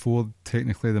match before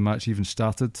technically the match even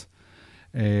started,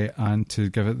 and to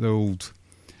give it the old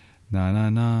na na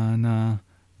na na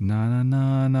na na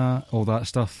na na, all that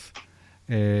stuff,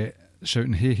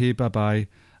 shouting hey hey bye bye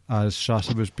as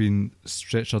Sasha was being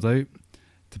stretchered out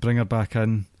to bring her back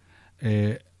in.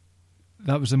 That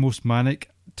was the most manic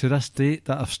to this date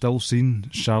that I've still seen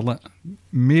Charlotte.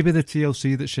 Maybe the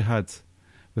TLC that she had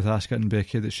with Asuka and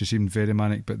Becky, that she seemed very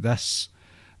manic, but this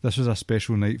was a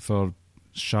special night for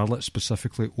Charlotte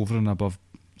specifically, over and above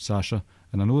Sasha.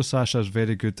 And I know Sasha is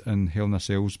very good in Hell in a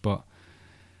Cells, but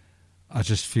I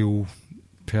just feel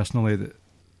personally that it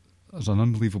was an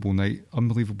unbelievable night,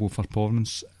 unbelievable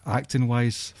performance, acting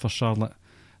wise for Charlotte,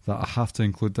 that I have to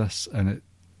include this, and it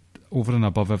over and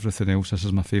above everything else, this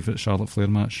is my favourite Charlotte Flair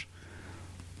match.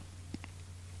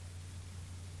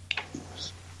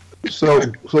 So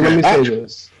let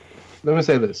me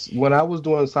say this. When I was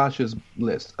doing Sasha's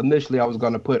list, initially I was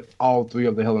going to put all 3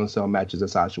 of the Hell in a Cell matches that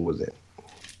Sasha was in.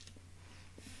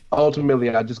 Ultimately,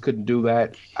 I just couldn't do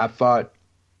that. I thought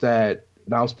that,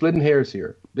 now I'm splitting hairs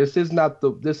here. This is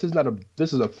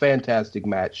a fantastic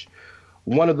match.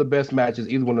 One of the best matches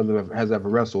either one of them has ever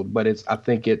wrestled, but I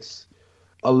think it's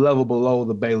a level below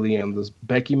the Bayley and the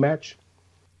Becky match.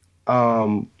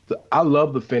 I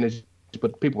love the finish,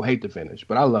 but people hate the finish.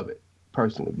 But I love it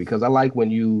personally because I like when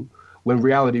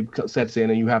reality sets in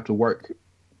and you have to work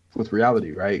with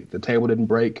reality, right? The table didn't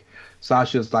break.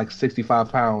 Sasha's like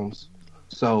 65 pounds.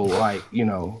 So,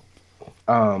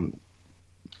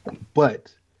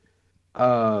 But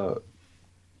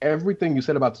everything you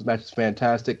said about this match is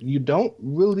fantastic. You don't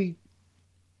really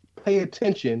pay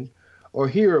attention or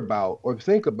hear about or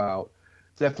think about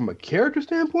that from a character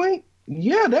standpoint.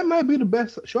 Yeah, that might be the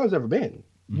best Sean's ever been.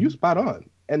 You spot on.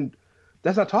 And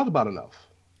that's not talked about enough.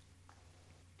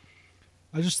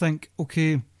 I just think,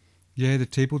 okay, yeah, the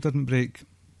table didn't break.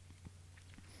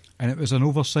 And it was an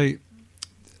oversight.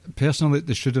 Personally,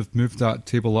 they should have moved that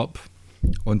table up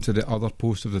onto the other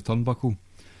post of the turnbuckle.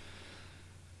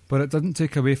 But it didn't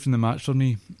take away from the match for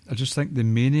me. I just think the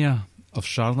mania of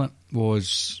Charlotte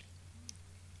was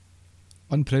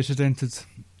unprecedented.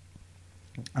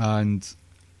 And,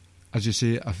 as you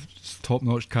say, a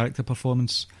top-notch character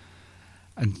performance.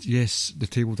 And yes, the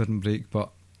table didn't break, but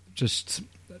just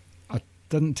it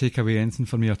didn't take away anything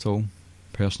for me at all,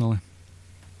 personally.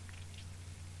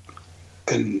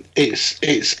 And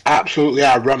it's absolutely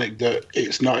ironic that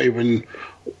it's not even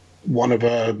one of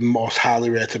her most highly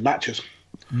rated matches.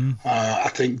 I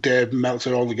think Dave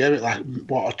Meltzer only gave it like a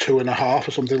 2.5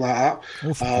 or something like that.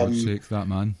 Oh, for God's sake, that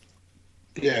man!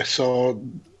 Yeah, so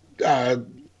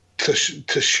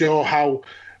to show how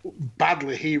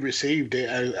badly he received it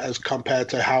as compared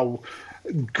to how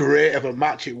great of a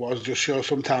match it was, just shows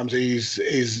sometimes his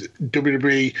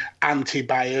WWE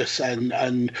anti-bias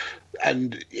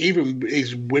and even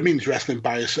his women's wrestling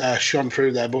bias shone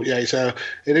through there. But yeah,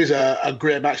 it is a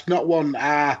great match. Not one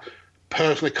I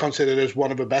personally considered as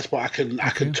one of the best, but I can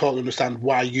totally understand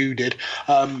why you did.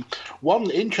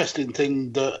 One interesting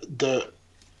thing that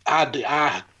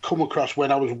I come across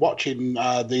when I was watching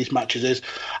these matches is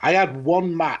I had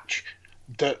one match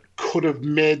that could have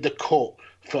made the cut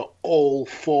for all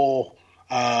 4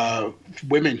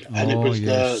 women, and it was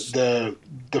the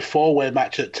 4-way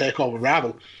match at Takeover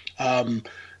Rival.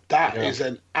 That is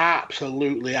an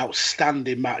absolutely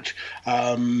outstanding match,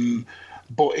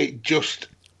 but it just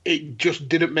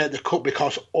didn't make the cut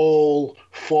because all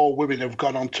 4 women have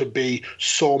gone on to be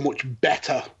so much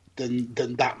better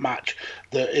than that match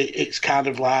that it's kind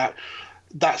of like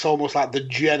that's almost like the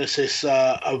genesis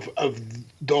of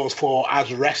those 4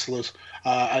 as wrestlers,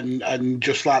 and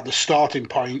just like the starting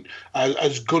point,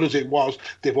 as good as it was,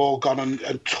 they've all gone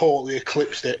and totally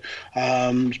eclipsed it.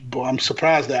 But I'm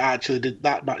surprised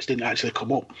that match didn't actually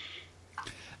come up.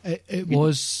 It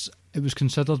was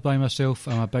considered by myself.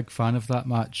 I'm a big fan of that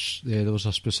match. There was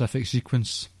a specific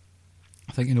sequence.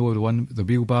 I think the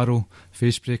wheelbarrow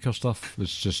facebreaker stuff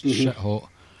was just shit hot.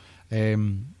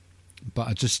 But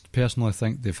I just personally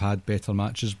think they've had better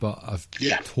matches. But I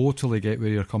totally get where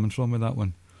you're coming from with that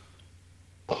one.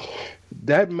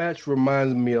 That match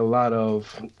reminds me a lot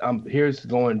of. Here's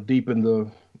going deep in the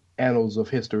annals of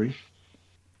history.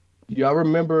 Y'all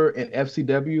remember in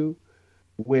FCW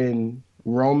when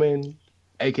Roman,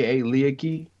 aka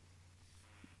Leaky,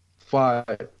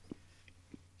 fought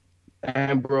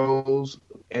Ambrose,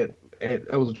 and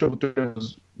it was a triple threat. It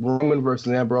was Roman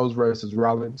versus Ambrose versus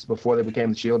Rollins before they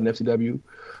became the Shield in FCW,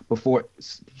 before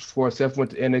Seth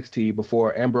went to NXT,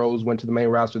 before Ambrose went to the main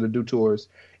roster to do tours,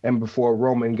 and before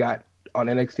Roman got on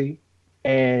NXT.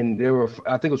 And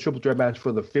I think it was a triple threat match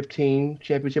for the 15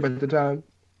 championship at the time.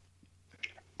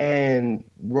 And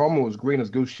Roman was green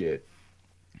as goose shit,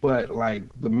 but like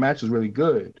the match was really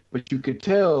good. But you could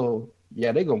tell,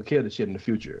 they're gonna kill the shit in the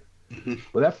future.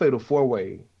 Well, that fatal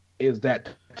 4-way is that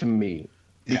to me,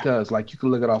 because like you can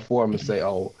look at our forum and say,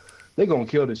 oh, they're gonna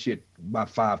kill this shit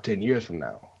about 5-10 years from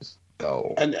now.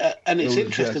 So and it's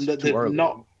interesting that they've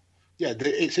not. Yeah,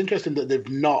 it's interesting that they've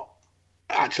not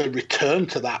actually returned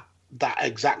to that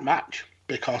exact match,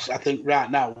 because I think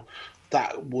right now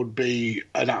that would be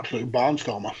an absolute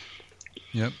barnstormer.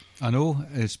 Yep, I know,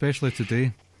 especially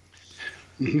today.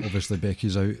 Obviously,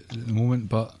 Becky's out at the moment,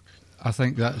 but I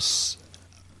think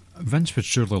Vince would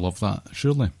surely love that,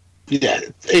 surely. Yeah,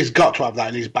 he's got to have that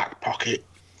in his back pocket.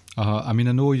 I mean,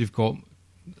 I know you've got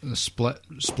a split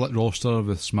roster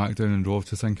with SmackDown and Raw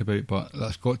to think about, but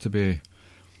that's got to be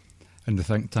in the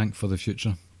think tank for the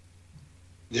future.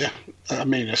 Yeah, I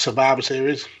mean, a Survivor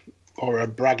Series or a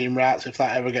Bragging Rights, if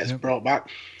that ever gets brought back.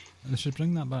 They should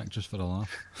bring that back just for a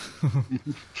laugh.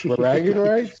 Bragging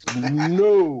rights?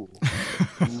 No.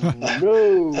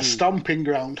 A stomping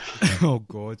ground. Oh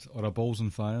God, or a balls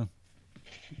on fire.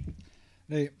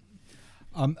 Right,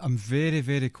 I'm very,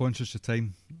 very conscious of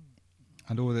time.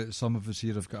 I know that some of us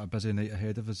here have got a busy night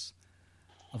ahead of us.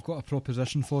 I've got a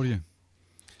proposition for you.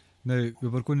 Now, we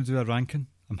were going to do a ranking.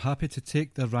 I'm happy to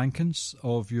take the rankings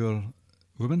of your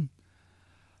women,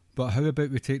 but how about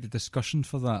we take the discussion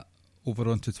for that over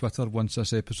onto Twitter once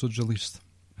this episode's released?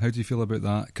 How do you feel about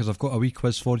that? Because I've got a wee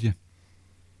quiz for you.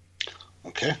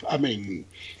 Okay, I mean,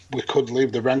 we could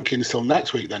leave the rankings till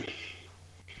next week then.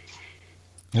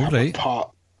 All right.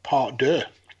 Part deux.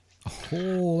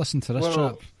 Oh, listen to this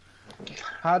chap.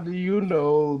 How do you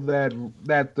know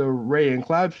that the Ray and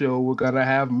Clive show we're gonna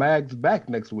have Mags back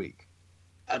next week?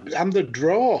 I'm the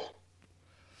draw.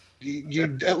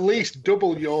 You at least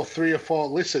double your 3 or 4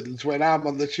 listens when I'm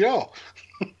on the show.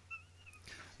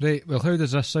 Right, well, how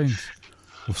does this sound?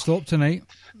 We'll stop tonight.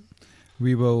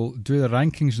 We will do the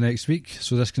rankings next week,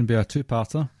 so this can be a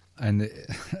 2-parter. And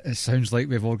it sounds like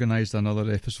we've organised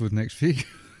another episode next week.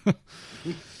 It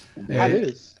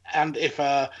is. And if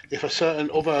a certain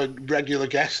other regular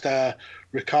guest,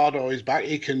 Ricardo, is back,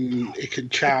 he can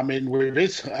chime in with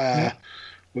his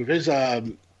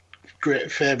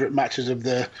great favourite matches of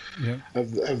the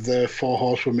of the 4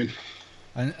 Horsewomen.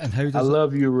 And how does I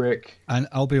love you, Rick. And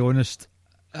I'll be honest,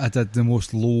 I did the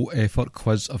most low effort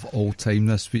quiz of all time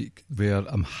this week, where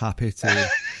I'm happy to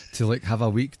like have a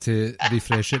week to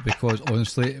refresh it, because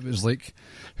honestly it was like,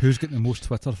 who's getting the most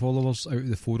Twitter followers out of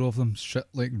the 4 of them? Shit,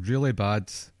 like really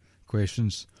bad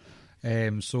questions.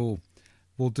 So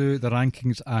we'll do the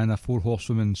rankings and a 4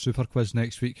 Horsewomen super quiz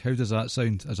next week. How does that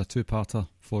sound as a 2-parter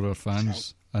for our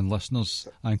fans and listeners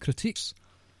and critiques?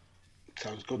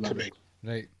 Sounds good to me.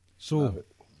 Right, so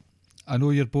I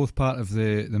know you're both part of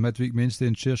the midweek mainstay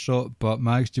and chair shot, but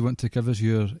Mags, do you want to give us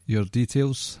your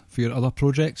details for your other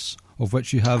projects, of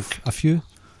which you have a few?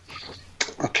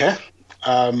 Okay.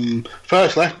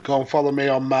 Firstly, go and follow me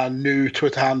on my new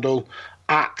Twitter handle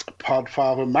at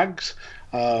PodfatherMags.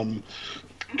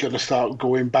 Gonna start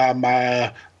going by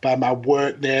my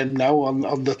work name now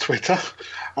on the Twitter.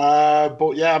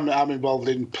 But yeah, I'm involved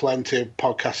in plenty of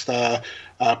podcast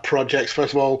projects.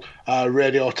 First of all,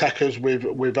 Radiotechers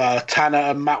with Tanner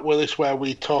and Matt Willis, where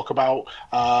we talk about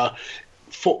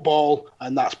football,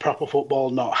 and that's proper football,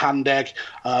 not hand egg.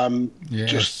 Yes.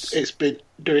 Just it's been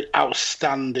doing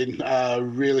outstanding.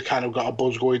 Really kind of got a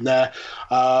buzz going there.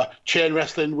 Chain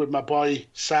wrestling with my boy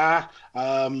Sa.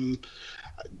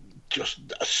 Just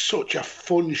such a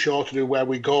fun show to do, where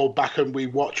we go back and we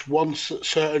watch one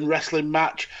certain wrestling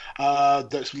match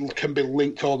that can be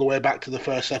linked all the way back to the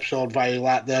first episode via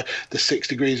like the 6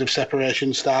 degrees of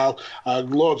separation style.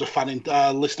 Loads of fan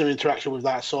listener interaction with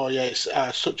that. So yeah, it's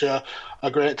such a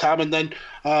great time. And then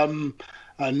a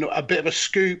bit of a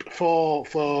scoop for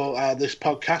this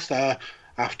podcast.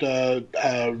 After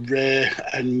Ray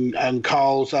and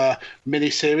Carl's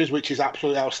mini-series, which is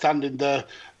absolutely outstanding, the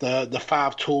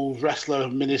 5 Tools Wrestler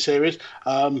mini-series,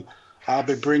 I'll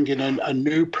be bringing a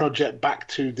new project back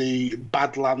to the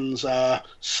Badlands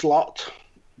slot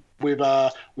with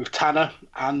Tanner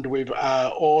and with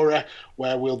Aura,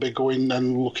 where we'll be going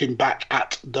and looking back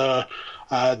at the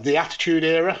Attitude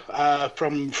Era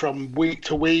from week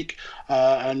to week,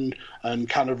 and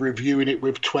kind of reviewing it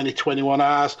with 2021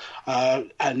 eyes,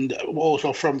 and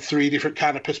also from 3 different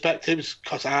kind of perspectives,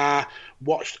 because I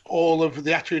watched all of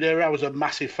the Attitude Era. I was a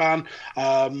massive fan.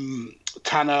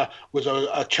 Tanner was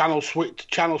a channel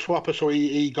swapper, so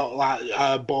he got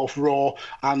like both Raw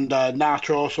and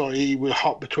Nitro, so he will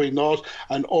hop between those.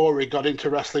 And Ori got into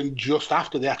wrestling just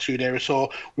after the Attitude Era,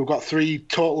 so we've got 3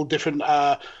 total different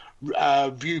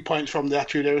viewpoints from the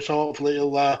Attitude Era, so hopefully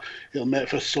it'll make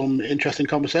for some interesting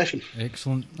conversation.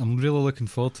 Excellent. I'm really looking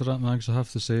forward to that, Mags, I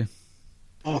have to say.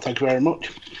 Oh, thank you very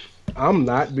much. I'm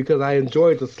not, because I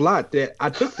enjoyed the slot that I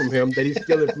took from him that he's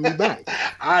stealing from me back.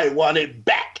 I want it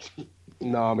back.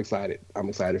 No, I'm excited. I'm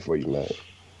excited for you, man.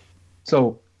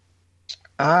 So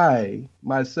I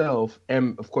myself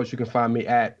am, of course, you can find me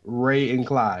at Ray and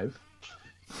Clive.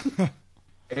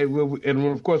 and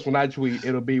of course, when I tweet,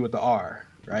 it'll be with the R,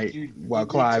 right? While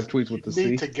Clive tweets with the C. You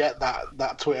need to get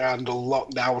that Twitter handle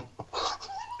locked down.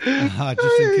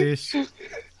 Just in case.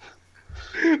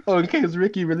 Oh, in case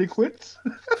Ricky really quits.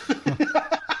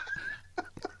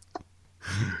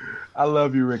 I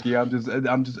love you, Ricky. I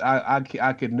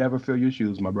could never fill your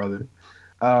shoes, my brother.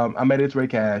 I'm at It's Ray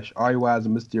Cash, R-E-Y as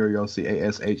in Mysterio,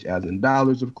 C-A-S-H as in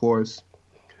dollars, of course.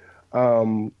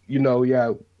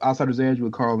 Outsiders Edge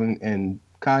with Carl and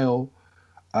Kyle.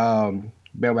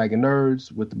 Bandwagon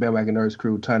Nerds with the Bandwagon Nerds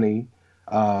crew, Tunny,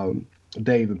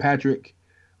 Dave and Patrick.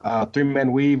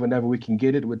 3-Man Weave whenever we can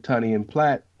get it with Tunny and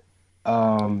Platt.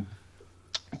 Of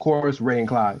course, Ray and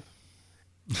Clive.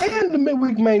 And the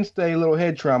midweek mainstay, Little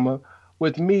Head Trauma,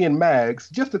 with me and Mags,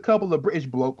 just a couple of British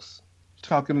blokes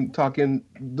talking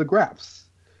the graphs.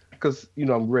 Because,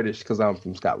 I'm British, because I'm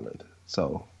from Scotland.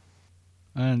 So.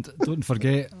 And don't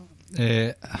forget,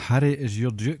 Harry is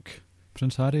your Duke.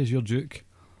 Prince Harry is your Duke.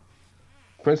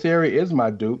 Prince Harry is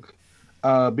my Duke,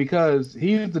 because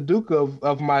he's the Duke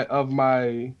of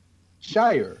my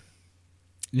Shire.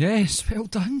 Yes, well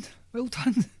done. Well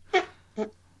done.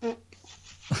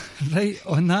 Right,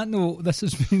 on that note, this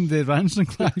has been the Rance and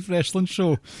Clive Wrestling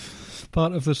Show,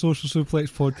 part of the Social Suplex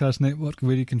Podcast Network,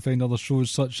 where you can find other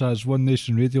shows such as One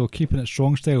Nation Radio, Keeping It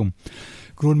Strong Style,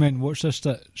 Grown Men Watch This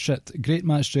Shit, Great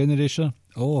Match Generator,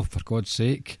 oh, for God's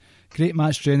sake, Great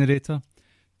Match Generator,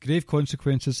 Grave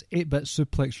Consequences, 8-Bit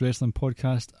Suplex Wrestling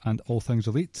Podcast, and All Things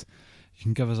Elite. You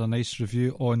can give us a nice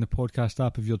review on the podcast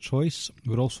app of your choice.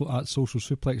 We're also at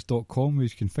socialsuplex.com, where you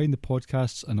can find the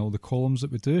podcasts and all the columns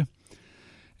that we do.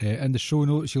 In the show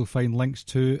notes, you'll find links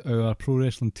to our Pro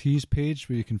Wrestling Tees page,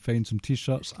 where you can find some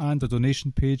t-shirts, and a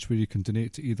donation page where you can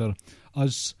donate to either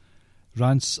us,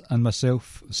 Rance and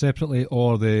myself separately,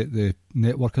 or the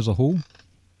network as a whole.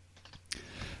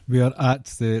 We are at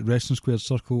the Wrestling Squared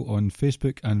Circle on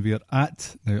Facebook, and we are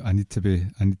at, now I need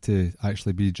to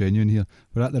actually be genuine here,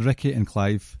 we're at the Ricky and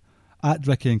Clive, at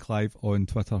Ricky and Clive on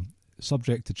Twitter,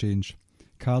 subject to change,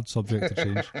 card subject to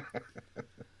change.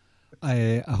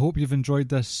 I hope you've enjoyed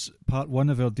this part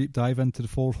one of our deep dive into the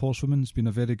Four Horsewomen. It's been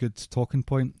a very good talking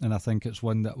point, and I think it's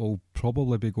one that will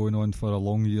probably be going on for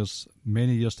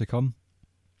many years to come.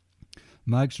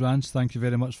 Mags, Rance, thank you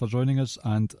very much for joining us,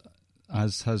 and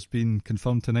as has been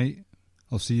confirmed tonight,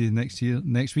 I'll see you next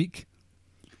week.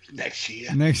 Next year.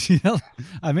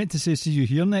 I meant to say see you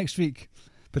here next week,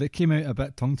 but it came out a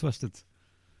bit tongue-twisted.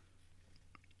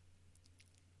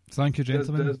 Thank you,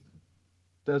 gentlemen.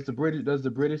 Does the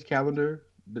British calendar,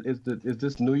 is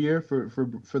this New Year for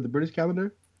the British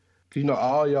calendar? Because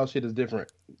all y'all shit is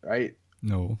different, right?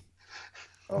 No.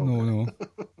 Oh, No.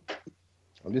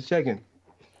 I'm just checking.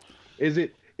 Is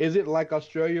it like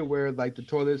Australia where like the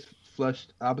toilets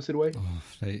flushed opposite way? Oh,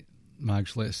 right,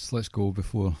 Mags, let's go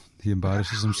before he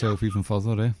embarrasses himself even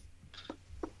further, eh?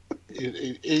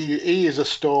 He is a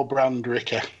store brand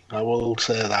Ricky. I will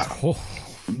say that. Oh.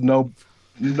 No,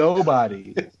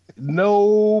 nobody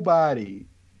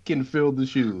can fill the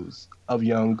shoes of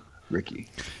young Ricky.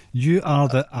 You are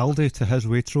the Aldi to his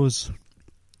Waitrose.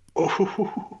 I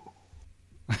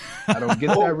don't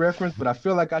get that reference, but I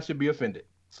feel like I should be offended.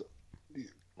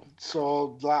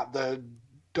 So like the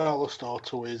dollar store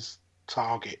to his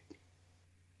Target.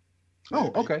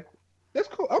 Oh, okay. That's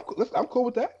cool. I'm cool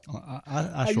with that.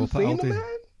 I shop at Aldi.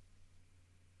 Man?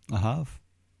 I have.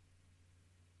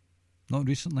 Not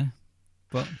recently,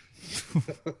 but...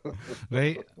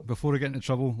 Right, before we get into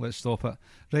trouble, let's stop it.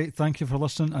 Right, thank you for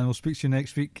listening, and we'll speak to you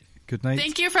next week. Good night.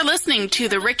 Thank you for listening to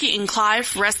the Ricky and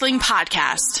Clive Wrestling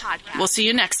Podcast. We'll see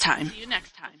you next time.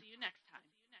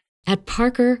 At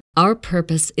Parker, our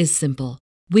purpose is simple.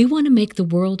 We want to make the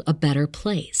world a better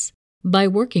place. By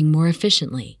working more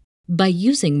efficiently, by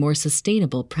using more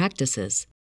sustainable practices,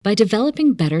 by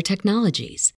developing better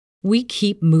technologies, we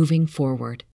keep moving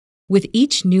forward. With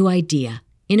each new idea,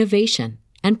 innovation,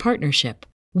 and partnership,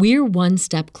 we're one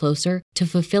step closer to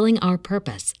fulfilling our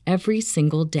purpose every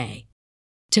single day.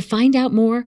 To find out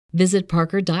more, visit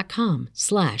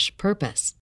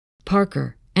parker.com/purpose.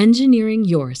 Parker, engineering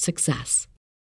your success.